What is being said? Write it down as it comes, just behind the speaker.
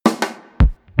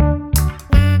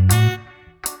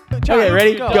Okay,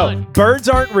 ready? Go. Birds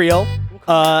aren't real.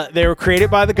 They were created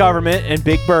by the government and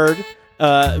Big Bird,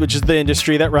 which is the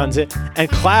industry that runs it. And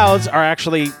clouds are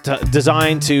actually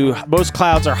designed to. Most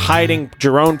clouds are hiding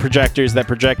drone projectors that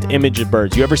project image of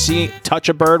birds. You ever touch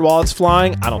a bird while it's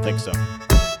flying? I don't think so.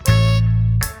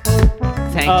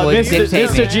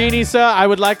 Mr. Genie, sir, I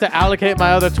would like to allocate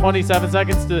my other 27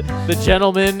 seconds to the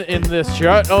gentleman in this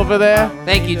shirt over there.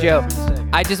 Thank you, Joe.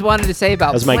 I just wanted to say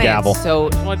about That's plants. my gavel. So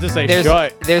I wanted to say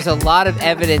there's a lot of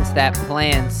evidence that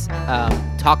plants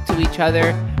talk to each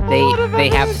other. They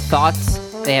have thoughts.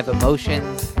 They have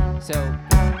emotions. So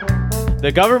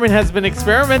the government has been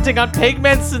experimenting on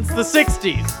pigments since the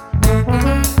 60s.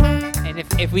 And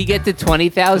if we get to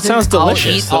 20,000, sounds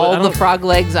delicious. I'll eat all the frog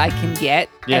legs I can get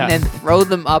Yeah. and then throw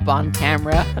them up on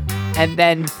camera and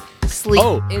then sleep.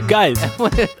 Oh, guys.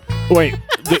 Wait,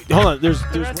 hold on. There's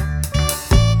one.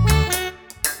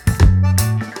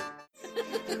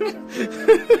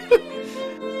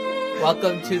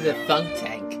 Welcome to the Thunk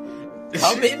Tank.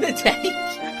 Come in the tank.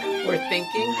 We're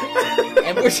thinking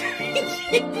and we're drinking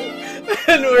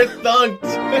And we're thunked.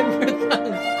 and we're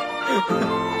thunked.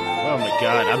 Oh my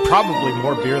god, I'm probably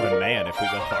more beer than man if we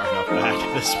go far enough back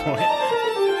at this point.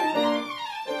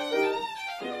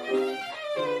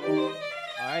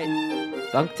 All right.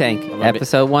 Thunk Tank,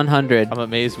 episode 100. I'm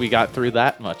amazed we got through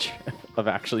that much of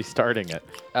actually starting it.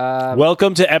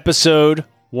 Welcome to episode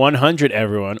 100,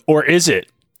 everyone. Or is it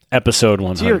episode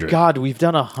 100? Dear God, we've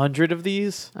done 100 of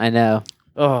these? I know.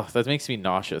 Oh, that makes me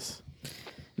nauseous.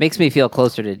 Makes me feel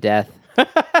closer to death.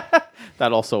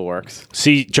 That also works.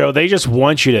 See, Joe, they just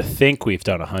want you to think we've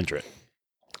done 100.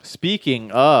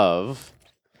 Speaking of...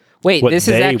 Wait, What this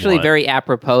is they actually want. very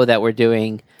apropos that we're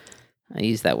doing. I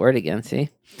used that word again, see?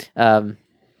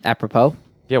 Apropos.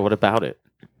 Yeah, what about it?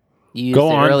 You used Go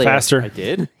it on, earlier. faster. I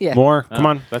did? Yeah. More. Come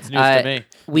on. That's news to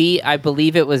me. I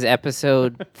believe it was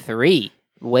episode 3,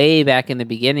 way back in the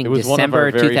beginning, It was one of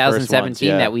our December very first 2017, ones,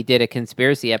 yeah. that we did a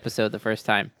conspiracy episode the first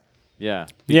time. Yeah.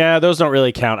 Yeah, those don't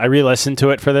really count. I re-listened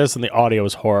to it for this, and the audio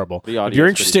was horrible. The audio If you're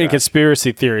is interested pretty in bad.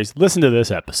 conspiracy theories, listen to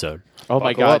this episode. Oh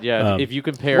my Buckle God, up. yeah. If you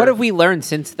compare... What have we learned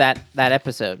since that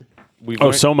episode? We've Oh,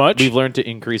 learned- so much? We've learned to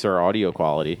increase our audio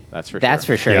quality. That's for sure. That's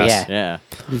for sure, Yes. yeah. Yeah,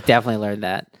 We've definitely learned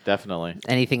that. definitely.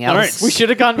 Anything All else? right. We should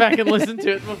have gone back and listened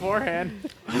to it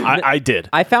beforehand. I did.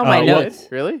 I found my well- notes.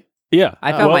 Really? Yeah.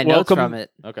 I found my notes welcome, from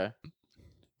it. Okay.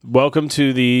 Welcome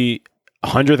to the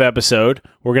 100th episode.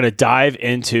 We're going to dive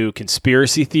into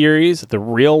conspiracy theories, the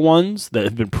real ones that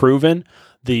have been proven,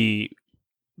 the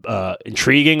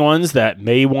intriguing ones that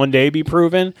may one day be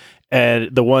proven,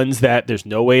 and the ones that there's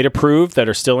no way to prove that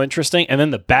are still interesting, and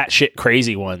then the batshit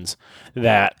crazy ones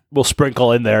that we'll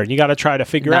sprinkle in there, and you got to try to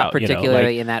figure Not out. particularly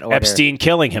like in that order. Epstein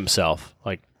killing himself.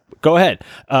 Like, go ahead.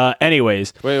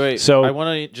 Anyways, Wait. So- I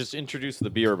want to just introduce the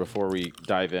beer before we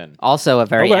dive in, Also a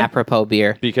very Okay. apropos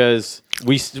beer. because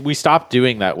we stopped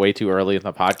doing that way too early in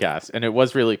the podcast, and it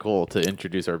was really cool to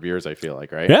introduce our beers. I feel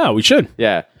like, right? yeah, we should.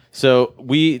 Yeah. So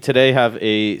we today have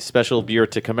a special beer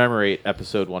to commemorate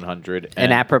episode 100.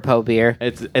 An apropos beer.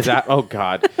 Oh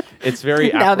God, it's very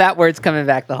Now that word's coming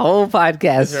back the whole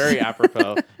podcast. It's very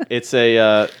apropos. It's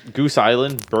a Goose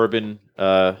Island bourbon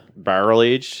barrel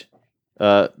aged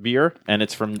beer, and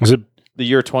it's from Is it? the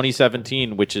year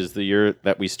 2017, which is the year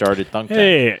that we started Thunk Tank.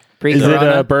 Hey, is it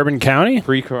Pre-corona? Bourbon County?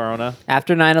 Pre-corona.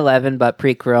 After 9/11, but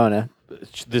pre-corona.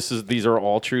 These are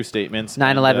all true statements.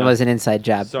 9/11 and, was an inside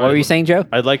job. so What were I- you saying, Joe?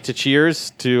 I'd like to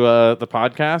cheers to the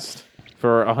podcast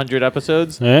for 100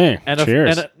 episodes. Hey, And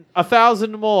cheers. and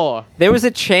 1,000 more. There was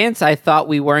a chance I thought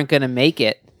we weren't going to make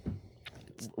it.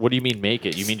 What do you mean make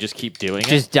it? You mean just keep doing it?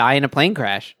 Just die in a plane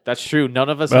crash. That's true. None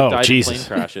of us Oh, have died Jesus. in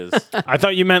plane crashes. I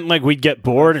thought you meant like we'd get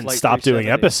bored and Flight stop doing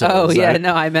 370. episodes. Oh, yeah. I-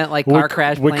 No, I meant like we car c-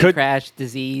 crash, we plane could- crash,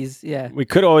 disease. Yeah. We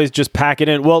could always just pack it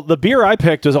in. Well, the beer I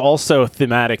picked was also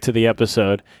thematic to the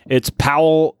episode. It's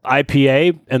Powell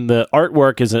IPA, and the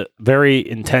artwork is a very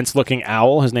intense-looking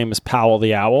owl. His name is Powell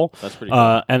the Owl. That's pretty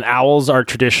cool. And owls are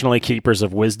traditionally keepers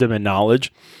of wisdom and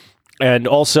knowledge. And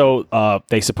also,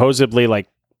 they supposedly like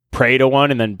pray to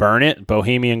one and then burn it,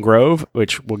 Bohemian Grove,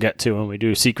 which we'll get to when we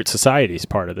do Secret Societies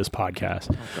part of this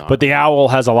podcast. God. But the owl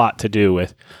has a lot to do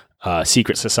with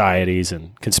secret societies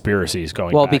and conspiracies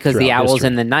going Well, back because the throughout owl's history.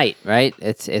 in the night, right?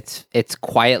 It's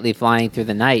quietly flying through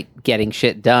the night, getting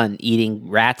shit done, eating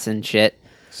rats and shit,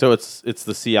 So it's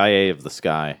the CIA of the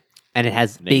sky. and it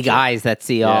has big Nature. eyes that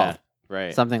see Yeah, all,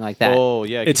 right. something like that. Oh,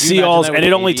 yeah. It Could you see imagine alls, that and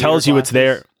with it only aviator tells you it's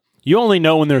glasses? there. You only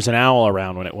know when there's an owl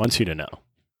around when it wants you to know.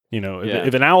 You know, Yeah.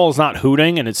 if an owl's not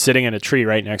hooting and it's sitting in a tree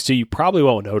right next to you, you probably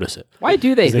won't notice it. Why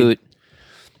do they they- hoot?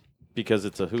 Because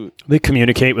it's a hoot. They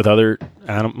communicate with other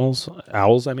animals,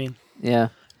 owls, I mean. Yeah.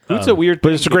 Hoot's a weird but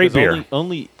thing it's a great because beer.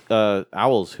 Only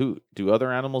owls hoot? Do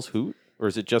other animals hoot, or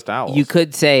is it just owls? You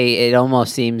could say it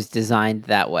almost seems designed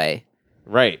that way,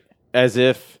 right, as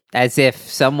if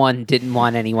someone didn't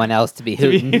want anyone else to be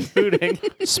hooting. hooting.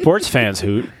 Sports fans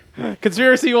hoot.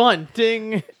 Conspiracy one,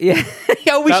 ding. Yeah,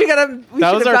 yo, we That- should have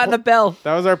gotten a bell.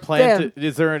 That was our plan. Damn.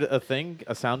 Is there a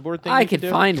soundboard thing? I we could do?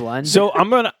 find one. So I'm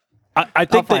gonna. I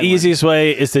think the find one. easiest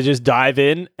way is to just dive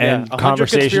in and 100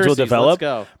 conversations will conspiracies, develop. let's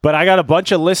go. But I got a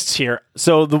bunch of lists here.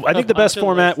 So I think the best bunch of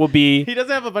format lists. will be He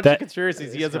doesn't have a bunch That- of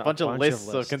conspiracies. He has a got bunch of lists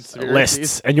of conspiracies.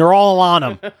 lists, and you're all on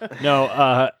them. No,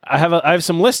 I have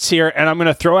some lists here, and I'm going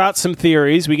to throw out some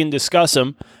theories. We can discuss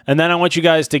them, and then I want you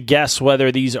guys to guess whether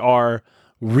these are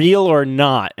real or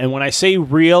not. And when I say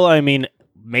real, I mean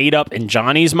made up in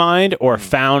Johnny's mind or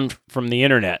found from the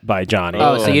internet by Johnny.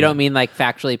 Oh, so you don't mean like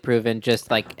factually proven?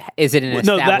 Just like, is it an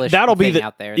No, established that'll be thing the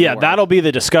out there? In the world? that'll be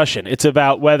the discussion. It's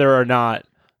about whether or not.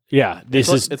 Yeah, this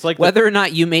is It's like whether or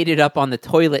not you made it up on the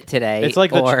toilet today. It's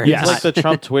like the or Yes. it's like the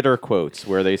Trump Twitter quotes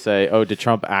where they say, "Oh, did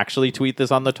Trump actually tweet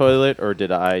this on the toilet, or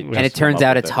did I?" and it turns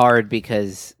out it's hard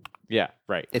because Yeah,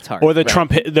 right. it's hard. or the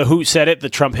the who said it, the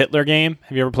Trump Hitler game.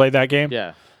 Have you ever played that game?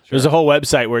 Yeah, There's a whole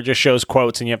website where it just shows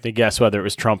quotes and you have to guess whether it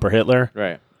was Trump or Hitler.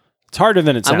 right. It's harder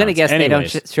than it sounds. I'm gonna guess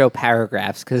Anyways, they don't show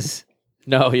paragraphs because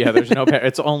No, yeah. There's no.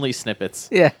 It's only snippets.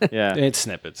 yeah. Yeah. it's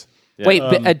snippets. Yeah.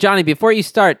 Wait, Johnny, before you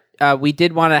start, we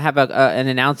did want to have an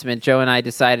announcement. Joe and I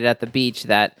decided at the beach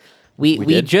that we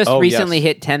did? just Oh, recently yes.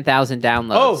 hit 10,000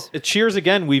 downloads. Oh, cheers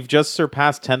again! We've just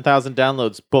surpassed 10,000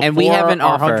 downloads before And we have an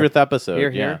our offer. 100th episode. Here,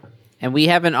 here. And we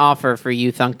have an offer for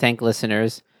you Thunk Tank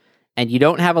listeners, and you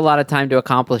don't have a lot of time to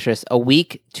accomplish this. A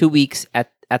week, 2 weeks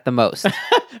at the most.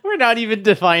 We're not even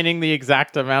defining the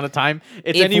exact amount of time.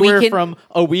 It's If we anywhere can- from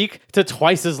a week to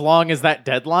twice as long as that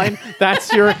deadline.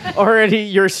 That's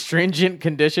your stringent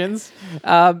conditions.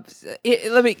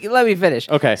 Let me finish.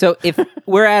 Okay. So if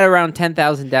we're at around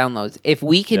 10,000 downloads, if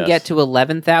we can Yes. get to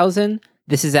 11,000,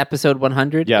 this is episode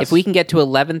 100. Yes. If we can get to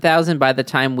 11,000 by the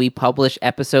time we publish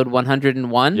episode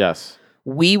 101, Yes.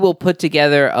 we will put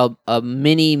together a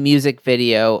mini music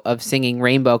video of singing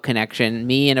Rainbow Connection,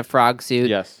 me in a frog suit.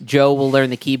 Yes. Joe will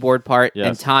learn the keyboard part, Yes.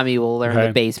 and Tommy will learn Okay.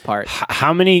 the bass part.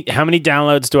 How many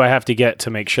downloads do I have to get to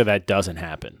make sure that doesn't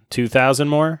happen? 2,000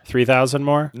 more? 3,000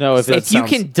 more? No, if If it's you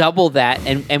can double that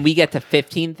and we get to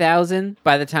 15,000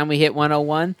 by the time we hit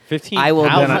 101, 15,000? I will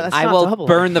That's I not will double.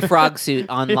 burn the frog suit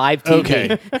on live TV.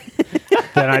 Okay.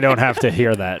 Then I don't have to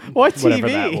hear that. What Whatever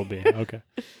TV? that will be. Okay.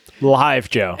 Live,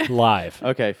 Joe. Live.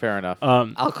 Okay, fair enough.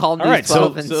 I'll call News right,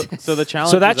 so- 12 and so the challenge.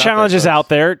 So that is challenge is out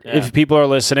there. Yeah. If people are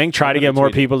listening, try to gonna get more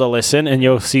tweet it. people to listen, and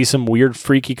you'll see some weird,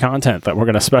 freaky content that we're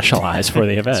going to specialize for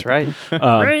the event. That's right.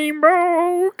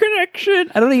 Rainbow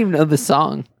Connection. I don't even know the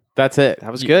song. That's it.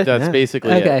 That was good, That's yeah.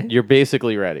 basically Okay. it. You're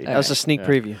basically ready. That was a sneak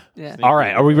preview. Yeah. All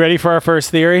right. Are we ready for our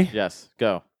first theory? Yes.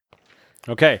 Go.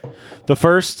 Okay. The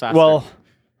first, Faster. well,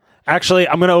 actually,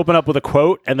 I'm going to open up with a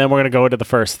quote, and then we're going to go into the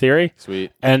first theory.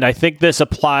 Sweet. And I think this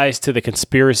applies to the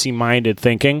conspiracy-minded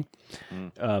thinking.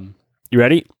 You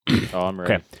ready? Oh, I'm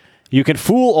ready. Okay. You can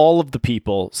fool all of the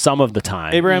people some of the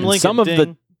time. Abraham and Lincoln. Some of ding.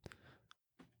 the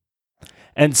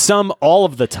and some all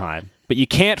of the time, but you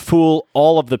can't fool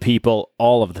all of the people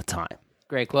all of the time,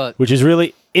 Great quote. which is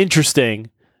really interesting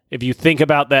if you think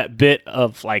about that bit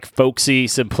of like folksy,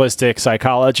 simplistic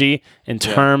psychology in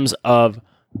terms of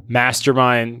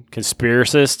mastermind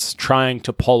conspiracists trying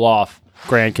to pull off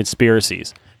grand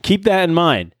conspiracies. Keep that in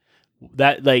mind.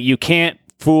 That like you can't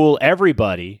fool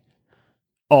everybody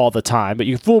all the time, but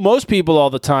you can fool most people all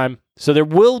the time. So there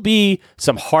will be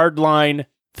some hardline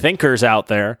thinkers out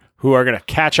there who are going to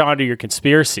catch on to your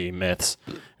conspiracy myths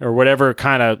or whatever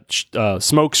kind of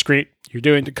smoke screen you're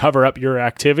doing to cover up your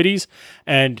activities.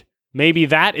 And maybe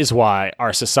that is why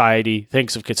our society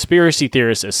thinks of conspiracy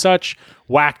theorists as such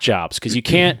whack jobs, because you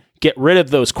can't get rid of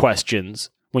those questions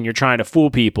when you're trying to fool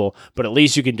people, but at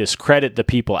least you can discredit the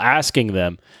people asking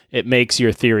them. It makes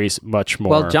your theories much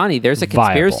more Well, Johnny, there's a viable.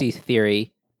 conspiracy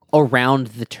theory around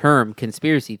the term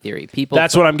conspiracy theory. People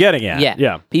That's what I'm getting at. Yeah.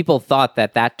 Yeah. People thought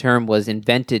that term was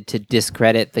invented to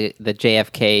discredit the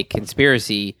JFK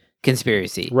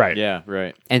conspiracy. Right. Yeah.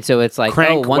 Right. And so it's like,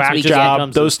 Crank, once whack we job,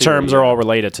 becomes those a theory, terms are all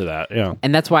related to that. Yeah.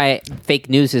 and that's why fake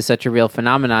news is such a real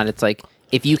phenomenon. It's like,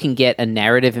 if you can get a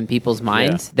narrative in people's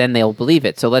minds, then they'll believe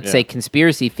it. So let's Yeah. say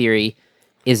conspiracy theory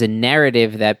is a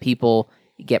narrative that people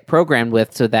get programmed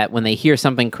with so that when they hear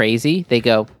something crazy, they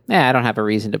go, I don't have a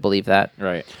reason to believe that.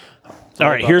 Right. All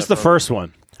right, here's the first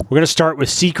one. We're going to start with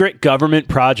secret government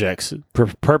projects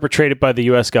perpetrated by the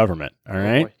U.S. government. All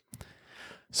right.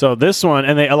 So this one,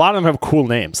 and a lot of them have cool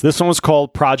names. This one was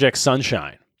called Project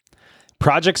Sunshine.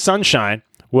 Project Sunshine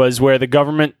was where the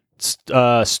government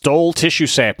stole tissue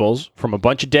samples from a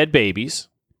bunch of dead babies,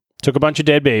 took a bunch of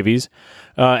dead babies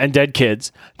and dead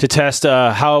kids to test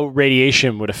how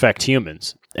radiation would affect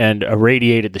humans, and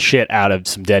irradiated the shit out of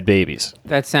some dead babies.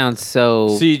 That sounds so.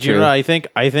 See, do you true. know what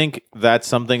I think that's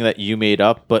something that you made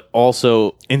up, but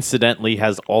also incidentally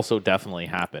has also definitely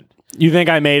happened. You think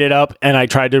I made it up and I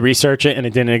tried to research it and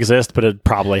it didn't exist, but it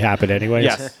probably happened anyways?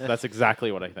 Yes, that's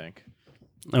exactly what I think.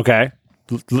 Okay.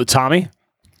 Tommy?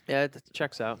 Yeah, that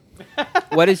checks out.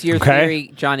 What is your Okay.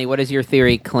 theory, Johnny? What is your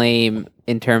theory claim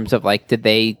in terms of like, did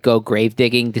they go grave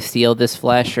digging to steal this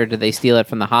flesh, or did they steal it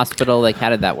from the hospital? Like, how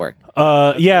did that work?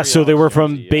 Yeah, so they were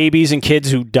from Jonesy, yeah. babies and kids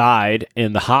who died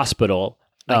in the hospital.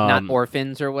 Like, not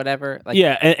orphans or whatever. Like,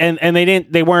 Yeah, and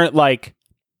they weren't like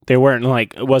it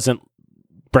wasn't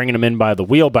bringing them in by the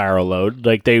wheelbarrow load.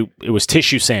 Like it was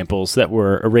tissue samples that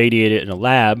were irradiated in a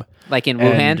lab. like in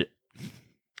Wuhan. And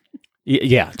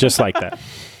yeah, just like that.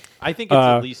 I think it's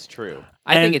at least true.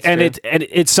 I think it's true.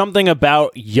 It's something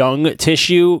about young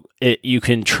tissue. You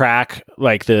can track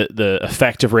like the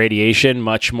effect of radiation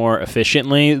much more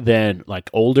efficiently than like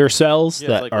older cells Yeah,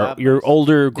 it's that like are lab your mice.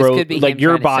 older This growth. could be Like him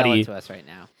your trying to sell body, it to us right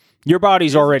now. your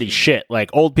body's already shit. Like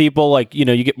old people, like you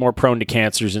get more prone to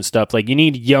cancers and stuff. Like you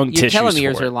need young Your tissues.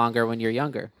 telomeres for are it. longer when you're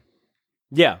younger.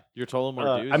 Yeah. Your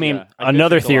telomere dues? I mean, Yeah. I bet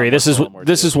another you it's a lot theory. more This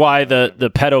telomere is dues. why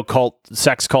the pedo cult,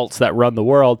 sex cults that run the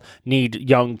world need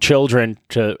young children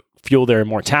to fuel their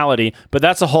immortality. But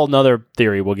that's a whole nother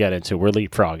theory we'll get into. We're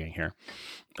leapfrogging here.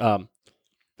 There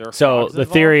are So frogs the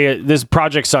involved? theory, this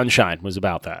Project Sunshine was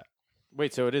about that.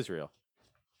 Wait, so it is real?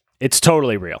 It's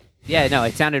totally real. Yeah, no,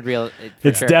 it sounded real. For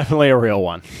It's sure. definitely a real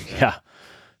one. Yeah.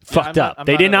 Fucked I'm not- up. I'm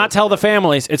They not did at not all tell the surprised.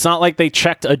 families. It's not like they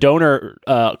checked a donor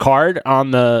card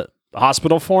on the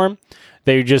hospital form.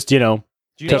 They just, Do you Took know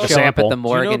a Show up sample. at the Do you know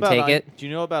morgue and about take it. Do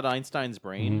you know about Einstein's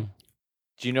brain? Mm-hmm.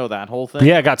 Do you know that whole thing?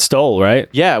 yeah, it got stole, right?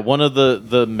 Yeah, one of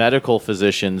the medical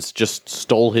physicians just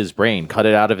stole his brain, cut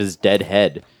it out of his dead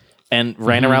head, and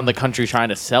ran Mm-hmm. around the country trying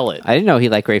to sell it. I didn't know he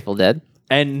liked Grateful Dead.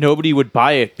 And nobody would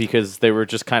buy it because they were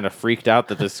just kind of freaked out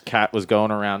that this cat was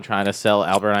going around trying to sell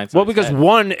Albert Einstein. Well, because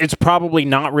one, it's probably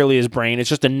not really his brain. It's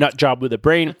just a nut job with a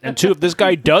brain. And two, if this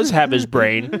guy does have his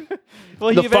brain,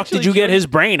 the fuck did you get his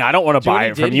brain? I don't want to buy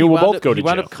it from you. We'll both go to He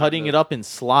wound jail. up cutting it up in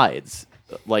slides,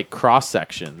 like cross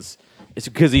sections. It's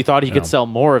because he thought he could sell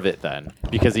more of it then,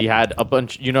 because he had a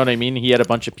bunch. You know what I mean? He had a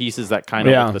bunch of pieces that kind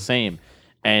of Yeah. look the same.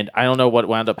 And I don't know what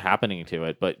wound up happening to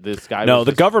it, but this guy. No, was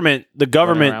the just government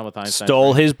around with Einstein's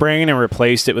stole brain. his brain and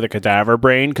replaced it with a cadaver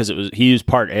brain because he was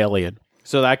part alien.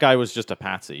 So that guy was just a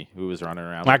patsy who was running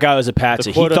around. That guy was a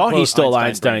patsy. He quote, thought he unquote stole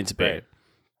Einstein Einstein's brain, Right.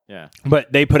 Yeah,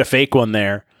 but they put a fake one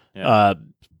there Yeah.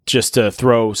 just to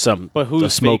throw some but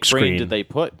whose smoke fake brain screen. did they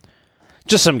put?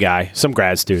 Just some guy, some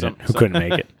grad student who couldn't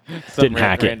make it. Some Didn't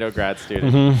hack it. rando grad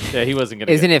student. Yeah, he wasn't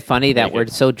gonna. Isn't get it funny that make we're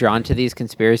so drawn to these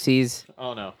conspiracies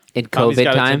Oh no! in Tommy's COVID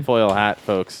got a time? tinfoil hat,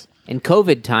 folks. In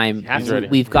COVID time, have to.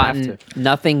 we've You gotten have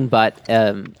nothing but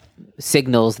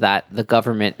signals that the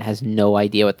government has no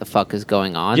idea what the fuck is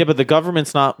going on. Yeah, but the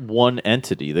government's not one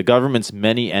entity. The government's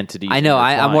many entities. I know.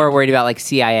 I'm intertwined. more worried about like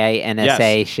CIA,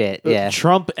 NSA Yes. shit. Yeah.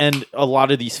 Trump and a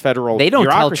lot of these federal They don't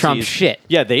tell Trump bureaucracies- shit.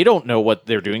 Yeah, they don't know what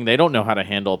they're doing. They don't know how to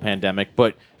handle a pandemic.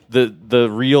 But the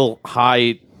real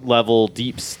high level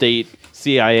deep state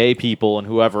CIA people and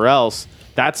whoever else,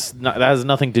 that has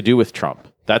nothing to do with Trump.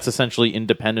 That's essentially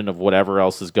independent of whatever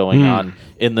else is going on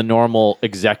in the normal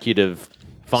executive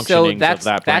So functionings that's of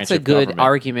that branch a of good government.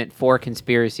 argument for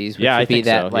conspiracies, which Yeah, I would be think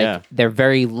that so, like yeah. they're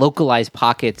very localized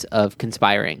pockets of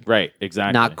conspiring, Right,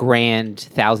 exactly. not grand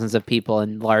thousands of people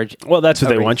in large. Well, that's what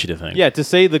they Agreed. want you to think. Yeah, to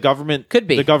say the government Could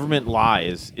be. the government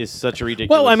lies is such a ridiculous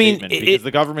Well, I mean, statement it- because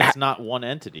the government's not one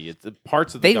entity. It's the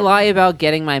parts of the They government. lie about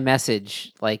getting my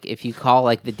message. Like if you call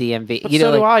like the DMV, But you so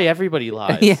know, do like, I. Everybody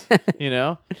lies. Yeah. You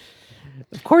know?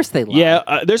 of course they lie.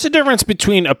 Yeah, there's a difference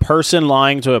between a person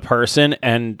lying to a person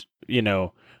and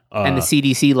And the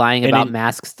CDC lying and about in-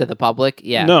 masks to the public.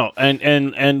 Yeah. no,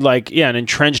 and like an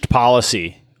entrenched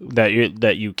policy that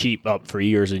you keep up for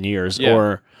years and years, Yeah.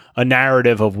 or a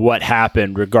narrative of what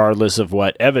happened, regardless of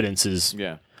what evidence is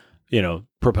Yeah.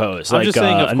 proposed. I'm just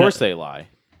saying, of course they lie.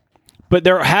 But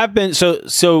there have been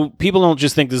so people don't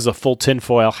just think this is a full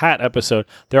tinfoil hat episode.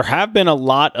 There have been a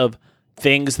lot of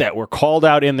things that were called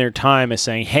out in their time as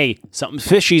saying, "Hey, something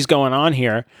fishy's going on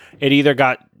here." It either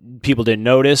got people didn't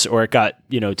notice, or it got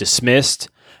dismissed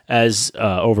as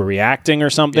overreacting or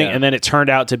something, Yeah. and then it turned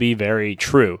out to be very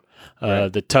true.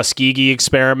 The Tuskegee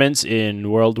experiments in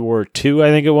World War II, I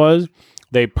think it was,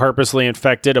 they purposely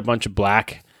infected a bunch of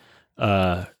black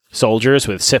soldiers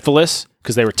with syphilis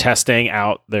because they were testing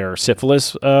out their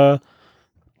syphilis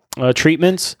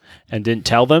treatments and didn't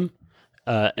tell them.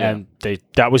 And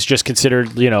that was just considered,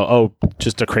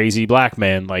 just a crazy black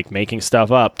man like making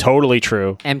stuff up. Totally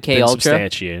true. MK Been Ultra.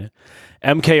 substantiated.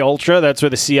 MK Ultra. That's where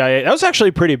the CIA. That was actually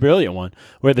a pretty brilliant one,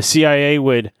 where the CIA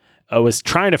was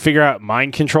trying to figure out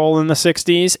mind control in the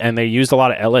 60s, and they used a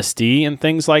lot of LSD and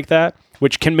things like that,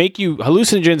 which can make you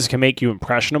hallucinogens can make you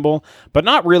impressionable, but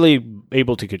not really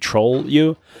able to control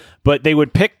you. But they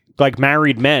would pick like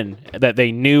married men that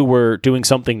they knew were doing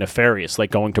something nefarious, like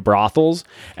going to brothels.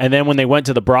 And then when they went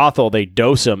to the brothel, they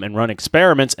dose them and run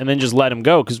experiments and then just let them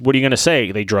go. Because what are you going to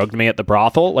say? They drugged me at the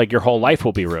brothel? Like your whole life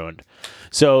will be ruined.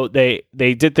 So they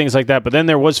did things like that. But then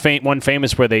there was one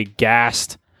famous where they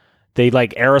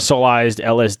like aerosolized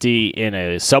LSD in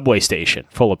a subway station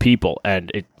full of people,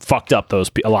 and it fucked up a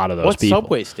lot of those What people.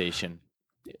 subway station?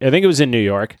 I think it was in New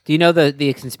York. Do you know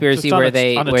the conspiracy Just on where a-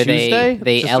 they on a where Tuesday?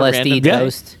 they Just a LSD random day?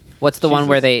 dosed? What's the one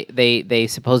where they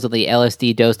supposedly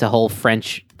LSD dosed a whole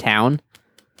French town?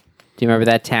 Do you remember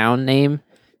that town name?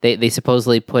 They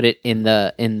supposedly put it in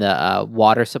the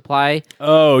water supply.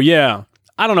 Oh yeah,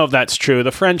 I don't know if that's true.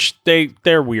 The French,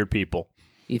 they're weird people.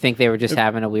 You think they were just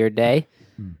having a weird day?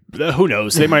 Who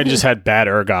knows? They might have just had bad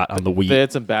ergot on the wheat. They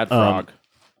had some bad frog.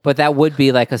 But that would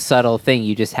be like a subtle thing.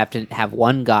 You just have to have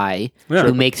one guy Yeah.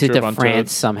 who makes it Trip to on France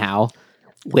toads. somehow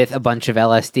with a bunch of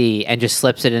LSD and just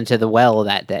slips it into the well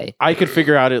that day. I could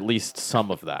figure out at least some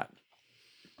of that.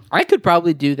 I could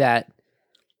probably do that.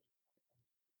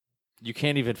 You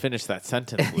can't even finish that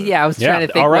sentence. Luke. Yeah, I was Yeah, trying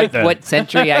to think all right then. what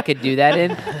century I could do that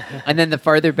in. And then the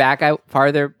farther back I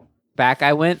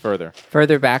went, Further.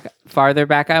 farther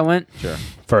back I went. Sure.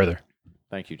 Further.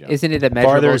 Thank you, John. Isn't it a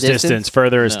measurable Farther is distance? distance.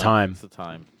 Further is No, time. It's the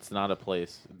time. It's not a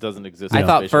place. It doesn't exist. I in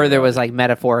thought spatial further was reality. like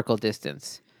metaphorical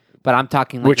distance, but I'm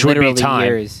talking like Which would be literally time.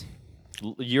 years.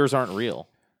 Years aren't real.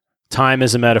 Time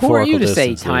is a Who metaphorical are you to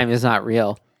say distance. time is not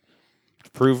real?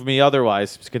 Prove me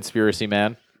otherwise, conspiracy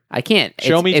man. I can't.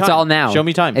 Show it's, me It's time. all now. Show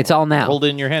me time. It's all now. Hold it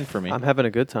in your hand for me. I'm having a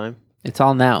good time. It's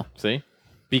all now. See?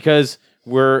 Because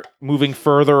we're moving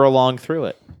further along through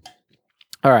it.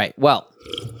 All right. Well,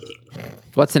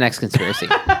 what's the next conspiracy?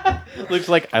 Looks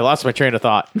like I lost my train of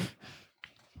thought.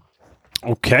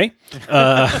 Okay.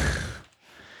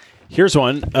 Here's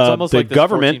one. It's almost the like this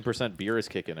government. 14% beer is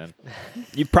kicking in.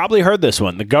 You've probably heard this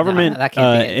one. The government, that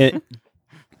can't be it.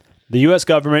 the U.S.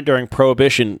 government during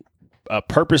Prohibition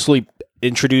purposely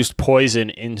introduced poison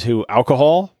into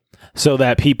alcohol so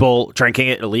that people drinking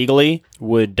it illegally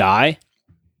would die.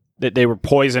 That they were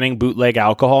poisoning bootleg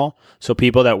alcohol, so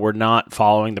people that were not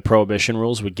following the Prohibition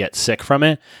rules would get sick from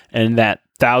it, and that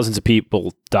thousands of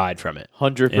people died from it.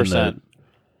 100%.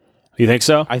 You think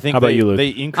so? I think How about they, you, Luke? they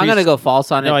increased. I'm gonna go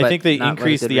false on it. No, I but think they not really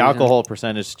increased good the reason. alcohol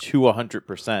percentage to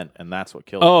 100%, and that's what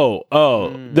killed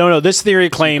them. No. This theory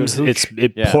claims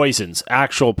it Yeah. poisons,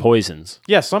 actual poisons.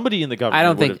 Yeah, somebody in the government I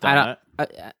don't would think. have I done don't.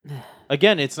 that.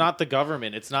 Again, it's not the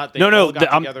government. It's not. They No. all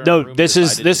got together in a room and This is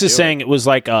decided to do saying it. it was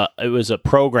like it was a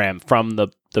program from the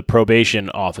probation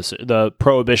officer, the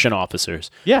prohibition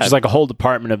officers. Yeah. It's like a whole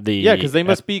department of the. Yeah, because they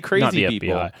must be not crazy the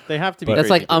people. FBI. They have to be. But- That's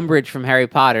crazy like people. Umbridge from Harry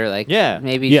Potter. Like, Yeah.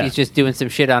 maybe Yeah. she's just doing some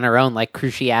shit on her own, like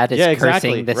Cruciatus Yeah,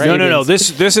 exactly. cursing the Right. No. students.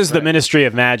 This is the Ministry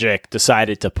of Magic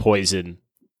decided to poison.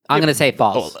 I'm gonna say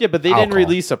false. Yeah, but they didn't Alcohol.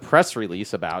 release a press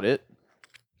release about it,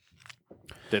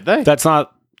 did they? That's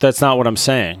not what I'm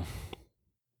saying.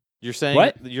 You're saying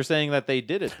What? You're saying that they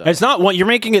did it though. It's not one. You're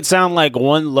making it sound like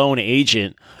one lone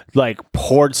agent like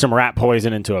poured some rat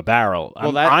poison into a barrel.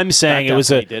 I'm saying that it was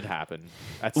a. definitely did happen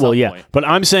at some Well, yeah, point. but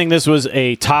I'm saying this was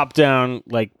a top-down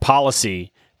like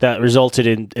policy that resulted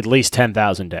in at least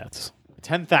 10,000 deaths.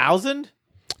 10,000?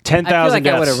 10,000 I feel like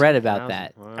I would deaths have read about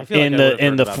that. I feel in like I the would've in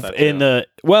heard the about that in too. the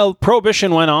well,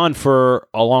 prohibition went on for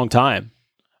a long time.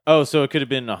 Oh, so it could have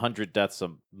been 100 deaths a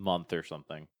month or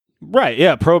something. Right?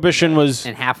 Yeah, prohibition was.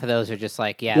 And half of those are just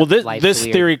like, yeah. Well, this life's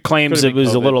weird. theory claims Could've it was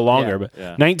been a little COVID. longer, Yeah, but yeah.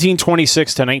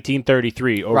 1926 to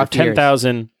 1933, over Rough years.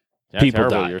 10,000 Yeah, people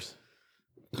terrible died. years.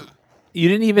 You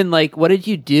didn't even like. What did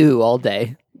you do all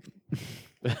day?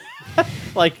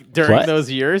 Like during What? those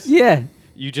years, Yeah.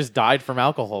 you just died from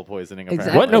alcohol poisoning. Apparently.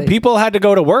 Exactly. What? No, people had to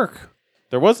go to work.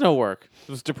 There was no work.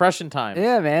 It was depression time.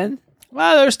 Yeah, man.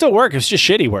 Well, there's still work. It's just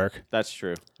shitty work. That's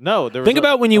true. No, there was Think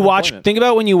about when you watch. unemployment. Think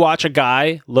about when you watch a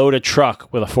guy load a truck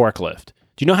with a forklift.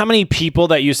 Do you know how many people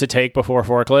that used to take before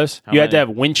forklifts? How You had to many?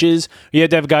 have winches. You had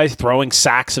to have guys throwing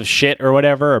sacks of shit or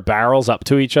whatever, or barrels up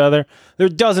to each other. There are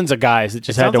dozens of guys that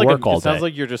just had to Sounds like work all It sounds day.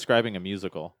 like you're describing a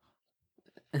musical.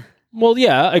 Well,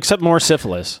 yeah, except more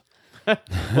syphilis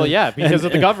Well, yeah, because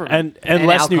of the government. and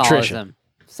less nutrition. alcoholism.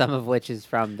 some of which is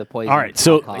from the poison. All right,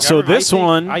 so alcohol. this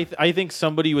one, I think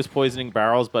somebody was poisoning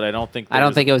barrels, but I don't think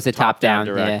it was a top-down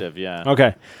directive. Yeah.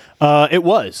 okay, it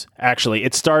was actually.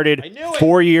 It started I knew it.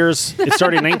 4 years. It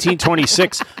started in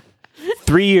 1926.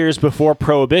 3 years before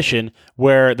Prohibition,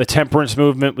 where the temperance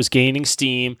movement was gaining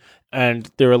steam, and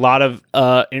there were a lot of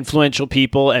influential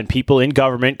people and people in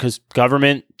government, because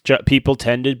government people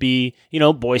tend to be,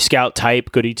 Boy Scout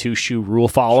type, goody two shoe rule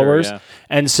followers, yeah.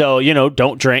 and so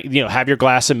don't drink, have your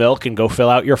glass of milk and go fill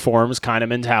out your forms kind of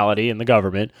mentality in the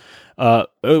government.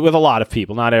 With a lot of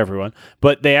people, not everyone,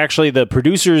 but the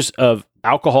producers of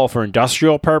alcohol for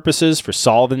industrial purposes, for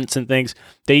solvents and things,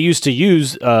 they used to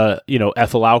use,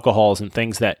 ethyl alcohols and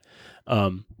things that,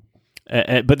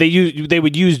 but they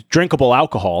would use drinkable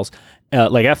alcohols,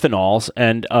 like ethanols,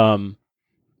 and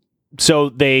so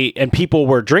people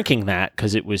were drinking that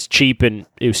because it was cheap, and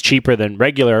it was cheaper than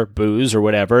regular booze or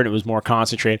whatever, and it was more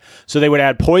concentrated. So they would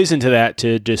add poison to that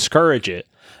to discourage it.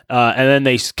 And then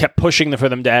they kept pushing for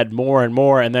them to add more and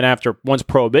more. And then once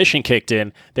Prohibition kicked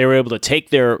in, they were able to take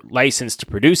their license to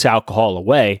produce alcohol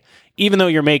away, even though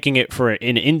you're making it for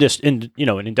an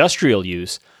industrial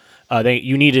use.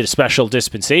 You needed a special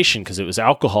dispensation because it was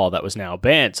alcohol that was now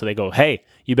banned. So they go, hey,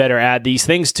 you better add these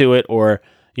things to it, or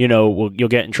you'll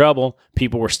get in trouble.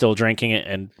 People were still drinking it,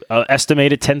 and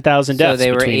estimated 10,000 deaths so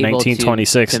they between were able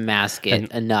 1926 to mask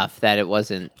it enough that it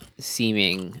wasn't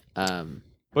seeming.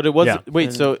 But it wasn't. Yeah.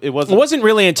 Wait, so it It wasn't. wasn't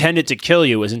really intended to kill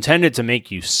you. It was intended to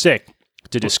make you sick,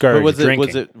 to discourage But drinking.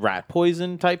 was it rat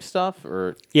poison type stuff,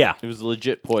 or Yeah. it was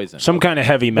legit poison? Some kind of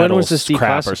heavy metal When was this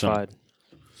crap or something.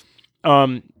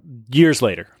 declassified? Years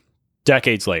later.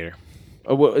 Decades later.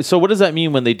 So what does that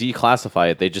mean when they declassify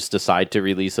it? They just decide to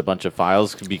release a bunch of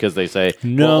files because they say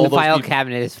No. all The those file people-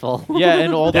 cabinet is full. Yeah,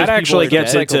 and all those That actually people are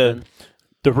gets dead. into...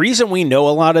 The reason we know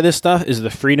a lot of this stuff is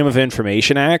the Freedom of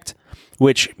Information Act,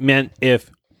 which meant if...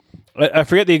 I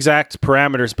forget the exact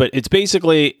parameters, but it's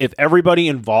basically if everybody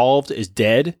involved is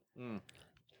dead,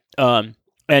 and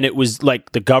it was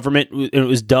like the government, it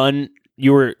was done...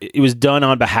 It was done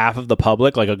on behalf of the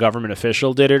public, like a government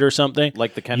official did it or something.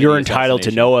 Like the Kennedy you're entitled to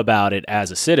assassination. know about it as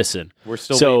a citizen. We're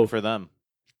still waiting for them.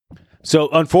 So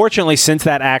unfortunately, since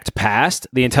that act passed,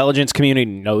 the intelligence community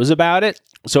knows about it.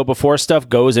 So before stuff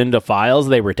goes into files,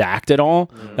 they redact it all.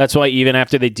 That's why even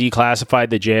after they declassified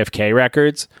the JFK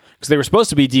records, because they were supposed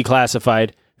to be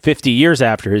declassified 50 years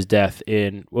after his death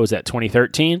in,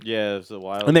 2013? Yeah, it was a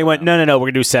while. And they ago went, now. no, we're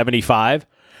going to do 75.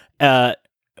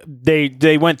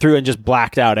 They went through and just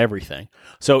blacked out everything.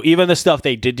 So even the stuff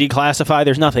they did declassify,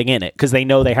 there's nothing in it because they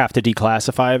know they have to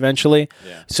declassify eventually.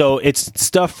 Yeah. So it's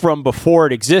stuff from before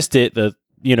it existed, the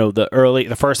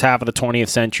first half of the 20th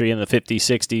century and the 50s,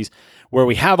 60s, where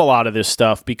we have a lot of this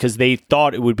stuff because they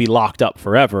thought it would be locked up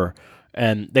forever.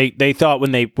 And they thought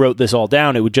when they wrote this all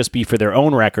down, it would just be for their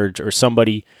own records, or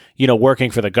somebody, working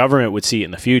for the government would see it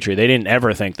in the future. They didn't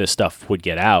ever think this stuff would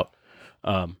get out.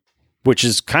 Which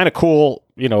is kind of cool,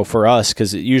 for us,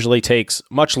 because it usually takes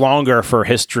much longer for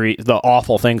history, the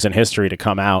awful things in history, to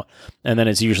come out. And then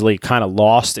it's usually kind of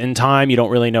lost in time. You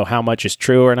don't really know how much is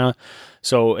true or not.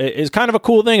 So it's kind of a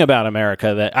cool thing about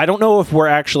America that I don't know if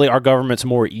our government's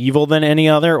more evil than any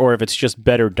other, or if it's just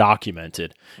better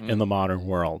documented in the modern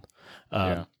world.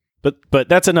 Yeah. But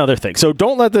that's another thing. So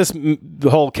don't let the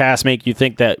whole cast make you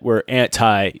think that we're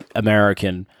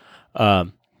anti-American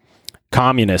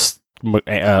communists.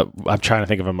 I'm trying to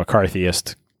think of a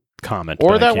McCarthyist comment, Or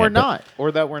but I that can't, we're but- not.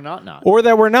 Or that we're not. or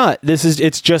that we're not.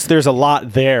 It's just there's a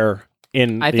lot there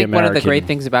in. I the think one of the American- great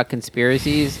things about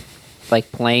conspiracies,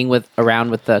 like playing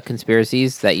around with the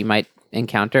conspiracies that you might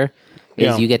encounter, is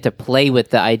Yeah. you get to play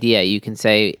with the idea. You can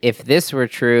say, if this were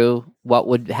true, what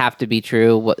would have to be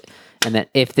true? And then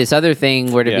if this other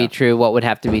thing were to Yeah. be true, what would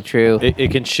have to be true?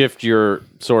 It can shift your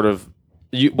sort of.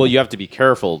 You have to be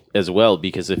careful as well,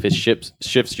 because if it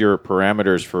shifts your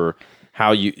parameters for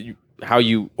how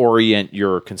you orient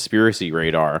your conspiracy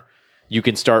radar, you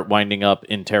can start winding up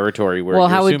in territory where Well,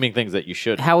 you're how would- assuming things that you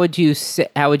shouldn't. How would you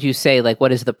say like,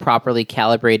 what is the properly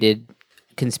calibrated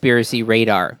conspiracy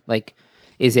radar? Like,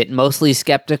 is it mostly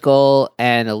skeptical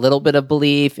and a little bit of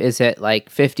belief? Is it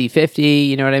like 50-50?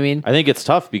 You know what I mean? I think it's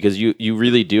tough because you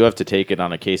really do have to take it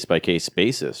on a case by case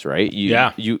basis, right?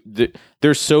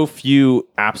 There's so few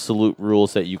absolute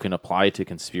rules that you can apply to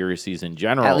conspiracies in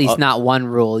general. At least not one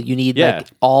rule. You need yeah. like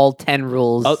all 10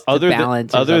 rules to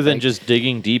balance. Other than just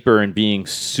digging deeper and being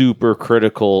super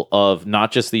critical of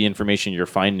not just the information you're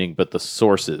finding, but the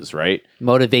sources, right?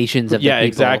 motivations of the Yeah, people.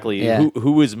 exactly. Yeah.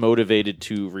 Who is motivated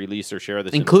to release or share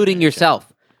this, Including information?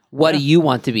 yourself. What do you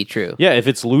want to be true? Yeah, if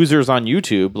it's losers on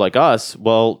YouTube like us,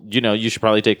 well, you should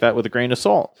probably take that with a grain of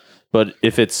salt. But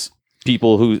if it's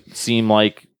people who seem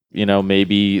like,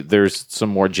 maybe there's some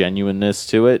more genuineness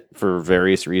to it for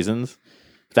various reasons.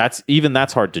 That's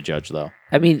hard to judge, though.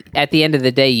 I mean, at the end of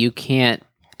the day, you can't,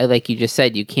 like you just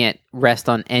said, you can't rest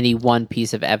on any one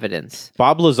piece of evidence.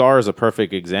 Bob Lazar is a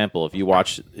perfect example. If you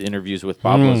watch interviews with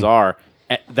Bob Lazar,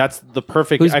 that's the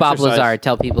perfect Who's exercise. Bob Lazar?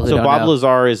 Tell people who So don't Bob know.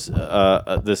 Lazar is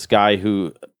this guy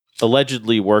who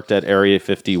allegedly worked at Area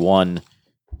 51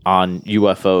 on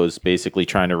UFOs, basically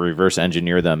trying to reverse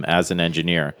engineer them as an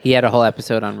engineer. He had a whole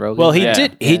episode on Rogan. Well, he Yeah.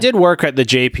 did. He did work at the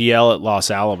JPL at Los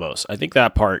Alamos. I think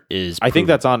that part is. I think proven.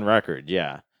 that's on record,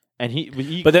 yeah. And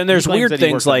he But then there's he claims weird that he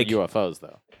things worked on like- UFOs,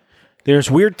 though.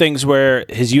 There's weird things where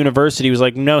his university was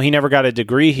like, no, he never got a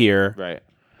degree here. Right.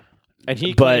 And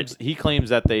he But-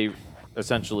 claims that they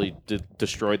essentially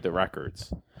destroyed the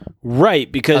records. Right,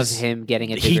 of because him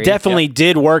getting a degree. he definitely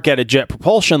did work at a jet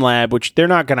propulsion lab, which they're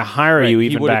not going to hire Right, you he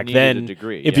even would've back needed a then.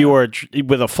 degree, If yeah. you were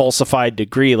with a falsified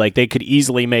degree, like they could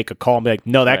easily make a call and be like,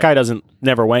 no, that Right. guy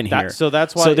never went here. So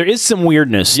that's why. So there is some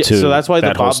weirdness to. So that's why the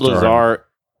that whole Bob story. Lazar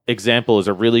example is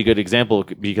a really good example,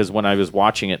 because when I was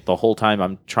watching it the whole time,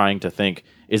 I'm trying to think: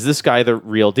 is this guy the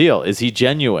real deal? Is he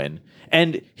genuine?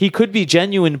 And he could be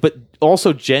genuine, but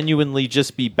also genuinely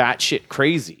just be batshit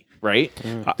crazy, right?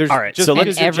 all right, just so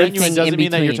because you're everything genuine in doesn't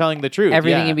mean that you're between. telling the truth.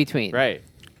 Everything Yeah. in between. Right.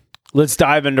 Let's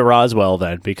dive into Roswell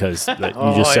then, because you just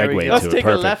Here we segued go. Let's to it. take a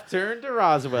Perfect. left turn to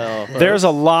Roswell. There's a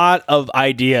lot of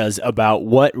ideas about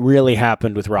what really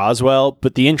happened with Roswell,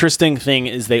 but the interesting thing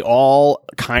is they all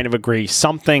kind of agree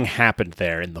something happened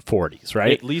there in the 40s,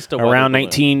 right? At least a weather around balloon.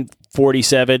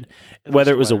 1947,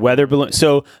 whether it was a weather balloon.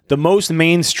 So the most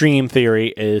mainstream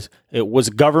theory is it was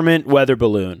a government weather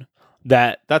balloon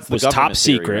that That's the was top government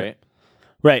theory, secret. right?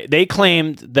 Right. They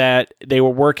claimed that they were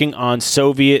working on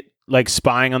Soviet, like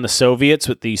spying on the Soviets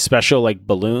with these special like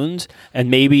balloons, and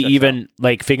maybe even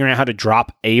like figuring out how to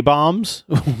drop A-bombs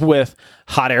with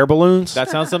hot air balloons. That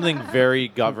sounds something very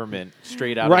government,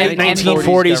 straight out Right, of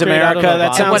 1940s straight out of America, the that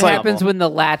Bible. sounds What like- happens when the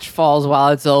latch falls while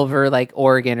it's over, like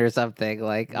Oregon or something?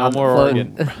 Like No on the more float-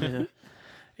 Oregon.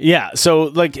 Yeah, so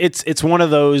like it's one of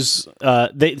those.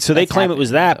 They claim it was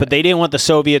that, but they didn't want the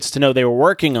Soviets to know they were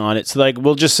working on it. So like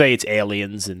we'll just say it's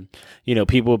aliens, and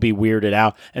people will be weirded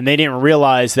out, and they didn't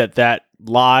realize that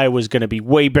lie was going to be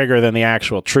way bigger than the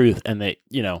actual truth, and they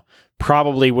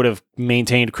probably would have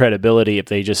maintained credibility if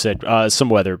they just said some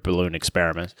weather balloon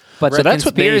experiments. But So the that's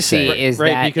what they conspiracy say. is Right,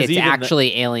 that because it's even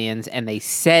actually aliens, and they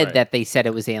said Right. that they said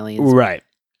it was aliens. Right.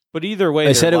 But either way, They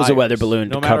they're said it was a weather liars. balloon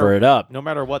No to cover matter- it up. No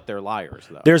matter what, they're liars,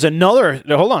 though. There's another.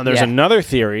 Hold on. There's Yeah. another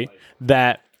theory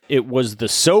that it was the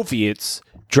Soviets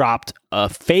dropped a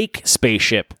fake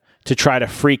spaceship to try to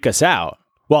freak us out.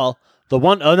 Well,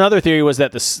 another theory was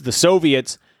that the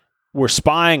Soviets were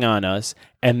spying on us,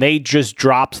 and they just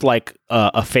dropped like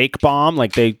a fake bomb,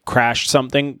 like they crashed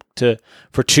something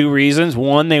for two reasons.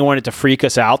 One, they wanted to freak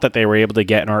us out that they were able to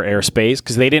get in our airspace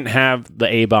because they didn't have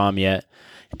the A bomb yet.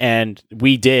 And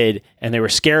we did, and they were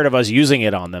scared of us using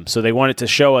it on them. So they wanted to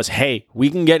show us, hey, we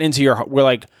can get into your. We're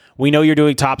like, we know you're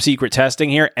doing top secret testing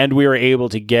here, and we were able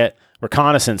to get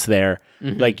reconnaissance there.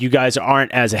 Like, you guys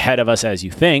aren't as ahead of us as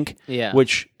you think. Yeah.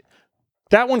 Which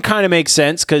that one kind of makes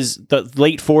sense because the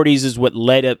late 40s is what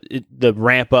led up the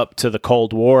ramp up to the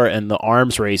Cold War and the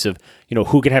arms race of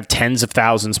who could have tens of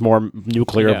thousands more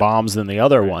nuclear Yeah. bombs than the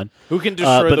other one. Who can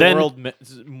destroy but the then- world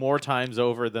more times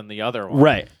over than the other one?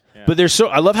 Right. But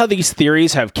I love how these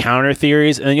theories have counter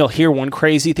theories, and then you'll hear one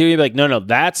crazy theory be like, no,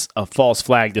 that's a false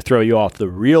flag to throw you off the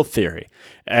real theory.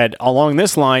 And along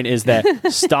this line is that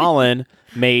Stalin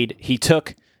he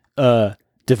took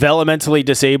developmentally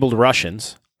disabled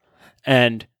Russians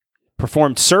and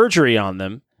performed surgery on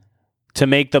them to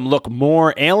make them look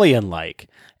more alien-like,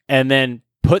 and then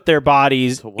put their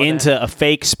bodies what into a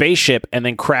fake spaceship and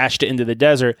then crashed it into the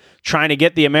desert, trying to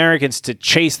get the Americans to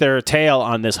chase their tail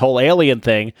on this whole alien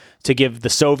thing to give the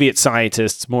Soviet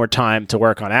scientists more time to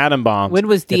work on atom bombs. When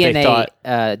was if they DNA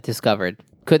thought- discovered?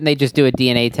 Couldn't they just do a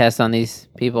DNA test on these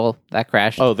people that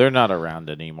crashed? Oh, they're not around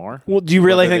anymore. Well, do you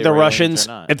really Whether think they the were aliens Russians,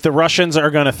 or not. if the Russians are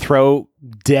going to throw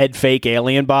dead fake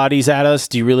alien bodies at us,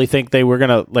 do you really think they were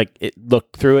going to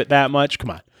look through it that much?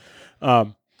 Come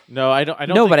on. No, I don't.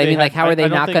 no, think but I they mean, had- how are they I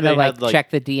don't not think going to they had, check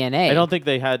the DNA? I don't think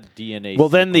they had DNA. Well,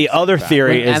 then the sequencing other back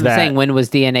theory then. is I'm that saying, when was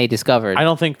DNA discovered? I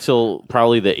don't think till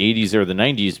probably the 80s or the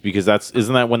 90s, because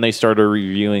isn't that when they started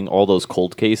reviewing all those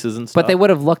cold cases and stuff? But they would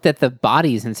have looked at the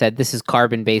bodies and said, "This is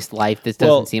carbon-based life. This doesn't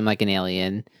Well, seem like an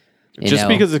alien." just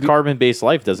because it's carbon-based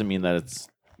life doesn't mean that it's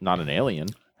not an alien.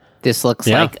 this looks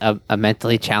Yeah. like a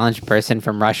mentally challenged person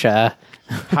from Russia.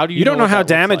 How do you? you don't know what how that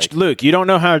looks damaged, like? Luke, you don't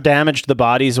know how damaged the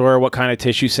bodies were, what kind of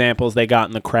tissue samples they got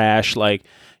in the crash. Like,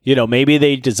 maybe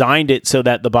they designed it so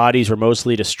that the bodies were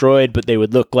mostly destroyed, but they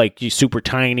would look like super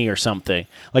tiny or something.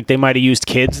 Like they might have used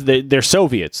kids. They're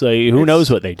Soviets. Like, who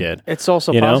knows what they did? It's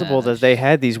also possible that they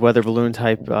had these weather balloon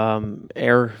type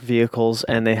air vehicles,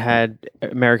 and they had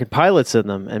American pilots in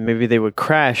them, and maybe they would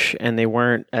crash, and they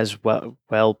weren't as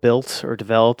well built or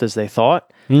developed as they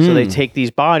thought. So they take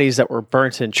these bodies that were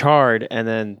burnt and charred, and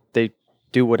then they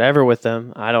do whatever with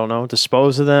them. I don't know,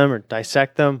 dispose of them or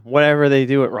dissect them, whatever they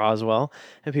do at Roswell.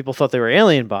 And people thought they were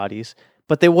alien bodies,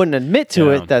 but they wouldn't admit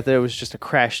to it that there was just a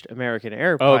crashed American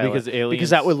air pilot. Because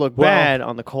that would look bad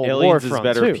on the Cold War front is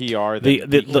better too. PR than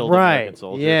the right.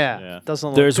 soldiers. Yeah.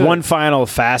 Doesn't look There's good. one final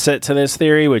facet to this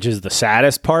theory, which is the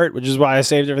saddest part, which is why I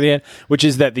saved it for the end, which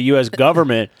is that the U.S.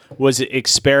 government was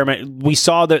We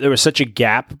saw that there was such a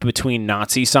gap between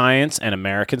Nazi science and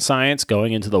American science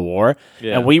going into the war.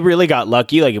 Yeah. And we really got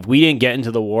lucky. Like, if we didn't get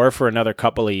into the war for another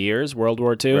couple of years, World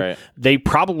War II, Right. they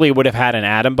probably would have had an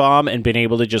atom bomb and been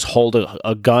able to just hold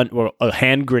a gun or a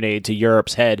hand grenade to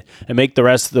Europe's head and make the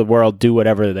rest of the world do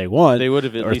whatever they want. They would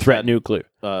have at or least threat had, nuclear.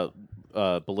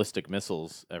 ballistic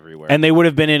missiles everywhere. And they would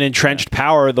have been in entrenched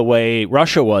power the way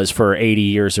Russia was for 80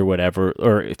 years or whatever,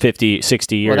 or 50,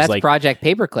 60 years. Well, that's like, Project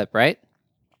Paperclip, right?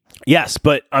 yes,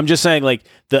 but I'm just saying, like,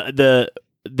 the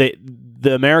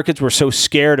Americans were so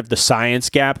scared of the science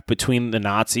gap between the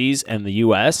Nazis and the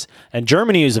U.S., and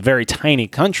Germany is a very tiny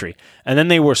country. And then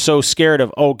they were so scared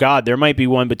of, oh, God, there might be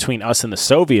one between us and the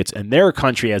Soviets, and their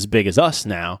country as big as us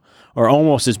now, or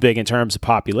almost as big in terms of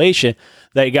population,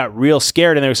 they got real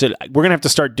scared, and they said, we're going to have to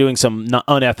start doing some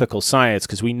unethical science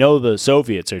because we know the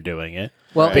Soviets are doing it.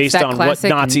 Well, it's based that on classic-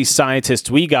 what Nazi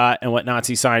scientists we got and what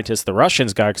Nazi scientists the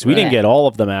Russians got, because we didn't get all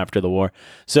of them after the war.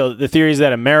 So the theory is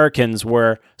that Americans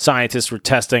scientists were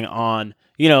testing on,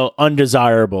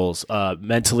 undesirables,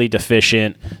 mentally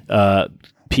deficient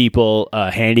people,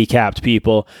 handicapped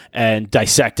people, and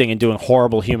dissecting and doing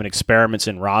horrible human experiments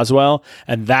in Roswell.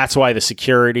 And that's why the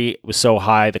security was so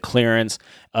high, the clearance.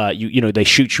 They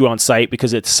shoot you on sight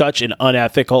because it's such an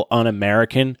unethical,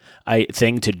 un-American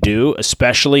thing to do,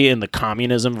 especially in the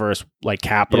communism versus like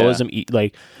capitalism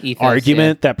Ethos,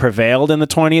 argument that prevailed in the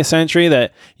 20th century.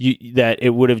 That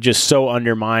it would have just so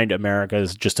undermined America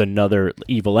as just another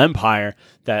evil empire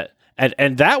that.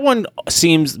 And that one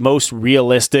seems most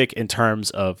realistic in terms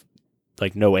of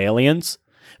like no aliens,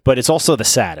 but it's also the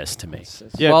saddest to me.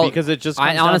 Yeah, Well, because it just I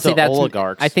comes honestly, down to that's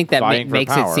oligarchs. I think that vying for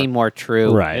makes it power. seem more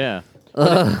true. Right. Yeah.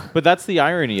 But that's the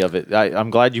irony of it.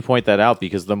 I'm glad you point that out,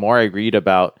 because the more I read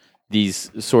about these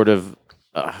sort of,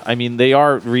 they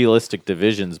are realistic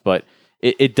divisions, but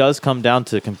it does come down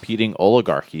to competing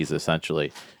oligarchies,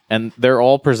 essentially. And they're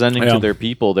all presenting to their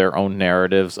people their own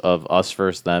narratives of us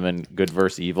versus them and good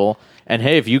versus evil. And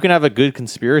hey, if you can have a good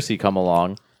conspiracy come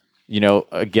along,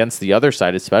 against the other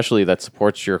side, especially that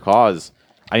supports your cause,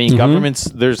 governments,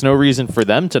 there's no reason for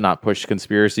them to not push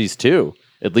conspiracies too,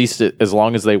 at least as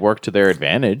long as they work to their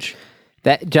advantage.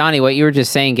 That Johnny, what you were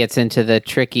just saying gets into the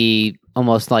tricky,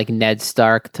 almost like Ned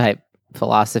Stark type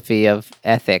philosophy of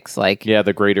ethics, like Yeah,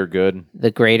 the greater good.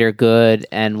 the greater good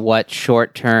and what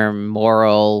short-term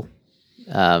moral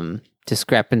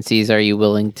discrepancies are you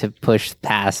willing to push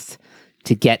past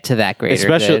to get to that greater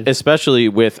good? Especially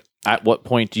with at what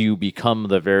point do you become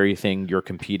the very thing you're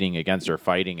competing against or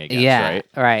fighting against, Yeah,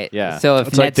 right? Yeah. Yeah. So if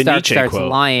It's Ned like the Stark Nietzsche starts quote.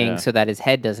 lying Yeah. so that his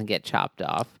head doesn't get chopped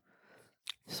off,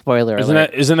 spoiler Isn't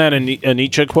alert. that a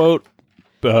Nietzsche quote?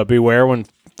 Beware when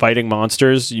fighting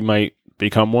monsters, you might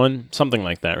become one. Something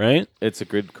like that, right? It's a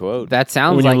good quote. That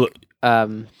sounds When like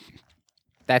you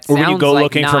that Or sounds when you go like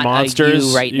looking not for a monsters,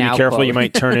 you right you now be careful, quote. you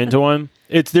might turn into one.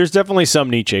 There's definitely some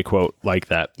Nietzsche quote like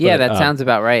that. Yeah, but, that sounds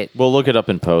about right. We'll look it up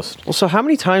in post. Well, so how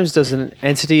many times does an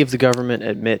entity of the government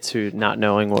admit to not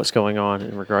knowing what's going on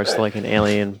in regards to like an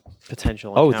alien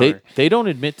potential Oh, encounter? they don't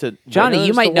admit to Johnny, There's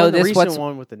you might the know one- the this. recent What's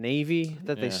one with the Navy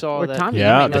that they Yeah. saw? Or that Tommy,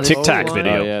 Yeah, you might the know this. Tic Tac one.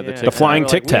 video. Oh, yeah, the Tic The flying They were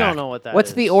like, Tic Tac. We don't know what that What's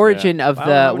is. the origin of I don't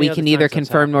know how the many we can other neither times that's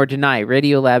confirm nor deny?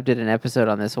 Radiolab did an episode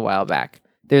on this a while back.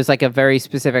 There's like a very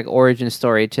specific origin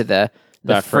story to the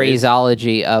That phrase.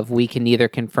 phraseology of we can neither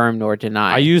confirm nor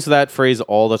deny. I use that phrase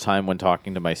all the time when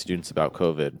talking to my students about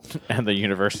COVID and the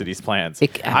university's plans.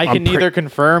 I can neither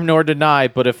confirm nor deny,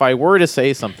 but if I were to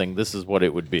say something, this is what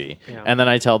it would be. Yeah. And then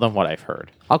I tell them what I've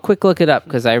heard. I'll quick look it up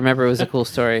because I remember it was a cool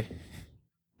story.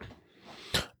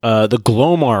 the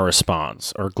Glomar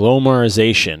response or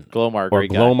Glomarization Glomar, or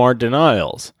great guy. Glomar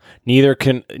denials. Neither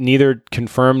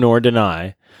confirm nor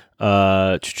deny.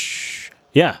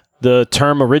 The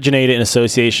term originated in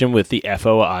association with the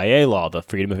FOIA law, the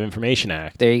Freedom of Information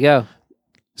Act. There you go.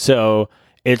 So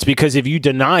it's because if you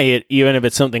deny it, even if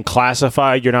it's something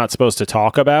classified you're not supposed to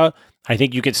talk about, I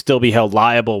think you can still be held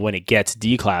liable when it gets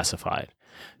declassified.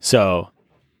 So,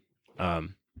 The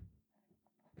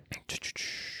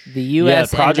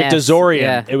U.S. Project Azorian.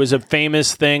 Yeah. It was a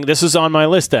famous thing. This is on my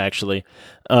list, actually.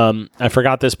 I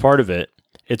forgot this part of it.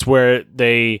 It's where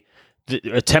they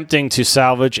attempting to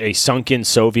salvage a sunken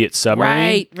Soviet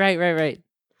submarine. Right.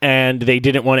 And they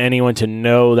didn't want anyone to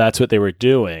know that's what they were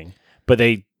doing. But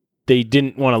they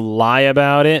didn't want to lie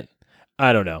about it.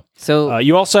 I don't know. So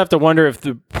You also have to wonder if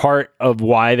the part of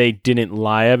why they didn't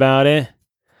lie about it.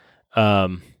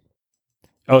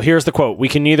 Here's the quote. We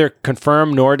can neither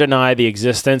confirm nor deny the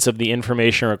existence of the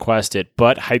information requested,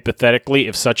 but hypothetically,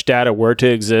 if such data were to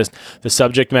exist, the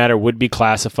subject matter would be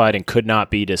classified and could not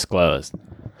be disclosed.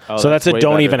 So that's a way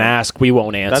don't better even than- ask, we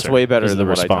won't answer. That's way better is than the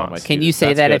what I tell my response. kids. can you say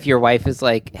That's that good. if your wife is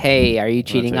like, "Hey, are you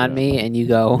cheating say on that. me?" and you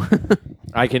go,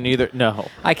 I can neither. No.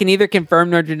 "I can neither confirm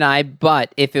nor deny,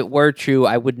 but if it were true,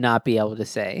 I would not be able to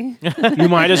say." You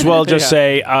might as well just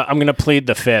say, I'm going to plead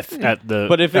the fifth at the...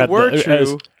 But if at it were the- true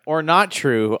as- or not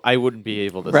true, I wouldn't be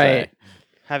able to Right. say.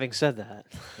 Having said that,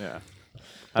 Yeah.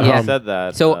 Having Yeah. said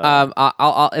that. So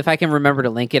I'll if I can remember to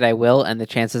link it, I will, and the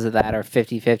chances of that are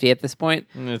 50-50 at this point.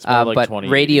 It's more like but 20.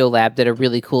 Radiolab did a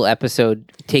really cool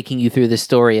episode taking you through the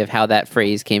story of how that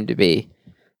phrase came to be.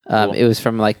 Cool. It was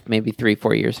from like maybe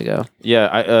 3-4 years ago.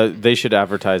 Yeah, they should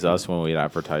advertise us when we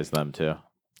advertise them too.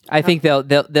 I think they'll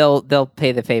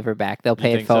pay the favor back. They'll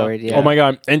pay it think so? forward. Yeah. Oh my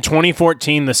God. In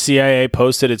 2014, the CIA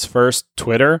posted its first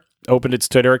opened its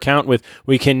Twitter account with,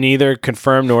 we can neither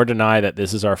confirm nor deny that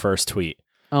this is our first tweet.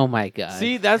 Oh my god.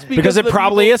 See, that's Because it the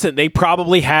probably people- isn't. They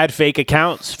probably had fake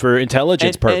accounts for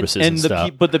intelligence purposes and,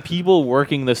 stuff. But the people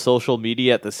working the social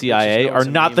media at the CIA know are it's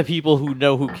a not meme. the people who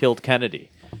know who killed Kennedy.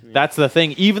 That's the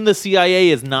thing. Even the CIA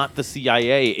is not the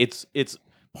CIA. It's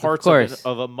parts of, course.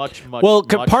 of a much Well, much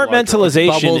compartmentalization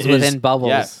bubbles is within bubbles.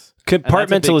 Yes.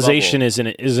 compartmentalization And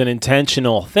that's is an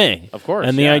intentional thing. Of course,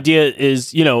 And the yeah. idea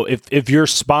is, if your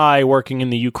spy working in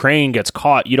the Ukraine gets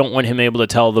caught, you don't want him able to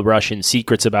tell the Russians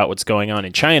secrets about what's going on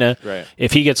in China. Right.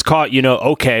 If he gets caught,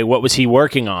 okay, what was he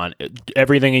working on?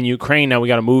 Everything in Ukraine, now we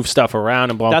got to move stuff around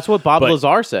and blah. That's what Bob But-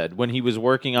 Lazar said when he was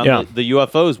working on Yeah. the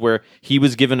UFOs, where he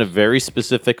was given a very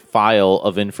specific file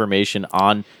of information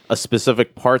on a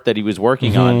specific part that he was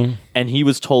working on, and he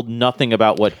was told nothing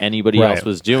about what anybody Mm-hmm. Right. else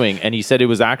was doing. And he said it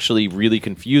was actually really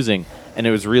confusing and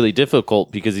it was really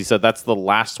difficult because he said that's the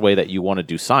last way that you want to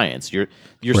do science. You're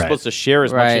Right. supposed to share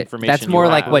as much Right. information. That's you more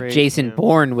like have. what Jason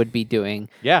Bourne would be doing.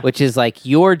 Yeah. Which is like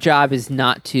your job is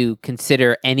not to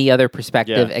consider any other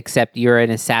perspective Yeah. except you're an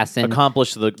assassin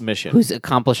accomplish the mission. who's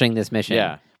accomplishing this mission.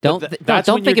 Yeah. Don't But th- that's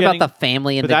don't when think you're about getting- the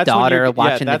family and But the that's when daughter you're-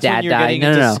 watching the that's when dad you're die. getting No,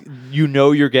 into no. s- You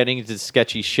know you're getting into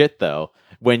sketchy shit though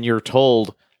when you're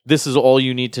told this is all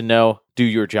you need to know. Do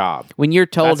your job. When you're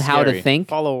told That's how to scary. think,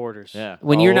 follow orders. Yeah.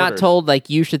 when Follow you're not orders. told like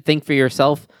you should think for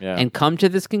yourself Yeah. and come to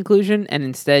this conclusion, and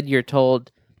instead you're told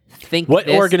think What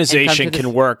this and come organization to can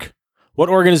this- work? What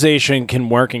organization can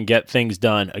work and get things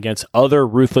done against other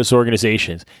ruthless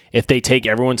organizations if they take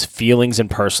everyone's feelings and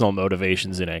personal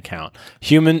motivations into account?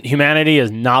 Humanity is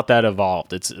not that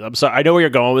evolved. I'm sorry, I know where you're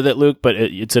going with it, Luke, but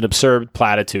it's an absurd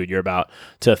platitude you're about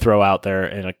to throw out there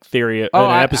in a theory, in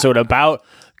an episode about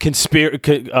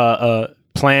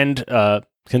planned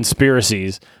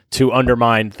conspiracies to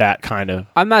undermine that kind of.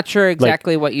 I'm not sure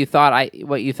exactly what you thought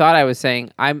I was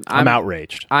saying. I'm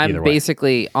outraged. I'm either way.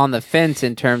 basically on the fence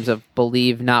in terms of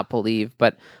believe, not believe,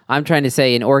 but I'm trying to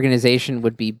say an organization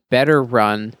would be better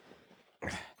run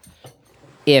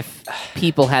if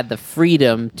people had the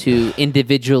freedom to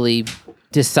individually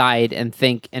decide and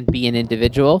think and be an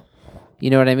individual. You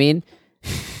know what I mean?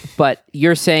 But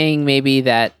you're saying maybe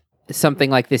that something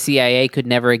like the CIA could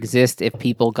never exist if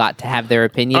people got to have their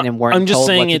opinion and weren't I'm just told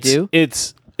saying what to do?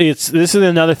 it's this is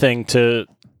another thing to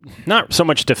not so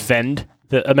much defend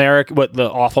what the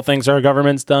awful things our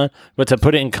government's done, but to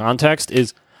put it in context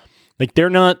is like they're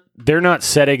not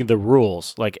setting the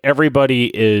rules. Like everybody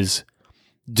is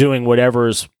doing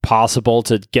whatever's possible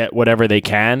to get whatever they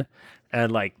can.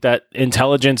 And like that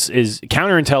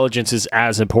counterintelligence is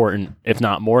as important, if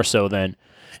not more so, than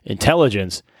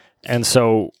intelligence. And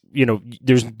so,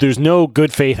 there's no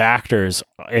good faith actors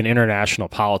in international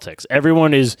politics.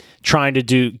 Everyone is trying to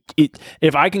do it.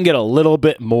 If I can get a little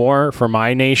bit more for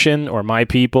my nation or my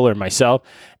people or myself,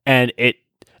 and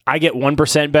I get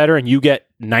 1% better and you get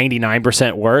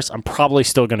 99% worse, I'm probably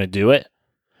still going to do it,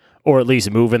 or at least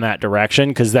move in that direction,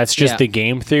 because that's just Yeah. the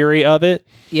game theory of it.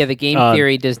 Yeah, the game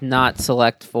theory does not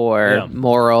select for Yeah.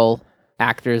 moral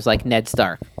actors like Ned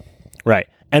Stark. Right.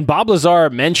 And Bob Lazar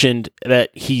mentioned that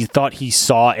he thought he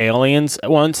saw aliens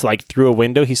once, like through a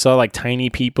window. He saw like tiny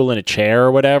people in a chair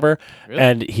or whatever,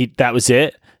 and that was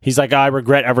it. He's like, I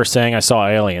regret ever saying I saw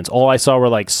aliens. All I saw were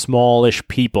like smallish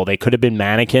people. They could have been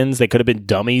mannequins. They could have been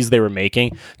dummies they were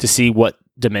making to see what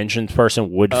dimensions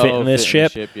person would fit in this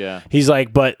ship. Yeah. He's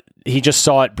like, but he just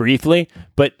saw it briefly.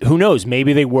 But who knows?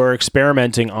 Maybe they were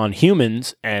experimenting on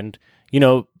humans and,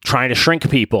 trying to shrink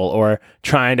people or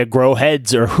trying to grow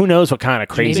heads or who knows what kind of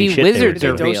crazy Maybe shit wizards they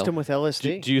were are doing. real. Dosed him with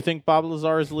LSD. Do you think Bob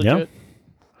Lazar is legit?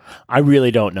 I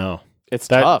really don't know. It's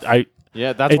That tough. I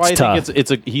That's why I tough.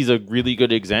 think he's a really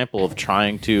good example of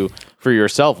trying to, for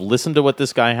yourself, listen to what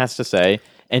this guy has to say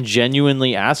and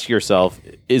genuinely ask yourself,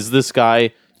 is this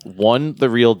guy, one, the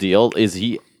real deal?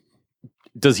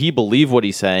 Does he believe what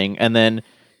he's saying? And then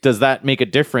does that make a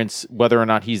difference whether or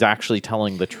not he's actually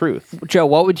telling the truth? Joe,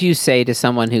 what would you say to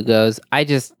someone who goes, I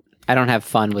don't have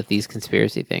fun with these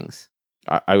conspiracy things?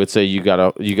 I would say you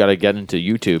gotta get into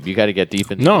YouTube. You gotta get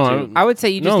deep into No, YouTube. I would say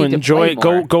you just no, need enjoy to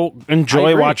play more. go I enjoy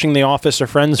agree. watching The Office or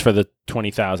Friends for the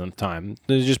 20,000th time.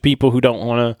 There's just people who don't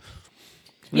want to.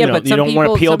 Yeah, but you some don't people,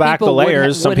 want to peel some back the people would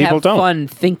layers. Some would people have don't. fun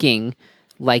thinking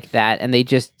like that, and they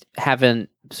just haven't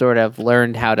sort of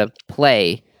learned how to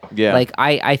play. Yeah. Like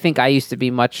I think I used to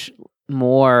be much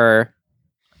more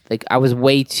like I was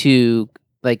way too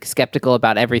like skeptical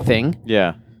about everything,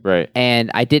 Yeah. Right.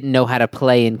 and I didn't know how to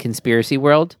play in conspiracy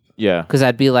world Yeah. because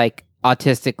I'd be like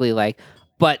autistically like,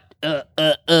 but and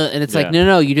it's Yeah. like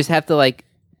no, you just have to like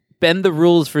bend the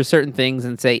rules for certain things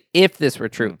and say if this were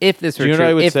true, if this Do were you know what I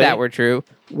true, would if say? that were true,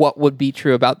 what would be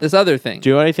true about this other thing? Do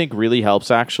you know what I think really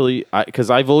helps actually? Because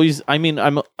I've always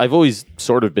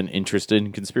sort of been interested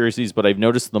in conspiracies, but I've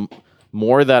noticed the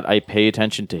more that I pay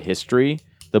attention to history,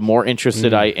 the more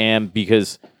interested I am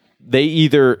because they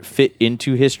either fit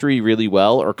into history really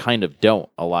well or kind of don't,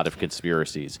 a lot of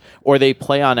conspiracies. Or they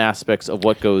play on aspects of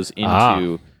what goes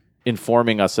into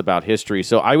informing us about history.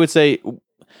 So I would say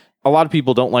a lot of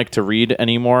people don't like to read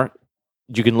anymore.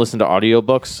 You can listen to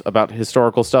audiobooks about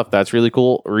historical stuff. That's really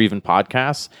cool. Or even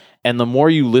podcasts. And the more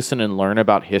you listen and learn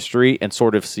about history and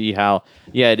sort of see how,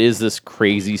 it is this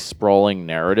crazy sprawling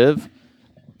narrative,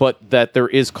 but that there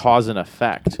is cause and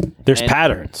effect. There's And-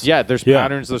 patterns. Yeah, there's Yeah.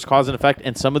 patterns, there's cause and effect.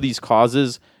 And some of these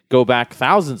causes go back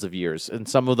thousands of years, and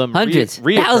some of them Hundreds,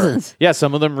 reoccur. thousands. Yeah,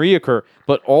 some of them reoccur.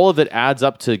 But all of it adds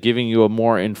up to giving you a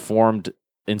more informed,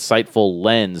 insightful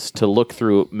lens to look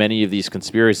through many of these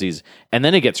conspiracies. And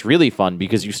then it gets really fun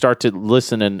because you start to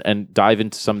listen and dive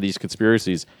into some of these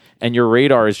conspiracies. And your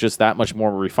radar is just that much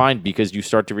more refined because you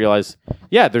start to realize,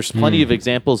 there's plenty of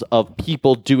examples of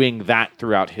people doing that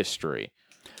throughout history.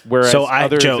 Whereas So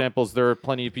other Joe- examples, there are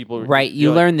plenty of people. Right,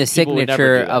 you learn the people would never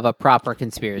signature do that. of a proper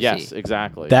conspiracy. Yes,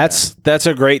 exactly. That's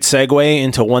a great segue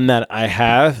into one that I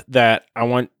have that I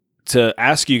want to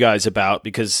ask you guys about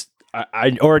because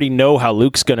I already know how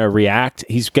Luke's going to react.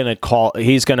 He's going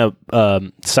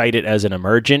to cite it as an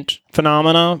emergent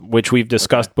phenomena, which we've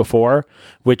discussed before,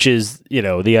 which is,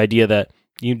 the idea that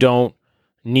you don't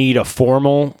need a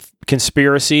formal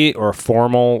conspiracy or a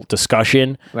formal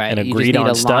discussion Right, and you agreed just need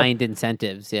on stuff. aligned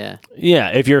incentives. Yeah, Yeah,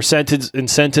 if your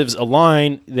incentives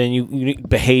align, then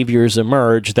behaviors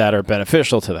emerge that are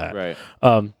beneficial to that.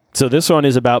 Right. So this one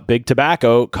is about big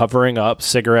tobacco covering up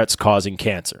cigarettes causing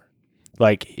cancer.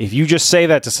 Like if you just say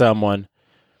that to someone,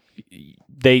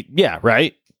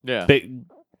 right? Yeah.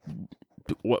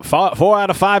 Four out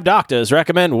of 5 doctors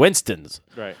recommend Winston's.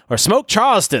 Right. Or smoke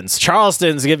Charleston's.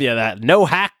 Charleston's give you that no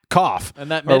hack cough.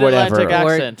 And that or whatever. mid-Atlantic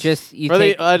Or accent. just you for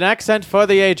take- an accent for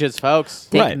the ages, folks.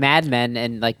 take Right. Mad Men,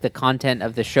 and like the content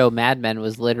of the show Mad Men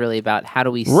was literally about how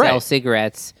do we sell Right.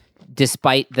 cigarettes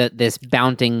despite this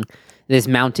mounting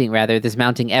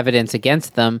evidence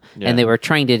against them, Yeah. and they were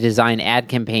trying to design ad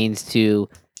campaigns to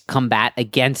combat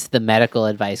against the medical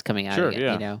advice coming out Sure, of it.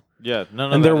 yeah. You know, Yeah. None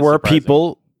of And that there is were surprising.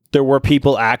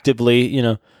 people actively,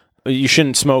 you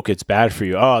shouldn't smoke, it's bad for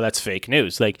you. Oh, that's fake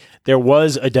news. Like there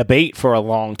was a debate for a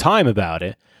long time about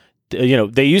it.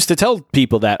 They used to tell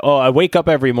people that, oh, I wake up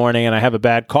every morning and I have a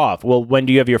bad cough. Well, when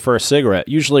do you have your first cigarette?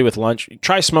 Usually with lunch.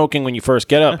 Try smoking when you first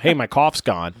get up. Hey, my cough's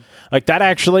gone. Like that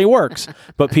actually works.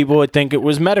 But people would think it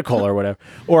was medical or whatever.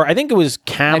 Or I think it was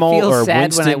Camel I feel or sad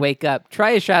Winston. when I wake up.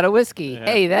 Try a shot of whiskey.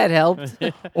 Hey, that helped.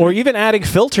 Or even adding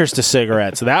filters to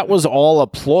cigarettes. That was all a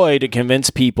ploy to convince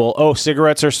people, oh,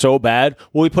 cigarettes are so bad.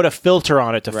 Well, we put a filter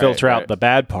on it to filter out right. the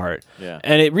bad part. Yeah.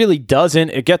 And it really doesn't.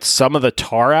 It gets some of the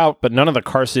tar out, but none of the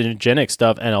carcinogenic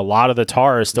stuff. And a lot of the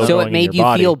tar is still So going it made in you your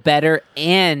body. feel better,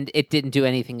 and it didn't do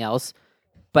anything else.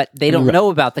 But they don't know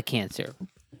about the cancer.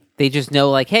 They just know,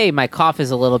 like, hey, my cough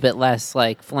is a little bit less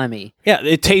like phlegmy. Yeah,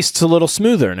 it tastes a little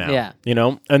smoother now. Yeah.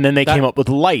 And then they came up with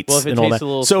lights Well, if it and all tastes that. a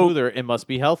little so smoother, it must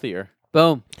be healthier.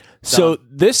 Boom. So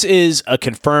this is a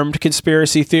confirmed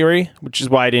conspiracy theory, which is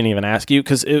why I didn't even ask you,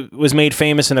 because it was made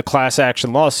famous in a class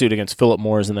action lawsuit against Philip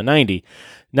Morris in the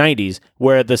 90s,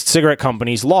 where the cigarette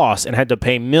companies lost and had to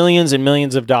pay millions and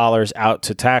millions of dollars out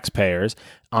to taxpayers,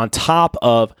 on top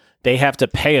of they have to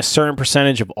pay a certain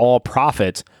percentage of all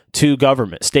profits to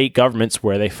state governments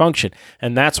where they function.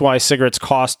 And that's why cigarettes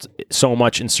cost so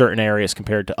much in certain areas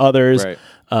compared to others.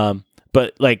 Right.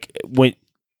 But like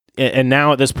and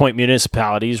now at this point,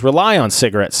 municipalities rely on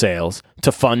cigarette sales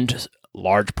to fund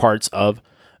large parts of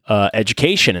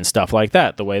education and stuff like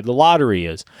that, the way the lottery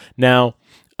is. Now,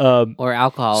 Or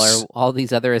alcohol, or all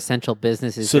these other essential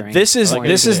businesses. so during this is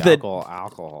quarantine. the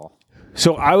alcohol.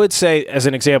 So I would say, as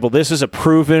an example, this is a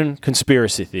proven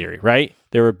conspiracy theory, right?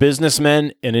 There were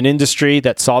businessmen in an industry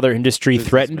that saw their industry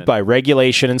threatened by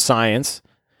regulation and science,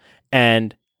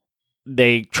 and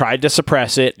they tried to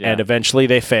suppress it, and eventually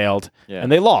they failed, and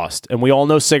they lost. And we all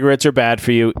know cigarettes are bad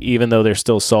for you, even though they're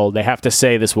still sold. They have to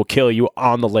say this will kill you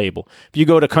on the label. If you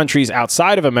go to countries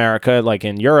outside of America, like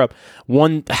in Europe,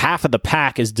 half of the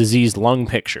pack is diseased lung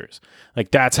pictures.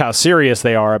 Like, that's how serious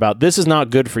they are about this is not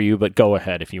good for you, but go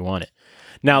ahead if you want it.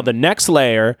 Now, the next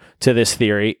layer to this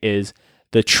theory is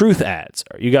the Truth ads.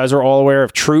 You guys are all aware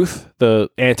of Truth, the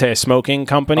anti-smoking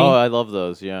company? Oh, I love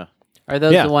those. Yeah. Are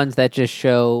those the ones that just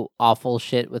show awful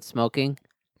shit with smoking?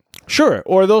 Sure.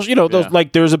 Or those,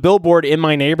 like there's a billboard in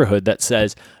my neighborhood that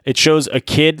says it shows a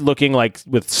kid looking like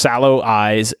with sallow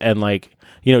eyes and like,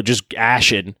 just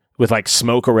ashen with like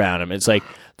smoke around him. It's like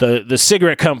the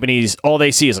cigarette companies, all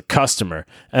they see is a customer,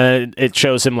 and it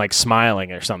shows him like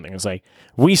smiling or something. It's like,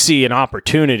 we see an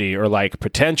opportunity or like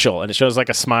potential, and it shows like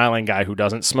a smiling guy who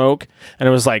doesn't smoke. And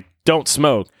it was like, don't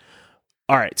smoke.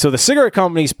 All right. So the cigarette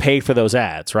companies pay for those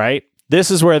ads, right? This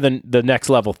is where the next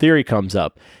level theory comes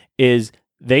up, is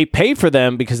they pay for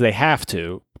them because they have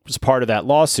to, as part of that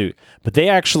lawsuit, but they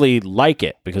actually like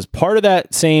it because part of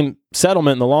that same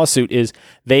settlement in the lawsuit is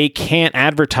they can't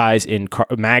advertise in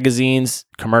magazines,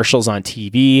 commercials on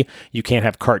TV. You can't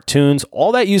have cartoons.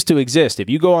 All that used to exist. If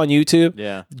you go on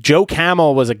YouTube, Joe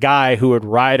Camel was a guy who would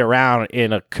ride around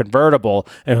in a convertible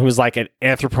and who was like an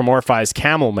anthropomorphized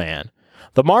camel man.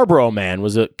 The Marlboro Man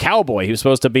was a cowboy. He was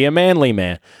supposed to be a manly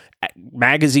man.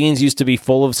 Magazines used to be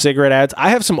full of cigarette ads. I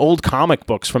have some old comic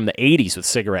books from the 80s with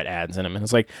cigarette ads in them. And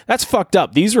it's like, that's fucked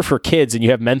up. These are for kids, and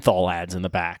you have menthol ads in the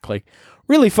back. Like,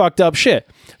 really fucked up shit.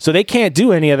 So they can't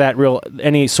do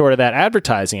any sort of that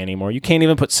advertising anymore. You can't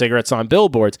even put cigarettes on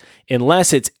billboards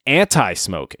unless it's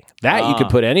anti-smoking. That you can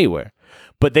put anywhere.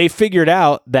 But they figured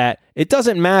out that it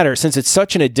doesn't matter, since it's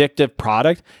such an addictive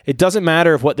product, it doesn't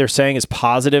matter if what they're saying is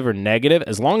positive or negative.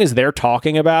 As long as they're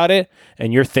talking about it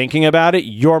and you're thinking about it,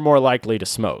 you're more likely to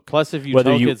smoke. Plus, if you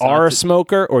whether tell you kids are not a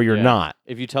smoker or you're not.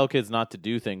 If you tell kids not to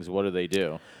do things, what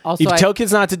do? Also, If you tell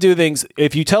kids not to do things,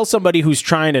 if you tell somebody who's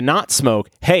trying to not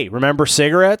smoke, hey, remember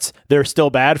cigarettes? They're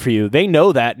still bad for you. They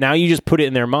know that. Now you just put it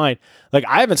in their mind. Like,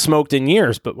 I haven't smoked in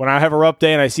years, but when I have a rough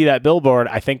day and I see that billboard,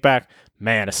 I think back,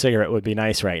 man, a cigarette would be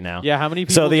nice right now. Yeah, how many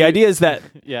people? So the idea is that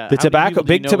the tobacco,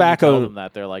 big tobacco, tell them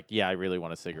that they're like, yeah, I really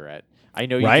want a cigarette. I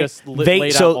know you Right? just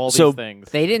laid out all these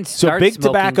things. They didn't start big smoking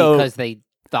tobacco- because they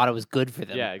thought it was good for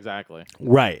them. Yeah, exactly.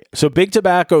 right? So big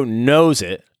tobacco knows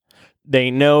it. They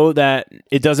know that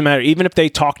it doesn't matter. Even if they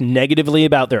talk negatively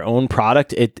about their own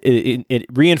product, it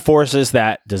reinforces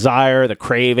that desire, the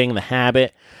craving, the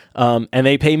habit. And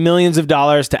they pay millions of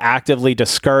dollars to actively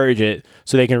discourage it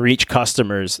so they can reach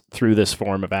customers through this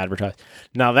form of advertising.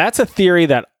 Now, that's a theory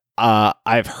that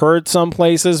I've heard some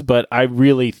places, but I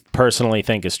really personally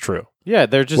think is true. Yeah,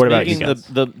 they're just What about making you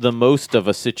the most of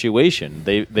a situation.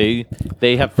 They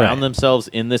have found Right. themselves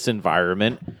in this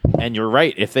environment, and you're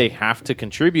right. If they have to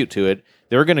contribute to it,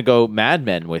 they're going to go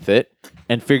madmen with it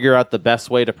and figure out the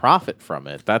best way to profit from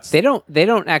it. They don't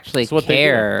actually That's what they do.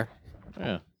 care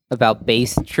Yeah. about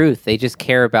base truth. They just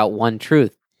care about one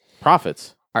truth.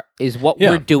 Profits, Is what Yeah.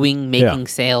 we're doing making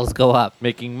sales go up.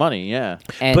 making money. Yeah,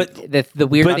 And But- the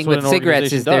weird That's thing what with an cigarettes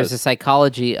organization is there's does. a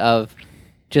psychology of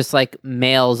just like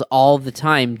males all the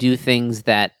time do things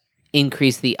that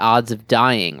increase the odds of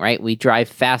dying, right? We drive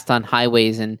fast on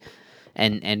highways and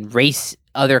race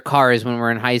other cars when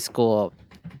we're in high school,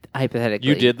 hypothetically.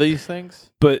 you did these things.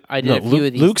 But I did a few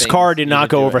of these Luke's things. car did You not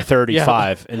didn't go do over it.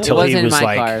 35 until It he wasn't was my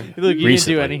like car. Look, you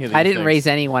recently. didn't do any of these. I didn't things. raise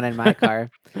anyone in my car.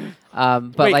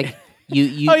 But Wait. like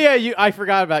you Oh yeah, I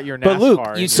forgot about your NASCAR. But Luke,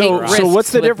 and you your so- take garage. risks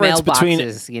what's the with difference between-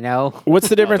 mailboxes, you know? What's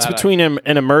the difference that I- between an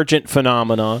emergent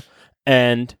phenomena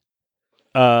and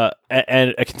a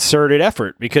concerted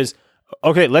effort? Because,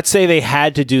 okay, let's say they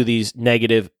had to do these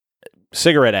negative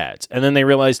cigarette ads. And then they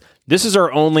realized this is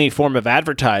our only form of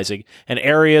advertising, and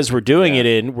areas we're doing it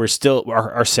in, we're still,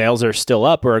 our sales are still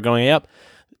up or are going up.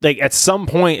 Like at some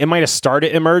point, it might have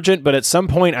started emergent, but at some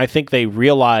point, I think they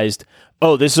realized,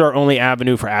 oh, this is our only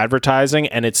avenue for advertising,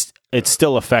 and it's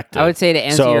still effective. I would say to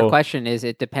answer your question is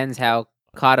it depends how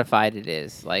codified it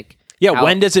is. Like, yeah,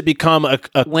 when does it become a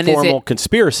formal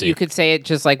conspiracy? You could say it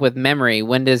just like with memory.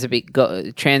 When does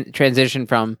it transition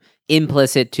from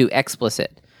implicit to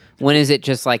explicit? When is it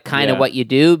just like kind of what you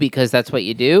do because that's what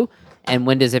you do? And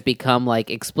when does it become like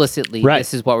explicitly,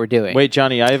 this is what we're doing? Wait,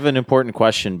 Johnny, I have an important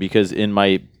question because in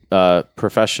my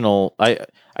professional,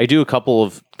 I do a couple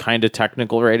of kind of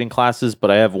technical writing classes,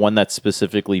 but I have one that's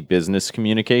specifically business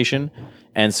communication.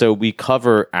 And so we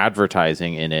cover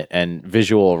advertising in it and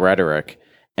visual rhetoric.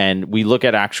 And we look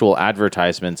at actual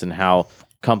advertisements and how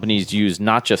companies use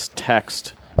not just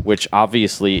text, which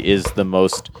obviously is the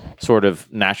most sort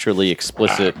of naturally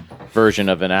explicit version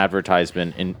of an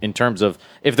advertisement in terms of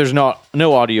if there's no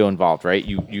audio involved, right?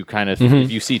 You kind of,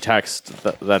 if you see text,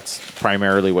 that's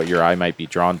primarily what your eye might be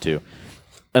drawn to,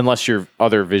 unless your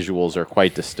other visuals are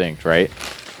quite distinct, right?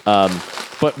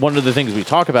 But one of the things we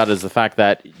talk about is the fact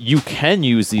that you can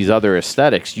use these other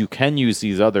aesthetics, you can use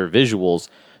these other visuals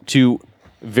to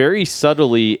very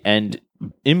subtly and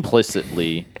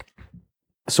implicitly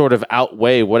sort of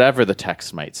outweigh whatever the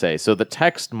text might say. So the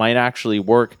text might actually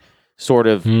work sort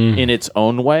of in its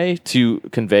own way to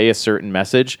convey a certain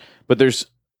message, but there's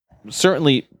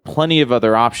certainly plenty of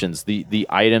other options. The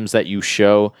items that you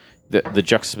show, the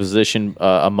juxtaposition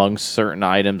amongst certain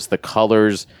items, the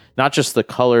colors, not just the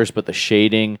colors, but the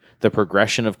shading, the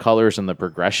progression of colors and the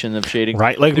progression of shading.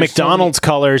 Right. Like there's McDonald's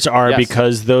colors are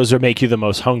because those make you the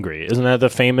most hungry. Isn't that the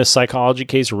famous psychology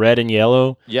case? Red and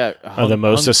yellow are the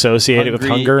most associated with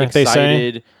hunger,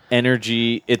 excited, they say.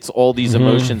 Energy. It's all these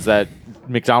emotions that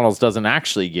McDonald's doesn't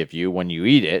actually give you when you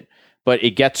eat it, but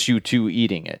it gets you to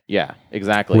eating it. Yeah,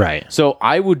 exactly. Right. So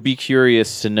I would be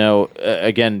curious to know,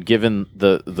 again, given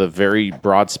the very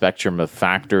broad spectrum of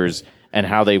factors and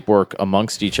how they work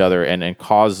amongst each other and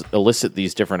elicit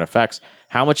these different effects,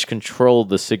 how much control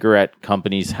the cigarette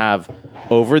companies have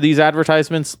over these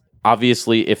advertisements.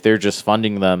 Obviously, if they're just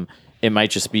funding them, it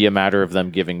might just be a matter of them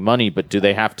giving money, but do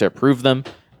they have to approve them?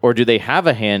 Or do they have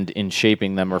a hand in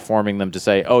shaping them or forming them to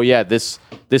say, oh yeah, this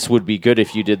would be good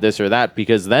if you did this or that?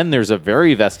 Because then there's a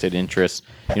very vested interest.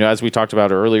 As we talked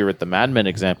about earlier with the Mad Men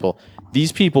example,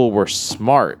 these people were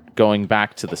smart going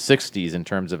back to the 60s in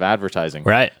terms of advertising.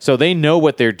 Right. So they know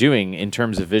what they're doing in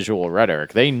terms of visual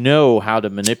rhetoric. They know how to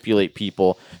manipulate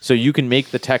people so you can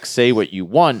make the text say what you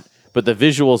want, but the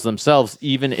visuals themselves,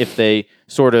 even if they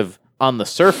sort of on the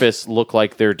surface look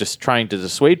like they're just trying to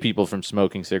dissuade people from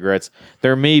smoking cigarettes,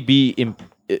 there may be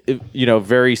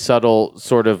very subtle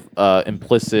sort of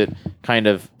implicit kind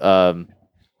of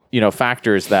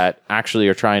factors that actually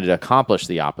are trying to accomplish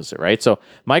the opposite, right? So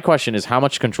my question is, how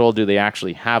much control do they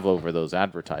actually have over those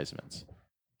advertisements?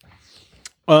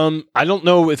 I don't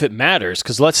know if it matters,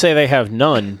 because let's say they have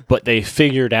none, but they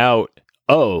figured out,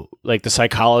 like the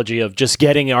psychology of just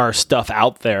getting our stuff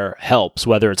out there helps,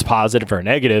 whether it's positive or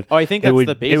negative. Oh, I think that's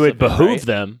the base. It would of behoove right?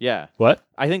 them. Yeah. What?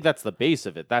 I think that's the base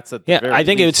of it. That's I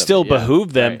think it would still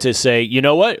behoove them to say, you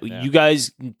know what, you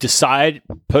guys decide,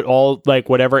 put all like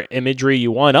whatever imagery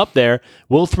you want up there.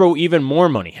 We'll throw even more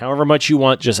money, however much you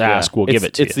want. Just ask, we'll give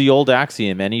it to you. It's the old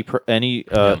axiom: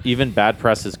 even bad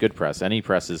press is good press. Any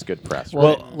press is good press. Right?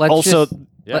 Well, let's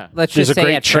just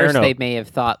say at first Cherno. they may have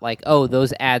thought like, oh,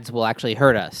 those ads will actually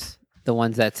hurt us. The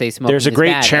ones that say smoking There's a is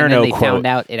great bad, Cherno and then they quote. found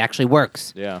out it actually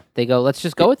works. Yeah. They go, let's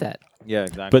just go with that. Yeah,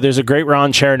 exactly. But there's a great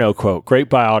Ron Chernow quote, great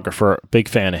biographer, big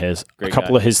fan of his. Great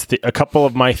a couple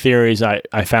of my theories I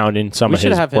found in some we of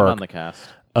should his have work. him on the cast.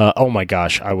 Oh my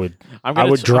gosh, I would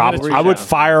reach out.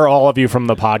 fire all of you from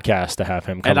the podcast to have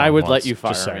him come And I on would once, let you just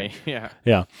fire saying. me.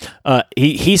 Yeah. Yeah.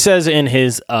 He says in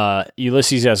his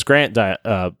Ulysses S. Grant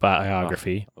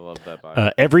biography, I love that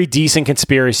bio. every decent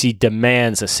conspiracy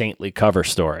demands a saintly cover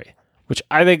story, which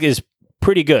I think is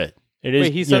pretty good. It is.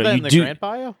 Wait, he said that in the Grant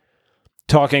bio?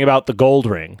 Talking about the gold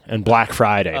ring and Black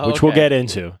Friday, which we'll get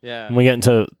into. Yeah. When we get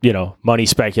into, money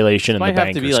speculation and Might the have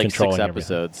to bankers be like controlling 6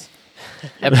 everything. episodes.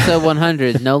 Episode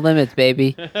 100, no limits,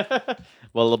 baby. Blah,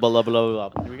 blah, blah, blah, blah.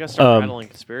 We got to start rattling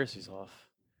conspiracies off.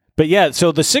 But yeah,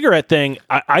 so the cigarette thing,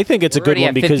 I think it's a good Already one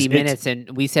at because 50 minutes,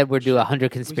 and we said we'd do 100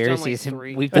 conspiracies. like and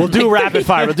 3. we've done we'll do like rapid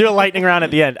fire. We'll do a lightning round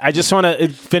at the end. I just want to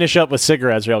finish up with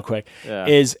cigarettes real quick. Yeah.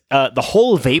 Is the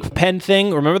whole vape pen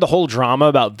thing? Remember the whole drama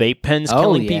about vape pens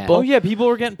killing yeah. people? Oh, yeah, people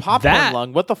were getting popcorn That-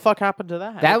 lung. What the fuck happened to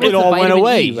that? That was It the all went vitamin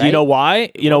away. E, right? You know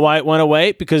why? You know why it went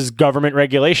away? Because government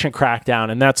regulation cracked down,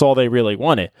 and that's all they really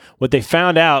wanted. What they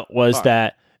found out was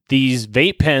that these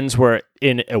vape pens were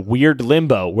in a weird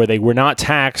limbo where they were not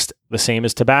taxed the same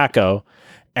as tobacco,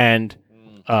 and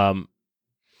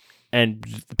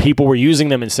people were using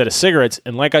them instead of cigarettes.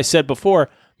 And like I said before,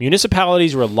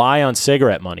 municipalities rely on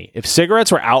cigarette money. If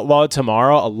cigarettes were outlawed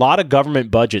tomorrow, a lot of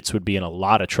government budgets would be in a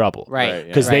lot of trouble. Right.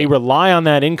 Because they rely on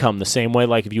that income the same way,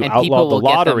 like if you and outlaw people the will get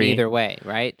them lottery. either way,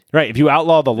 right? Right. If you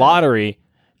outlaw the lottery,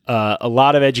 a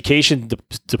lot of education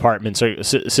departments or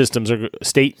systems or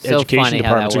state So education funny how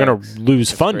departments that are going works. to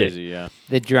lose funding. Crazy, yeah.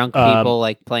 The drunk people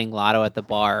like playing lotto at the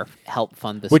bar help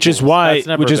fund the Which is schools. why, That's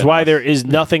never been us. there is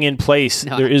nothing in place.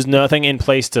 No. There is nothing in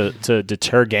place to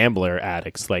deter gambler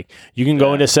addicts. Like you can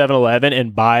go into 7-Eleven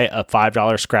and buy a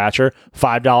 $5 scratcher,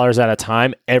 $5 at a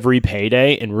time every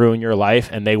payday, and ruin your life,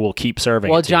 and they will keep serving.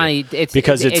 Well, it to Johnny, you. it's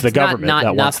because it's the not- government not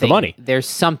that wants the nothing. money. There's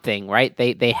something, right?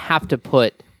 They have to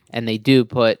put, and they do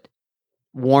put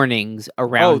warnings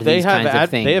around they these have kinds of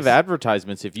things. they have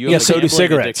advertisements. If you have Yeah, a so do gambling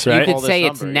cigarettes, addiction, right? You could call this say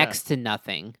it's number, next to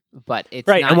nothing, but it's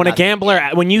Right. not And when a nothing. gambler,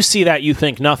 Yeah. when you see that, you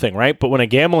think nothing, right? But when a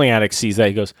gambling addict sees that,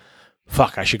 he goes,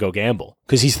 fuck, I should go gamble.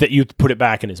 Because you put it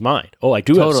back in his mind. Oh, I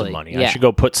do have some Totally, money. I yeah. should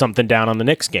go put something down on the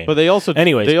Knicks game. But they also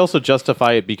Anyways.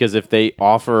 justify it because if they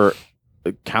offer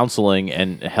counseling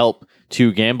and help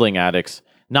to gambling addicts,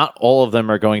 not all of them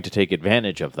are going to take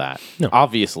advantage of that. No.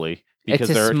 Obviously, because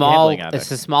it's they're a small, gambling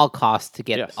addicts. it's a small cost to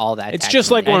get Yes. all that. it's tax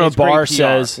just like money. when a it's great bar PR.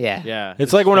 says, Yeah. yeah,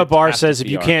 it's like when a bar fantastic says, if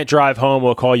you PR. can't drive home,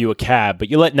 we'll call you a cab. But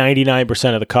you let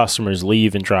 99% of the customers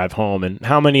leave and drive home. And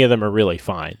how many of them are really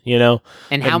fine, you know?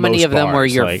 And At how many most of them were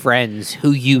bars, your like- friends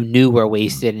who you knew were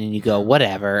wasted, and you go,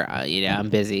 whatever, I'm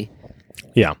busy.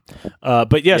 Yeah.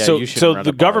 But yeah, Yeah, so you shouldn't so run the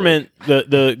a bar, government,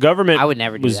 the government I would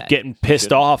never do was that. getting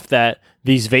pissed off that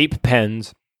these vape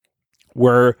pens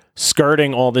were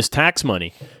skirting all this tax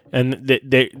money, and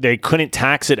they couldn't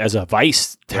tax it as a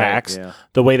vice tax yeah.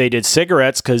 the way they did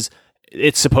cigarettes because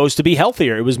it's supposed to be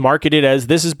healthier. It was marketed as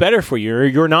this is better for you, or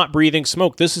you're not breathing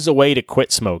smoke. This is a way to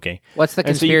quit smoking. What's the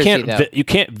And so conspiracy, though? you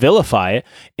can't vilify it.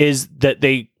 Is that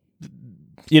they,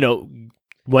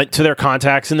 went to their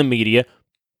contacts in the media,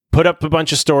 put up a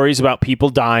bunch of stories about people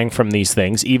dying from these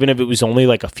things, even if it was only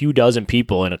like a few dozen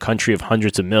people in a country of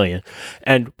hundreds of million,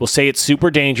 and we'll say it's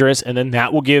super dangerous, and then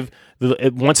that will give,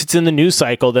 once it's in the news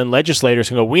cycle, then legislators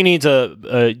can go, we need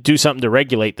to do something to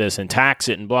regulate this and tax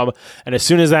it and blah, blah. And as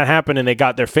soon as that happened and they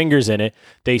got their fingers in it,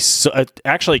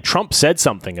 actually Trump said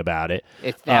something about it.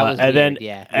 That was and then, weird,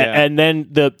 yeah. and then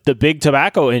the big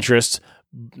tobacco interests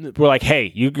were like, hey,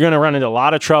 you're going to run into a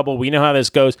lot of trouble. We know how this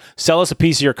goes. Sell us a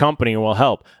piece of your company and we'll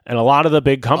help. And a lot of the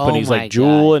big companies my like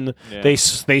Juul God. and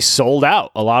they sold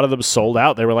out. A lot of them sold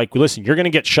out. They were like, listen, you're going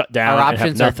to get shut down Our and have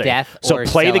options are nothing. death So or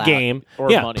play sell the out. game. Or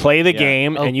money. Play the Yeah.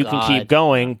 game Oh, and you can keep God.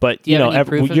 going. But Do you have any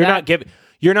proof of you're that? not giving.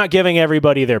 You're not giving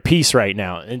everybody their piece right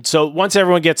now. And so once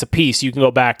everyone gets a piece, you can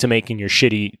go back to making your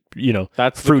shitty,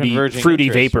 That's the fruity converging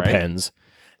interest, vapor right? pens.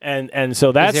 And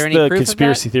so that's there any the proof of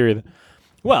conspiracy theory.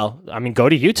 Well, I mean, go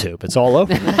to YouTube. It's all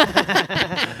over.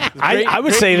 I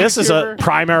would say this is a YouTuber.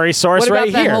 primary source What about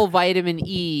right that here. whole vitamin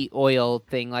E oil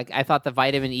thing? Like, I thought the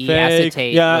vitamin E Fake.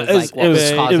 acetate Yeah, was like what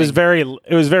was causing.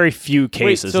 it was very few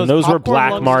cases, so and is those were popcorn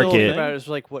black lung still a market. thing? About it was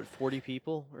like what 40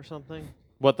 people or something.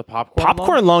 What, the popcorn?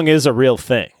 Popcorn lung? lung is a real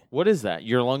thing. What is that?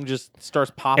 Your lung just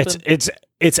starts popping.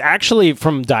 It's actually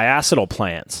from diacetyl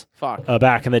plants Fuck.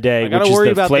 back in the day, I gotta which is worry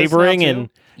the about this flavoring now, and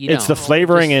too. it's the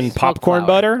flavoring just in smoke popcorn flour.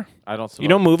 butter. I don't. Smoke. You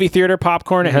know, movie theater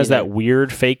popcorn. It has neither. that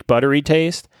weird fake buttery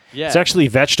taste. Yeah. It's actually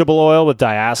vegetable oil with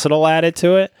diacetyl added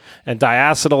to it, and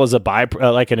diacetyl is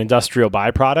a like an industrial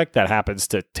byproduct that happens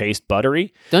to taste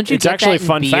buttery. Don't you It's get actually that in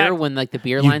fun beer fact. when like the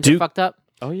beer You lines do- are fucked up?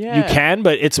 Oh yeah. You can,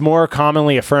 but it's more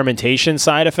commonly a fermentation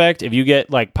side effect. If you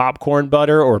get like popcorn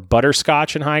butter or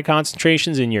butterscotch in high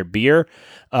concentrations in your beer,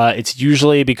 it's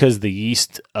usually because the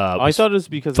yeast. I Was thought it was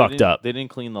because fucked up. They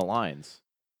didn't clean the lines.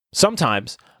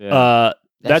 sometimes. Yeah.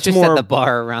 That's just more. at the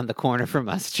bar around the corner from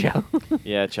us, Joe.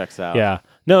 Yeah, it checks out. Yeah.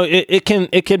 No, it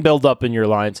can build up in your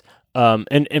lines. And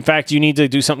in fact, you need to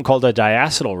do something called a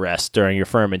diacetyl rest during your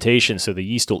fermentation, so the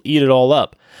yeast will eat it all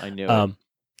up. I knew it.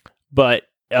 But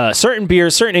certain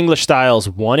beers, certain English styles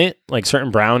want it, like certain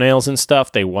brown ales and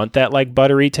stuff. They want that like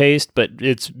buttery taste, but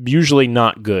it's usually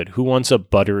not good. Who wants a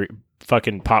buttery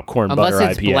fucking popcorn Unless butter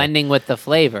it's IPA? blending with the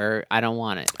flavor, I don't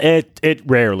want it. It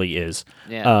rarely is.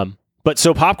 Yeah. But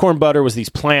so popcorn butter was these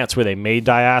plants where they made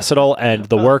diacetyl, and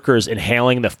the workers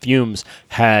inhaling the fumes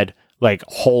had like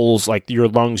holes, like your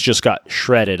lungs just got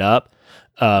shredded up.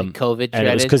 COVID And it was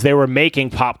shredded. because they were making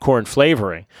popcorn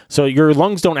flavoring. So your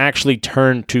lungs don't actually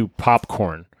turn to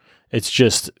popcorn. It's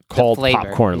just called flavor,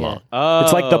 popcorn yeah. lung. Oh,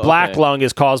 It's like the black okay. lung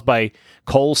is caused by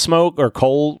coal smoke or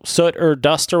coal soot or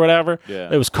dust or whatever. Yeah.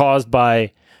 It was caused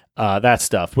by that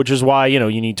stuff, which is why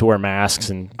you need to wear masks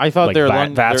and I thought like, their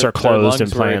vats are closed in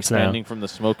plants now. expanding from the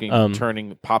smoking,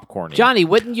 turning popcorn. Johnny,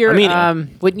 wouldn't your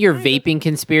vaping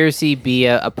conspiracy be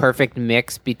a perfect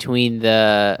mix between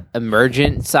the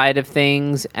emergent side of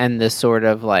things and the sort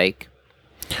of like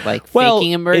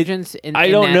faking emergence? I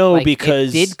don't know,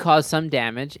 because it did cause some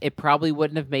damage. It probably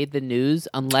wouldn't have made the news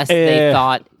unless they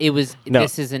thought it was. No.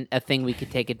 This isn't a thing we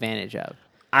could take advantage of.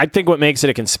 I think what makes it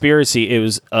a conspiracy, it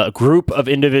was a group of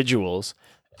individuals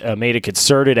made a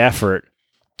concerted effort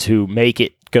to make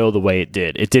it go the way it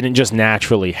did. It didn't just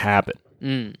naturally happen.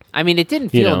 I mean, it didn't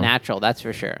feel natural, that's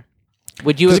for sure.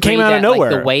 Would you agree it came out that of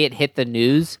nowhere. the way it hit the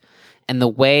news and the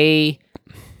way...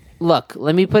 Look,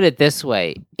 let me put it this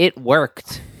way. It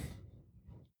worked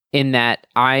in that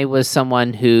I was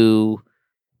someone who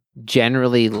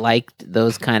generally liked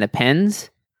those kind of pens.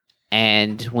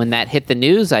 And when that hit the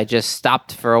news, I just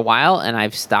stopped for a while, and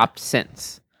I've stopped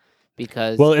since.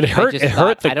 Because it hurt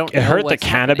the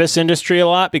cannabis industry a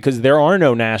lot, because there are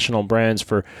no national brands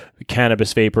for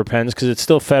cannabis vapor pens because it's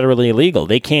still federally illegal.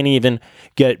 They can't even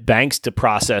get banks to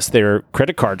process their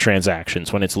credit card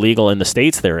transactions when it's legal in the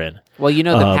states they're in. Well,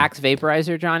 the Pax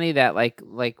vaporizer, Johnny, that like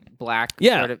black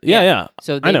sort of... Yeah.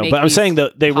 So I know, but I'm saying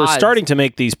that they were starting to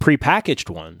make these prepackaged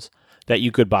ones that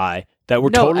you could buy that were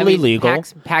totally legal.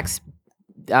 Pax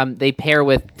they pair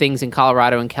with things in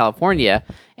Colorado and California,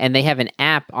 and they have an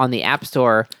app on the App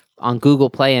Store on Google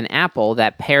Play and Apple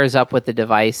that pairs up with the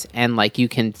device, and like you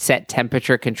can set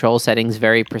temperature control settings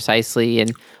very precisely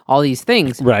and all these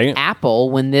things. Right.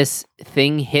 Apple, when this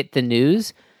thing hit the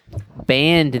news,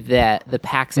 banned the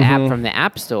Pax app from the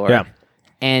App Store. Yeah.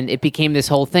 And it became this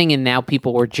whole thing, and now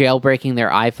people were jailbreaking their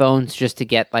iPhones just to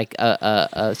get like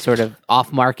a sort of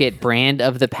off-market brand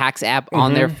of the Pax app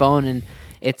on their phone, and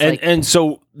it's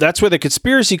so that's where the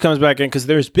conspiracy comes back in, because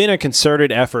there's been a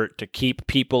concerted effort to keep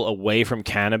people away from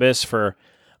cannabis for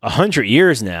 100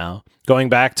 years now, going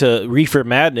back to Reefer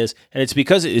Madness, and it's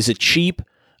because it is a cheap,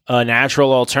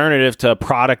 natural alternative to a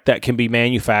product that can be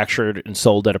manufactured and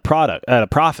sold at a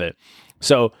profit.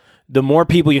 So the more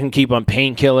people you can keep on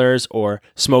painkillers or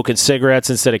smoking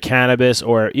cigarettes instead of cannabis,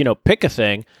 or pick a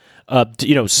thing.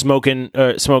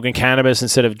 Smoking cannabis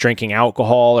instead of drinking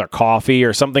alcohol or coffee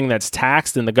or something that's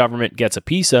taxed and the government gets a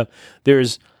piece of.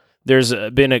 There's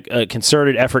been a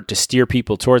concerted effort to steer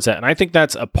people towards that, and I think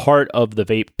that's a part of the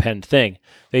vape pen thing.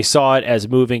 They saw it as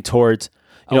moving towards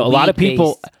a lot of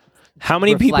people. How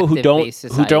many people who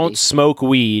don't smoke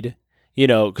weed?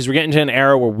 Because we're getting to an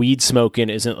era where weed smoking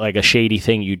isn't like a shady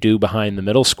thing you do behind the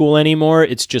middle school anymore.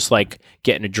 It's just like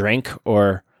getting a drink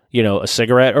or a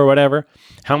cigarette or whatever.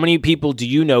 How many people do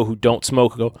you know who don't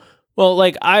smoke go, well,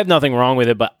 like, I have nothing wrong with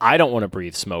it, but I don't want to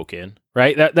breathe smoke in,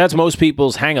 right? That's most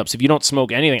people's hangups. If you don't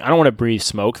smoke anything, I don't want to breathe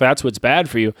smoke. That's what's bad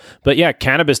for you. But yeah,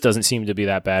 cannabis doesn't seem to be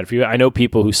that bad for you. I know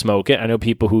people who smoke it. I know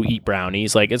people who eat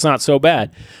brownies. Like, it's not so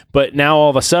bad. But now all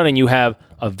of a sudden you have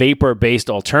a vapor-based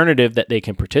alternative that they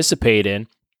can participate in.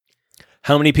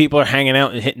 How many people are hanging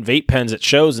out and hitting vape pens at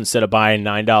shows instead of buying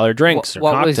 $9 drinks or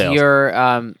cocktails? What was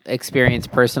your experience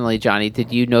personally, Johnny?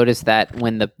 Did you notice that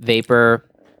when the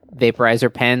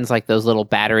vaporizer pens, like those little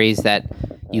batteries that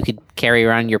you could carry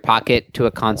around in your pocket to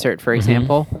a concert, for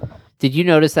example, did you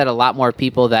notice that a lot more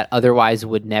people that otherwise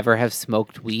would never have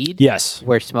smoked weed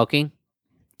were smoking?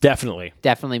 Definitely.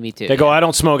 Definitely me too. They go, I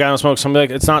don't smoke. Somebody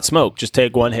like, it's not smoke. Just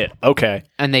take one hit. Okay.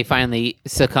 And they finally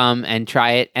succumb and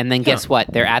try it. And then guess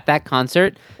what? They're at that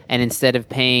concert, and instead of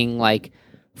paying like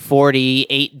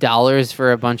 $48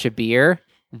 for a bunch of beer,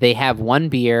 they have one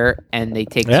beer and they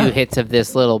take 2 hits of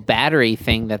this little battery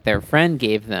thing that their friend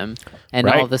gave them. And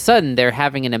all of a sudden, they're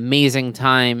having an amazing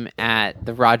time at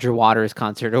the Roger Waters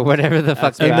concert or whatever the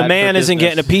fuck. And the man isn't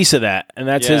getting a piece of that. And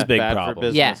that's his big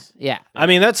problem. Yeah. I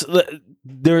mean,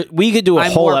 we could do a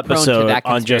whole episode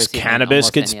on just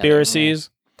cannabis conspiracies.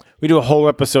 We do a whole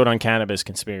episode on cannabis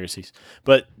conspiracies.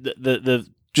 But the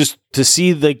just to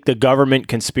see the government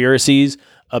conspiracies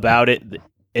about it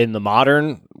in the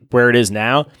modern, where it is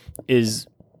now, is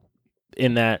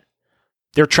in that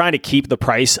they're trying to keep the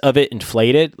price of it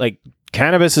inflated. Like,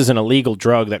 cannabis is an illegal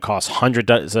drug that costs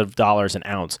hundreds of dollars an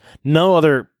ounce. No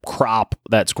other crop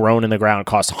that's grown in the ground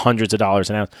costs hundreds of dollars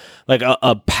an ounce. Like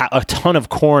a ton of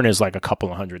corn is like a couple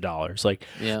of $100s. Like,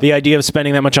 the idea of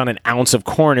spending that much on an ounce of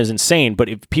corn is insane. But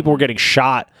if people were getting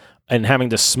shot and having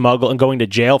to smuggle and going to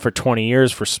jail for 20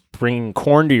 years for bringing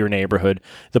corn to your neighborhood,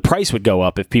 the price would go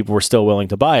up if people were still willing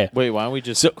to buy it. Wait, why don't we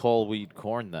just call weed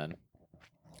corn then?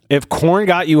 If corn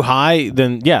got you high,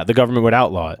 then the government would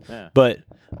outlaw it. Yeah. But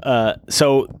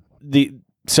so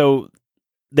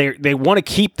they want to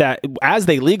keep that as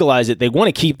they legalize it. They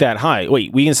want to keep that high.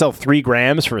 Wait, we can sell 3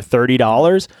 grams for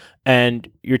 $30, and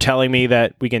you're telling me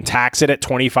that we can tax it at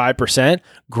 25%?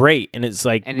 Great, and it's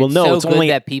like, And well, it's no, so it's good only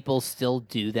that people still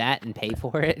do that and pay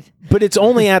for it. but it's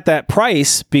only at that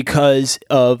price because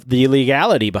of the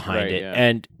illegality behind Right, it, yeah.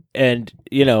 and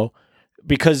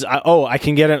because I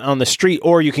can get it on the street,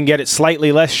 or you can get it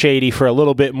slightly less shady for a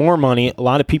little bit more money. A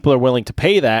lot of people are willing to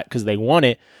pay that because they want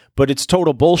it, but it's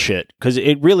total bullshit because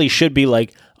it really should be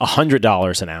like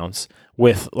 $100 an ounce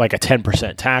with like a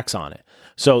 10% tax on it.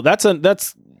 So that's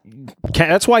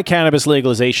why cannabis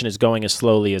legalization is going as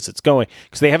slowly as it's going,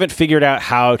 because they haven't figured out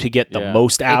how to get the Yeah.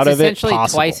 most out It's of it essentially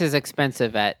possible. twice as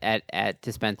expensive at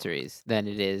dispensaries than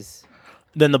it is.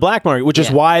 Than the black market, which is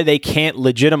Yeah. why they can't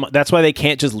that's why they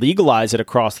can't just legalize it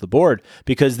across the board,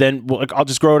 because then I'll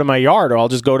just grow it in my yard, or I'll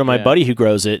just go to my Yeah. buddy who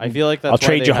grows it. I feel like that's I'll why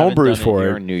trade they you haven't homebrews done for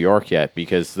here it. in New York yet,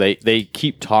 because they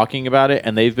keep talking about it,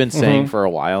 and they've been saying for a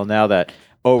while now that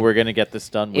we're going to get this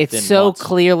done within It's so months, for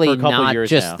clearly a couple not years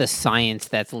just now. the science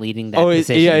that's leading that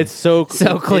decision. yeah, it's so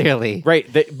clearly. right,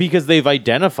 because they've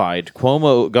identified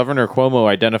Governor Cuomo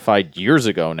identified years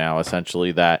ago now,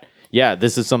 essentially, that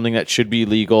this is something that should be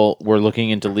legal. We're looking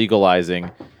into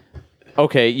legalizing.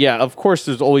 Okay, yeah, of course,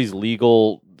 there's always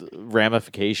legal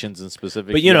ramifications and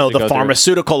specific. But you have to the go through.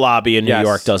 pharmaceutical lobby in New Yes.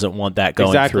 York doesn't want that going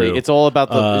Exactly. through. It's all about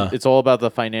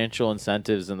the financial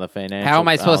incentives and the financial. How am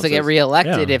I supposed to get balances.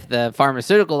 reelected Yeah. if the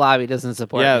pharmaceutical lobby doesn't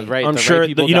support Yeah, me? right. I'm the sure right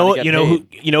people you gotta get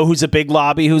paid. who's a big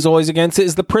lobby who's always against it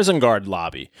is the prison guard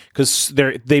lobby, because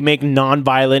they make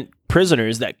non-violent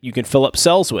prisoners that you can fill up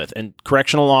cells with, and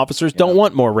correctional officers don't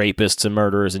want more rapists and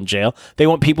murderers in jail. They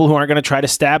want people who aren't going to try to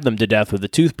stab them to death with a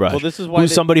toothbrush. Well, this is why who's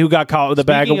they- somebody who got caught with a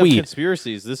bag Speaking of weed.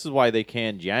 conspiracies. This is why they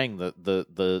canned Yang,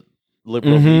 the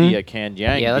liberal media canned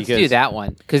Yang. Yeah, let's because, do that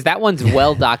one because that one's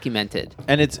well documented.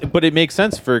 And but it makes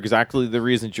sense for exactly the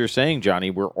reasons you're saying, Johnny.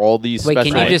 Where all these Wait,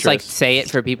 special can you just like interests- say it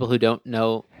for people who don't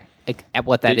know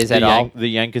what that It's is the at Yang, all? The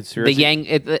Yang conspiracy. The Yang,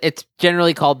 it's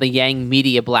generally called the Yang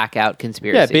media blackout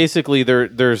conspiracy. Yeah, basically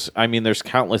there's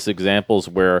countless examples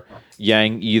where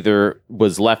Yang either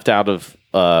was left out of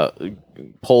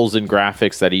polls and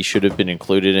graphics that he should have been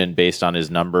included in based on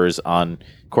his numbers on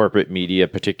corporate media,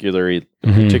 particularly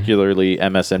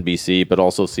MSNBC, but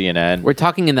also CNN. We're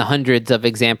talking in the hundreds of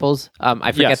examples.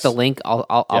 I forget Yes. the link.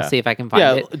 I'll Yeah. see if I can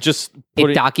find it. just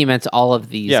It documents all of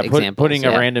these examples. putting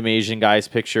yeah. a random Asian guy's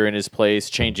picture in his place,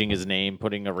 changing his name,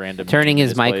 putting a random turning name in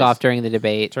his mic place, off during the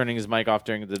debate. turning his mic off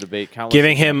during the debate, countless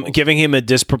giving examples. him a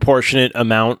disproportionate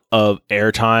amount of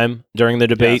airtime during the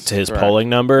debate Yes, to his correct. polling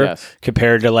number, Yes.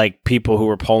 compared to like people who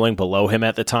were polling below him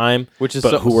at the time, Which is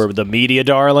but so- who were the media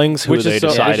darlings who which they is so,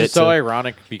 decided which is so to.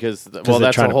 ironic because they're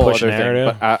that's trying a to whole push other thing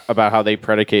narrative. about how they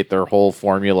predicate their whole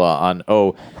formula on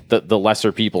the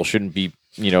lesser people shouldn't be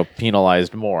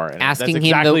penalized more. And Asking that's him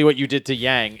exactly the- what you did to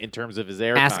Yang in terms of his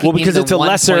airtime. Asking Well, because the it's a one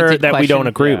lesser pointed that we don't question.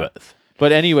 agree Yeah. with.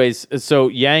 But anyways, so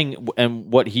Yang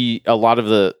and what a lot of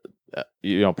the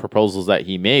proposals that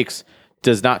he makes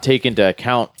does not take into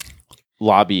account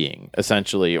lobbying,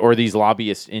 essentially, or these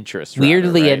lobbyist interests. rather,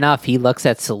 Weirdly right? enough, he looks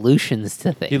at solutions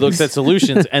to things. He looks at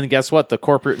solutions, and guess what? The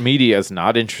corporate media is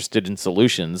not interested in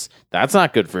solutions. That's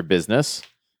not good for business.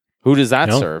 Who does that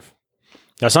No. serve?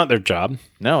 That's not their job.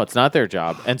 No, it's not their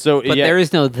job. And so, but there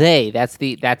is no they. That's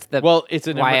the well, it's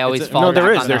an why I always it's a- fall No, there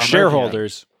back is. on They're that.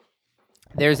 shareholders.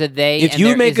 there's a they. If and you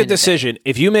there make a isn't decision,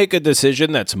 if you make a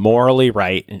decision that's morally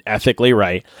right and ethically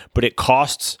right, but it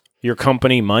costs your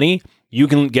company money, you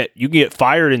can get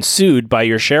fired and sued by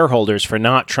your shareholders for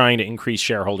not trying to increase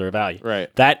shareholder value. Right.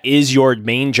 That is your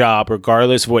main job,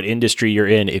 regardless of what industry you're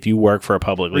in. If you work for a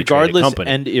publicly traded regardless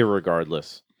company, and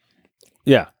irregardless.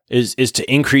 yeah, is to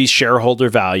increase shareholder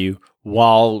value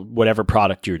while whatever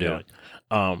product you're doing.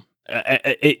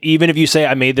 Even if you say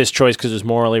I made this choice because it's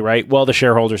morally right, well, the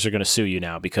shareholders are going to sue you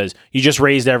now because you just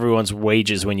raised everyone's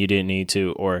wages when you didn't need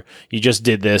to, or you just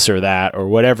did this or that, or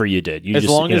whatever you did. You As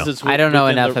just, long you as know. it's I don't know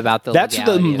within enough the- about the. That's the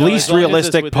legality of it. least as long as it's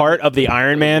realistic within part the- of the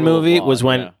Iron the Man rule of movie law, was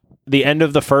when yeah. the end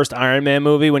of the first Iron Man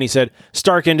movie when he said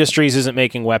Stark Industries isn't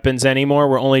making weapons anymore.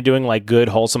 We're only doing like good,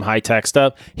 wholesome, high tech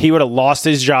stuff. He would have lost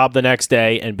his job the next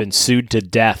day and been sued to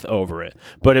death over it.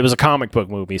 But it was a comic book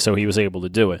movie, so he was able to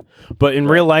do it. But in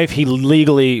real life, he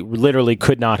literally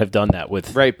could not have done that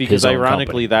with Right, because his own ironically,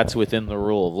 company. that's within the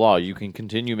rule of law. You can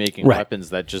continue making Right. weapons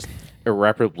that just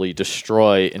irreparably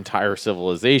destroy entire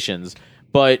civilizations.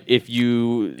 But if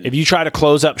you try to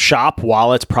close up shop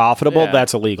while it's profitable, Yeah.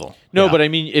 that's illegal. no, Yeah. but I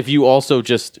mean, if you also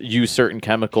just use certain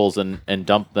chemicals and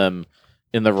dump them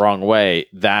in the wrong way,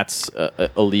 that's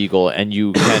illegal, and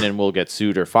you can and will get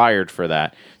sued or fired for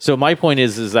that. So my point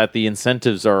is that the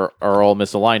incentives are all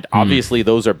misaligned. Obviously,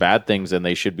 those are bad things and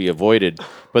they should be avoided.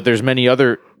 But there's many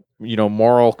other,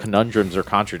 moral conundrums or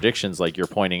contradictions, like you're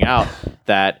pointing out,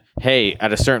 that hey,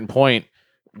 at a certain point,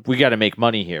 we got to make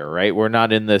money here, right? We're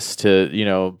not in this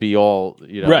to be all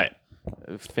right.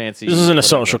 fancy. This isn't a whatever.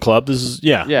 social club. This is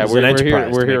this is we're an enterprise.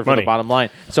 here. We're to here make for money. the bottom line.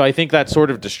 So I think that sort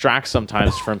of distracts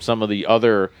sometimes from some of the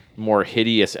other more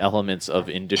hideous elements of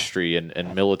industry and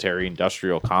military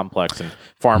industrial complex and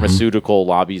pharmaceutical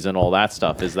lobbies and all that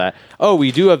stuff. Is that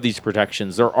we do have these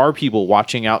protections. There are people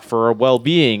watching out for our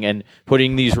well-being and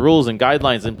putting these rules and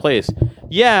guidelines in place.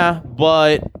 Yeah,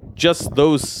 but just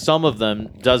some of them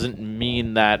doesn't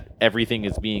mean that everything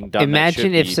is being done.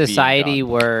 Imagine if society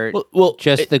were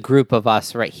just the group of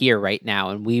us right here, right now,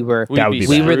 and we were That would be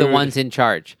we were the screwed. ones in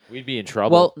charge. We'd be in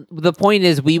trouble. Well, the point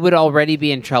is, we would already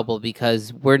be in trouble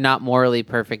because we're not morally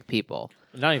perfect people.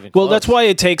 not even. Well, close. that's why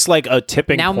it takes like a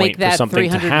tipping Now point make for that something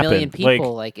 300 to happen. million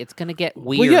people. Like it's gonna get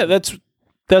weird. Well, yeah,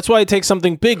 that's why it takes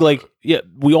something big. Like,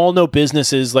 we all know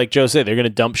businesses, like Joe said, they're going to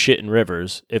dump shit in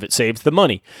rivers if it saves the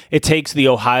money. It takes the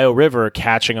Ohio River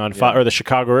catching on fire or the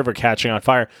Chicago River catching on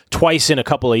fire twice in a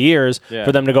couple of years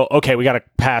for them to go, okay, we got to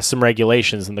pass some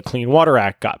regulations, and the Clean Water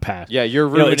Act got passed. Yeah, you're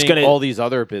You know, ruining all these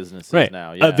other businesses Right.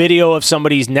 now. Yeah. A video of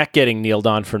somebody's neck getting kneeled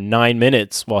on for 9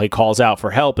 minutes while he calls out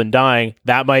for help and dying,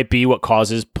 that might be what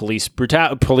causes police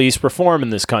reform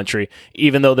in this country,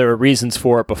 even though there were reasons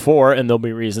for it before and there'll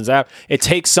be reasons after. It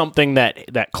takes something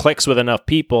that clicks with enough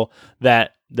people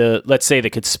that let's say the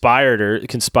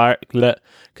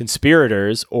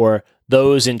conspirators or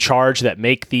those in charge that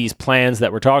make these plans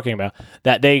that we're talking about,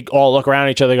 that they all look around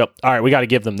each other and go, all right, we got to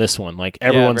give them this one. Like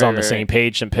everyone's on the same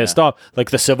page and pissed off. Like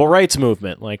the civil rights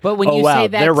movement. Like, But when you say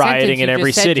that they're rioting sentence in you every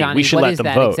just said, city. Johnny, We should what let is them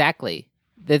that vote. exactly?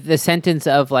 The sentence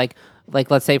of like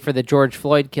let's say for the George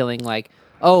Floyd killing, like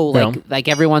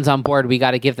everyone's on board, we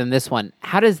got to give them this one.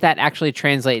 How does that actually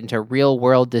translate into real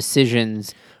world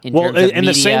decisions in terms of in media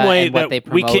the same way and what that they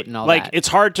we promote can, and all like, that? it's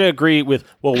hard to agree with,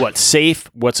 what's safe,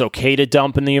 what's okay to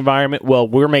dump in the environment. Well,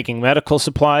 we're making medical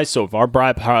supplies, so if our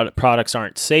products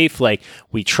aren't safe, like,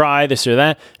 we try this or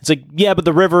that. It's like, yeah, but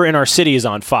the river in our city is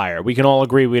on fire. We can all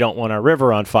agree we don't want our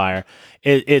river on fire.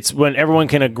 It's when everyone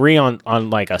can agree on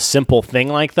like a simple thing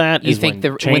like that. You is think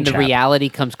when when change the happens. reality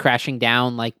comes crashing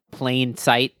down like plain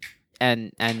sight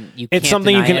and you It's can't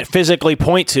something you deny can it? physically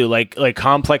point to. Like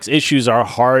complex issues are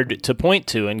hard to point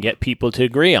to and get people to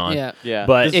agree on. Yeah. Yeah.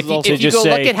 But This is also- to If you just go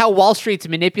say, look at how Wall Street's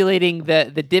manipulating the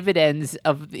dividends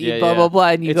of the Yeah, blah yeah. blah blah,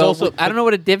 and you It's go, also- I don't know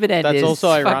what a dividend that's is. also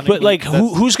Fuck. ironic. but like,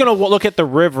 That's- who's going to look at the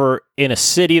river in a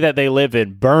city that they live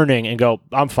in burning and go,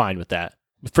 I'm fine with that.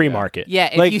 Free market. Yeah,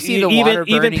 if like, you see the even water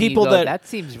burning, even people you go, that that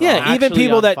seems wrong. yeah, even Actually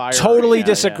people on that fire, totally yeah,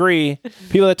 disagree,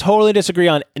 people that totally disagree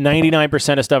on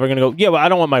 99% of stuff are going to go, yeah, well, I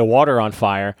don't want my water on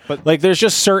fire. But like, there's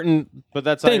just certain But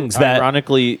that's things that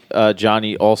ironically,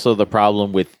 Johnny, also the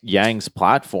problem with Yang's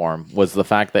platform was the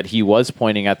fact that he was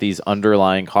pointing at these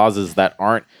underlying causes that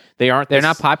they're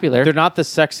not popular. They're not the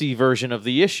sexy version of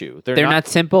the issue. They're not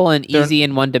simple and easy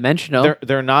and one dimensional.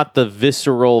 They're not the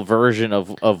visceral version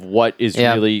of what is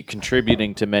Yeah. really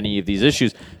contributing to many of these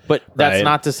issues. But that's Right.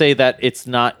 not to say that it's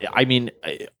not. I mean,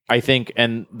 I think,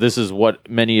 and this is what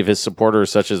many of his supporters,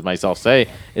 such as myself, say,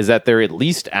 is that they're at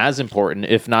least as important,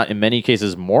 if not in many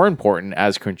cases more important,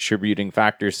 as contributing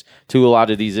factors to a lot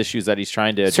of these issues that he's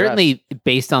trying to address. Certainly,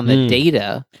 based on Hmm. the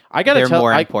data, I gotta they're tell,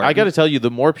 more I important. gotta tell you, the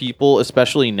more people,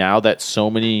 especially now that so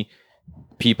many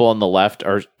people on the left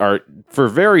are for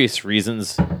various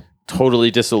reasons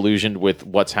totally disillusioned with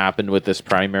what's happened with this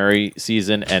primary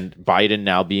season and Biden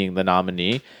now being the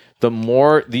nominee. The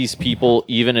more these people,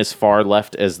 even as far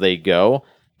left as they go,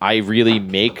 I really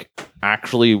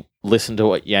actually listen to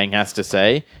what Yang has to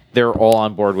say. They're all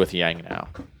on board with Yang now,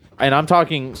 and I'm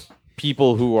talking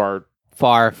people who are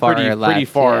far pretty left,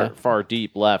 far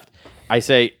deep left. I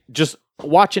say just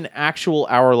watch an actual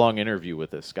hour-long interview with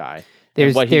this guy.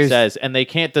 And what he says, and they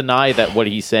can't deny that what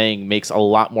he's saying makes a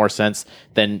lot more sense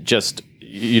than just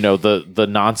the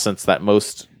nonsense that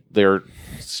most their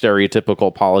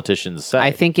stereotypical politicians say.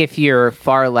 I think if you're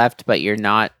far left, but you're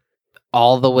not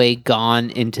all the way gone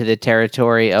into the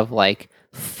territory of like,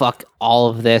 fuck all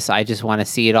of this, I just want to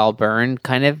see it all burn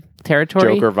kind of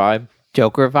territory.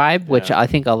 Joker vibe, which I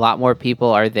think a lot more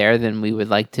people are there than we would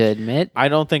like to admit. I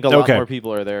don't think a lot more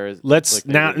people are there. Let's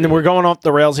now, and we're going off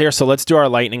the rails here, so let's do our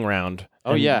lightning round.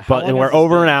 Oh, yeah. But and we're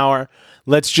over an hour.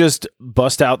 Let's just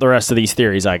bust out the rest of these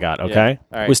theories I got, okay?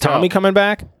 All right, Was Tommy go. coming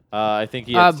back? I think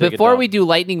he had to take a Before dump. we do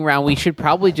lightning round, we should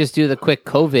probably just do the quick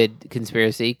COVID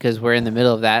conspiracy because we're in the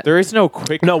middle of that. There is no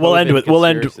quick. No, we'll COVID end with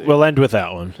conspiracy. we'll end with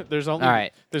that one. There's only All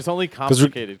right. There's only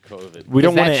complicated COVID. We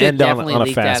don't that want to shit end on definitely a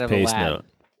leaked out fast of a paced lab.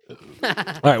 note.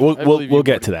 All right, we'll believe you,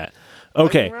 get to that.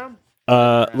 Okay,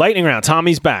 lightning round.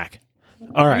 Tommy's back.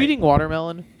 All Are right. you eating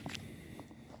watermelon?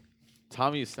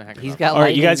 Tommy's snacking. He's on got All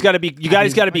right, you guys got to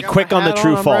be quick on the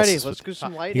true false. Let's do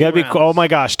some lighting You got to be. rounds. Oh my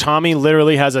gosh, Tommy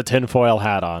literally has a tinfoil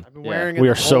hat on. I've been Yeah. wearing it We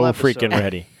the are so whole episode. freaking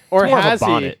ready. Or It's more of has a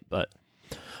he? bonnet, but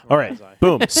all right,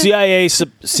 boom. CIA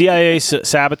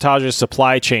sabotages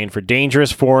supply chain for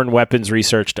dangerous foreign weapons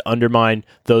research to undermine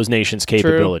those nations'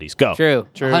 capabilities. Go. True.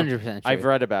 True. 100% true. I've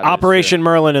read about it. Operation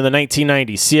Merlin in the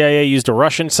 1990s. CIA used a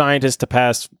Russian scientist to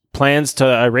pass plans to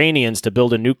Iranians to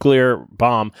build a nuclear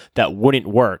bomb that wouldn't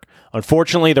work.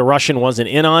 Unfortunately, the Russian wasn't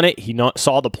in on it. He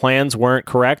saw the plans weren't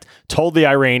correct, told the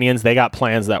Iranians they got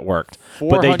plans that worked.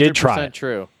 But they did try 400% it.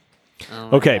 True. Oh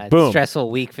my Okay, God. boom. Stressful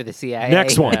week for the CIA.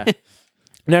 Next one. Yeah.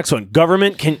 Next one.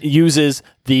 Government uses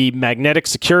the magnetic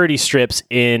security strips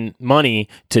in money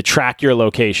to track your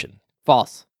location.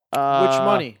 False. Which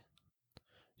money?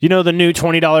 You know the new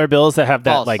 $20 bills that have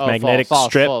that False. like Oh, magnetic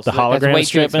false, strip, false. the That's way hologram too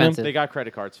strip in them? expensive. They got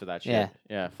credit cards for that shit. Yeah.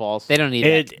 Yeah. False. They don't need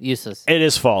It- that. Useless. It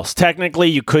is false. Technically,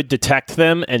 you could detect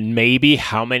them and maybe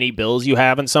how many bills you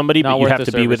have in somebody, Not but you worth have the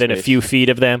to be server within a space. few feet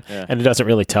of them, Yeah. and it doesn't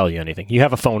really tell you anything. You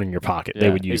have a phone in your pocket. They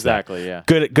Yeah, would use exactly. Yeah.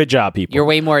 that. Good job, people. You're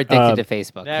way more addicted to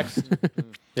Facebook. Next.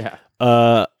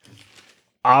 Yeah.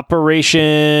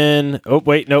 Operation. Oh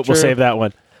wait, nope. We'll True. save that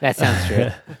one. That sounds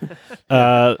true.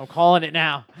 I'm calling it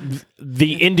now.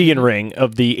 The Indian Ring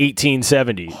of the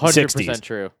 1870s, 100% 60s.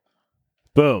 true.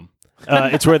 Boom.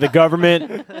 It's where the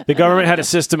government had a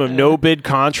system of no bid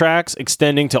contracts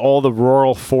extending to all the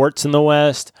rural forts in the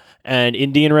West and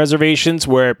Indian reservations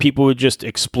where people would just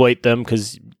exploit them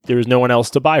because there was no one else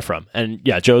to buy from. And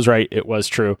yeah, Joe's right. It was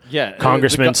true. Yeah.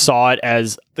 Congressmen saw it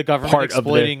as The government part of the-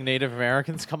 exploiting Native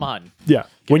Americans? Come on. yeah.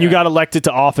 When you out. got elected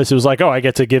to office, it was like, oh, I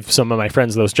get to give some of my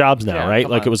friends those jobs now, Yeah, right?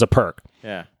 come Like on. it was a perk.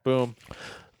 Yeah. Boom.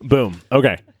 Boom.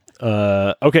 Okay.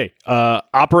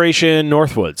 Operation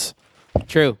Northwoods.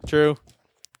 True. True.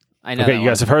 I know. Okay, that you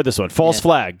guys one. have heard this one. False Yeah.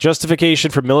 flag. Justification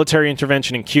for military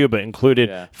intervention in Cuba included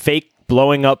Yeah. fake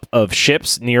blowing up of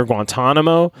ships near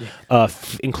Guantanamo,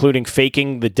 including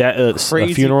faking the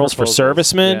Crazy funerals for proposals.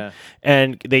 servicemen. Yeah.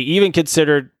 And they even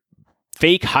considered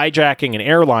fake hijacking an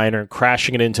airliner and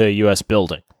crashing it into a U.S.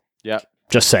 building. Yep.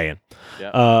 Just saying.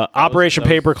 Yep. Operation that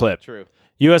was Paperclip. True.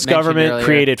 U.S. Mentioned government earlier.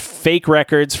 created fake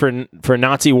records for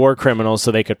Nazi war criminals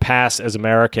so they could pass as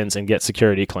Americans and get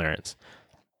security clearance.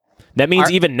 That means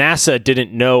Are- even NASA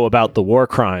didn't know about the war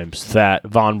crimes that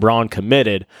von Braun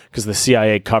committed because the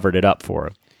CIA covered it up for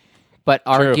him. But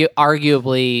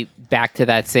arguably back to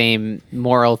that same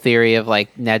moral theory of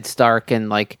like Ned Stark and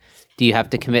like, do you have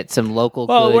to commit some local?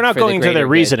 Well, good we're not for the going into greater their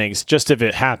good? reasonings, just if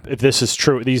if this is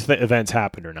true, these events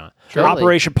happened or not. Surely.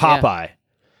 Operation Yeah. Popeye,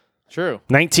 True.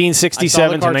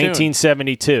 1967 to cartoon.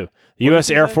 1972. The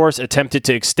U.S. Air Force attempted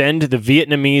to extend the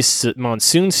Vietnamese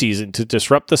monsoon season to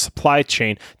disrupt the supply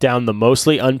chain down the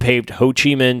mostly unpaved Ho Chi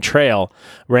Minh Trail,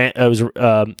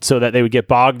 so that they would get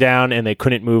bogged down and they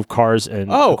couldn't move cars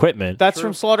and equipment. That's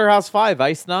from Slaughterhouse 5,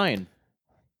 Ice 9.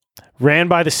 Ran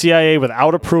by the CIA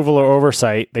without approval or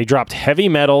oversight. They dropped heavy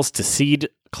metals to seed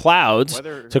clouds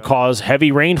to cause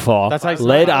heavy rainfall, That's Ice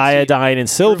lead 9. iodine and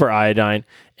silver iodine,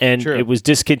 and True. it was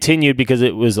discontinued because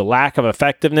it was a lack of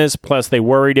effectiveness. Plus, they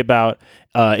worried about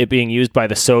it being used by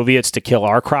the Soviets to kill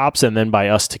our crops and then by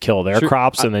us to kill their True.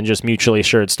 crops and then just mutually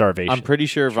assured starvation. I'm pretty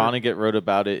sure Vonnegut wrote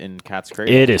about it in Cat's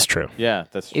Cradle. It is true. Yeah,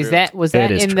 that's true. Was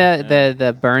that is in true.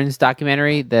 the Burns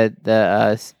documentary,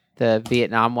 the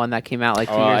Vietnam one that came out like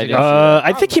 2 Oh, years I ago? didn't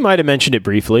I think he might have mentioned it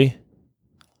briefly.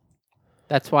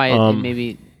 That's why it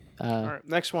maybe. All right,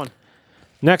 next one.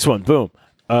 Next one, boom.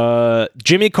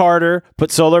 Jimmy Carter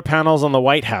put solar panels on the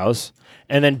White House,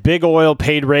 and then Big Oil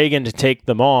paid Reagan to take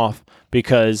them off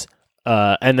because,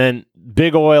 and then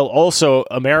Big Oil also,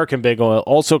 American Big Oil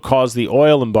also caused the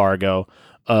oil embargo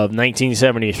of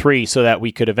 1973 so that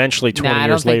we could eventually 20 Nah, I don't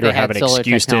years think later they have had an solar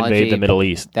excuse to invade technology. the Middle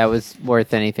East. That was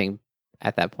worth anything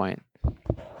at that point.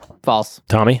 False.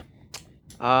 Tommy?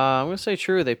 I'm going to say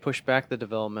true. They pushed back the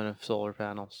development of solar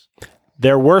panels.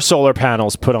 There were solar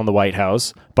panels put on the White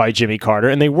House by Jimmy Carter,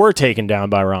 and they were taken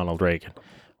down by Ronald Reagan.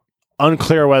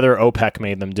 Unclear whether OPEC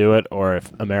made them do it or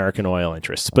if American oil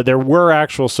interests. But there were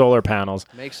actual solar panels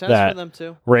Makes sense that for them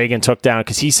too. Reagan took down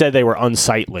because he said they were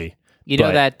unsightly. You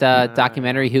know But- that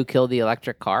documentary, Who Killed the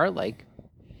Electric Car? Like,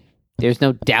 there's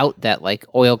no doubt that like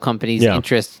oil companies' Yeah.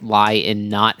 interests lie in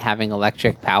not having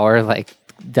electric power. Like,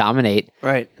 dominate.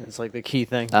 Right. It's like the key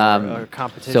thing. Or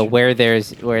competition. So where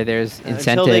there's Until they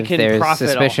incentive, can there's profit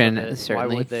off suspicion. of it, Certainly.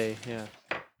 Why would they? Yeah.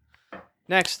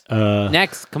 Next.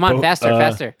 Next, come on,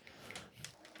 faster.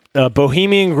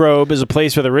 Bohemian Grove is a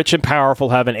place where the rich and powerful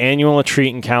have an annual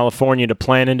retreat in California to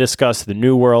plan and discuss the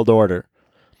New World Order.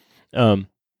 I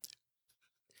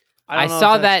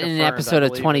saw that in an episode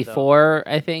of 24,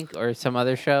 I think, or some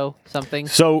other show, something.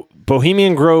 So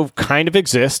Bohemian Grove kind of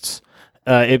exists.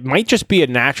 It might just be a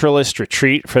naturalist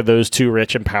retreat for those too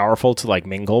rich and powerful to like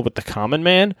mingle with the common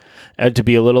man and to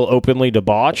be a little openly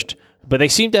debauched. But they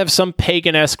seem to have some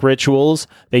pagan-esque rituals.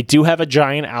 They do have a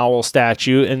giant owl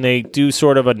statue, and they do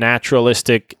sort of a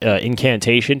naturalistic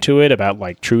incantation to it about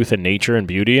like truth and nature and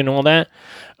beauty and all that.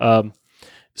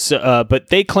 But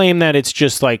they claim that it's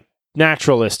just like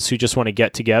naturalists who just want to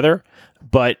get together.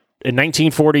 But in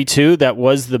 1942, that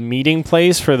was the meeting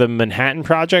place for the Manhattan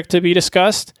Project to be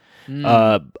discussed.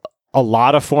 A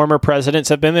lot of former presidents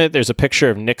have been there. There's a picture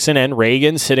of Nixon and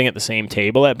Reagan sitting at the same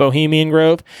table at Bohemian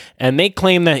Grove, and they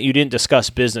claim that you didn't discuss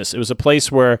business. It was a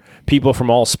place where people from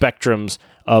all spectrums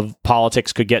of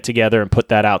politics could get together and put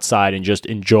that outside and just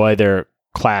enjoy their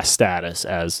class status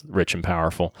as rich and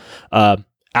powerful.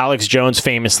 Alex Jones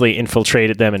famously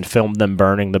infiltrated them and filmed them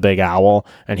burning the big owl,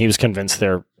 and he was convinced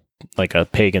they're like a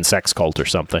pagan sex cult or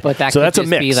something. But that so could that's just a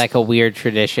mix. be like a weird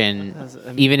tradition.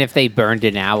 Even if they burned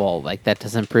an owl, like that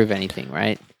doesn't prove anything,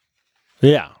 right?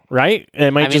 Yeah, right?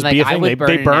 It might just like, be a I thing. would They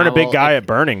burn burn an a big owl guy at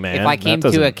Burning Man. If I That came to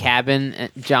doesn't- a cabin,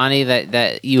 Johnny,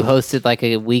 that you hosted like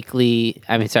a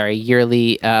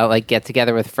yearly like get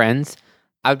together with friends,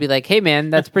 I would be like, hey man,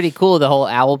 that's pretty cool. The whole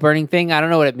owl burning thing. I don't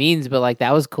know what it means, but like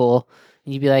that was cool.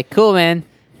 And you'd be like, cool, man.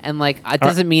 And like, it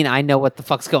doesn't mean I know what the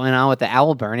fuck's going on with the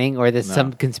owl burning or there's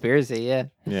some conspiracy. Yeah.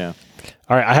 Yeah.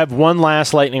 All right, I have one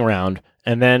last lightning round,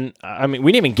 and then we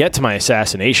didn't even get to my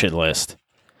assassination list.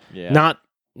 Yeah. Not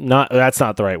that's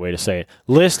not the right way to say it.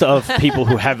 List of people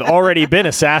who have already been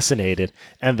assassinated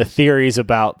and the theories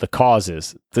about the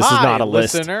causes. This is not a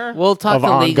list. listener. We'll talk Of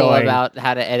to legal ongoing- about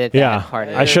how to edit that Yeah, part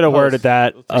of I it. should have worded Post.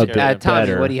 that We'll a take bit care of Tommy,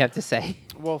 better. what do you have to say?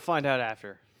 We'll find out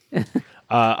after.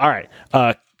 All right.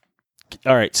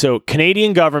 All right. So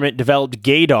Canadian government developed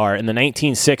gaydar in the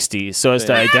 1960s so as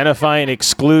to identify and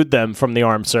exclude them from the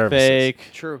armed services. Fake.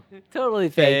 True. Totally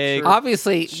fake. Fake.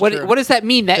 Obviously, It's what true. does that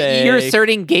mean? That you're Fake.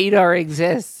 asserting gaydar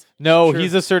exists? No, True.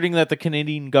 he's asserting that the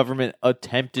Canadian government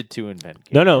attempted to invent.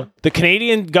 No. The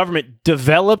Canadian government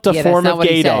developed a Yeah, that's form not of what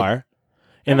he said. gaydar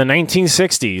in the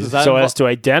 1960s Does that so involve- as to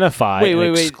identify Wait, and wait,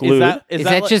 wait. exclude. Is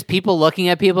that like- just people looking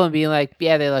at people and being like,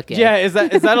 yeah, they look gay? Yeah, is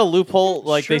that a loophole?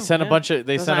 Like they true, sent a yeah. bunch of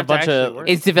Doesn't have to actually work.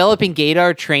 Is developing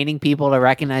gaydar training people to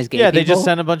recognize gay yeah, people? they just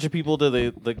sent a bunch of people to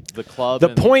the club. the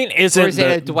and- point isn't Or is it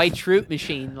a the, Dwight Schrute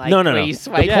machine? Like, No, no, where no. you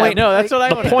swipe Yeah, right? no, that's what I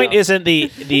the want. point isn't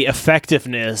the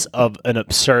effectiveness of an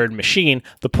absurd machine.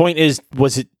 The point is,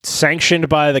 was it sanctioned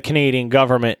by the Canadian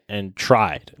government and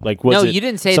tried? Like, was No, it you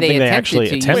didn't say something they attempted actually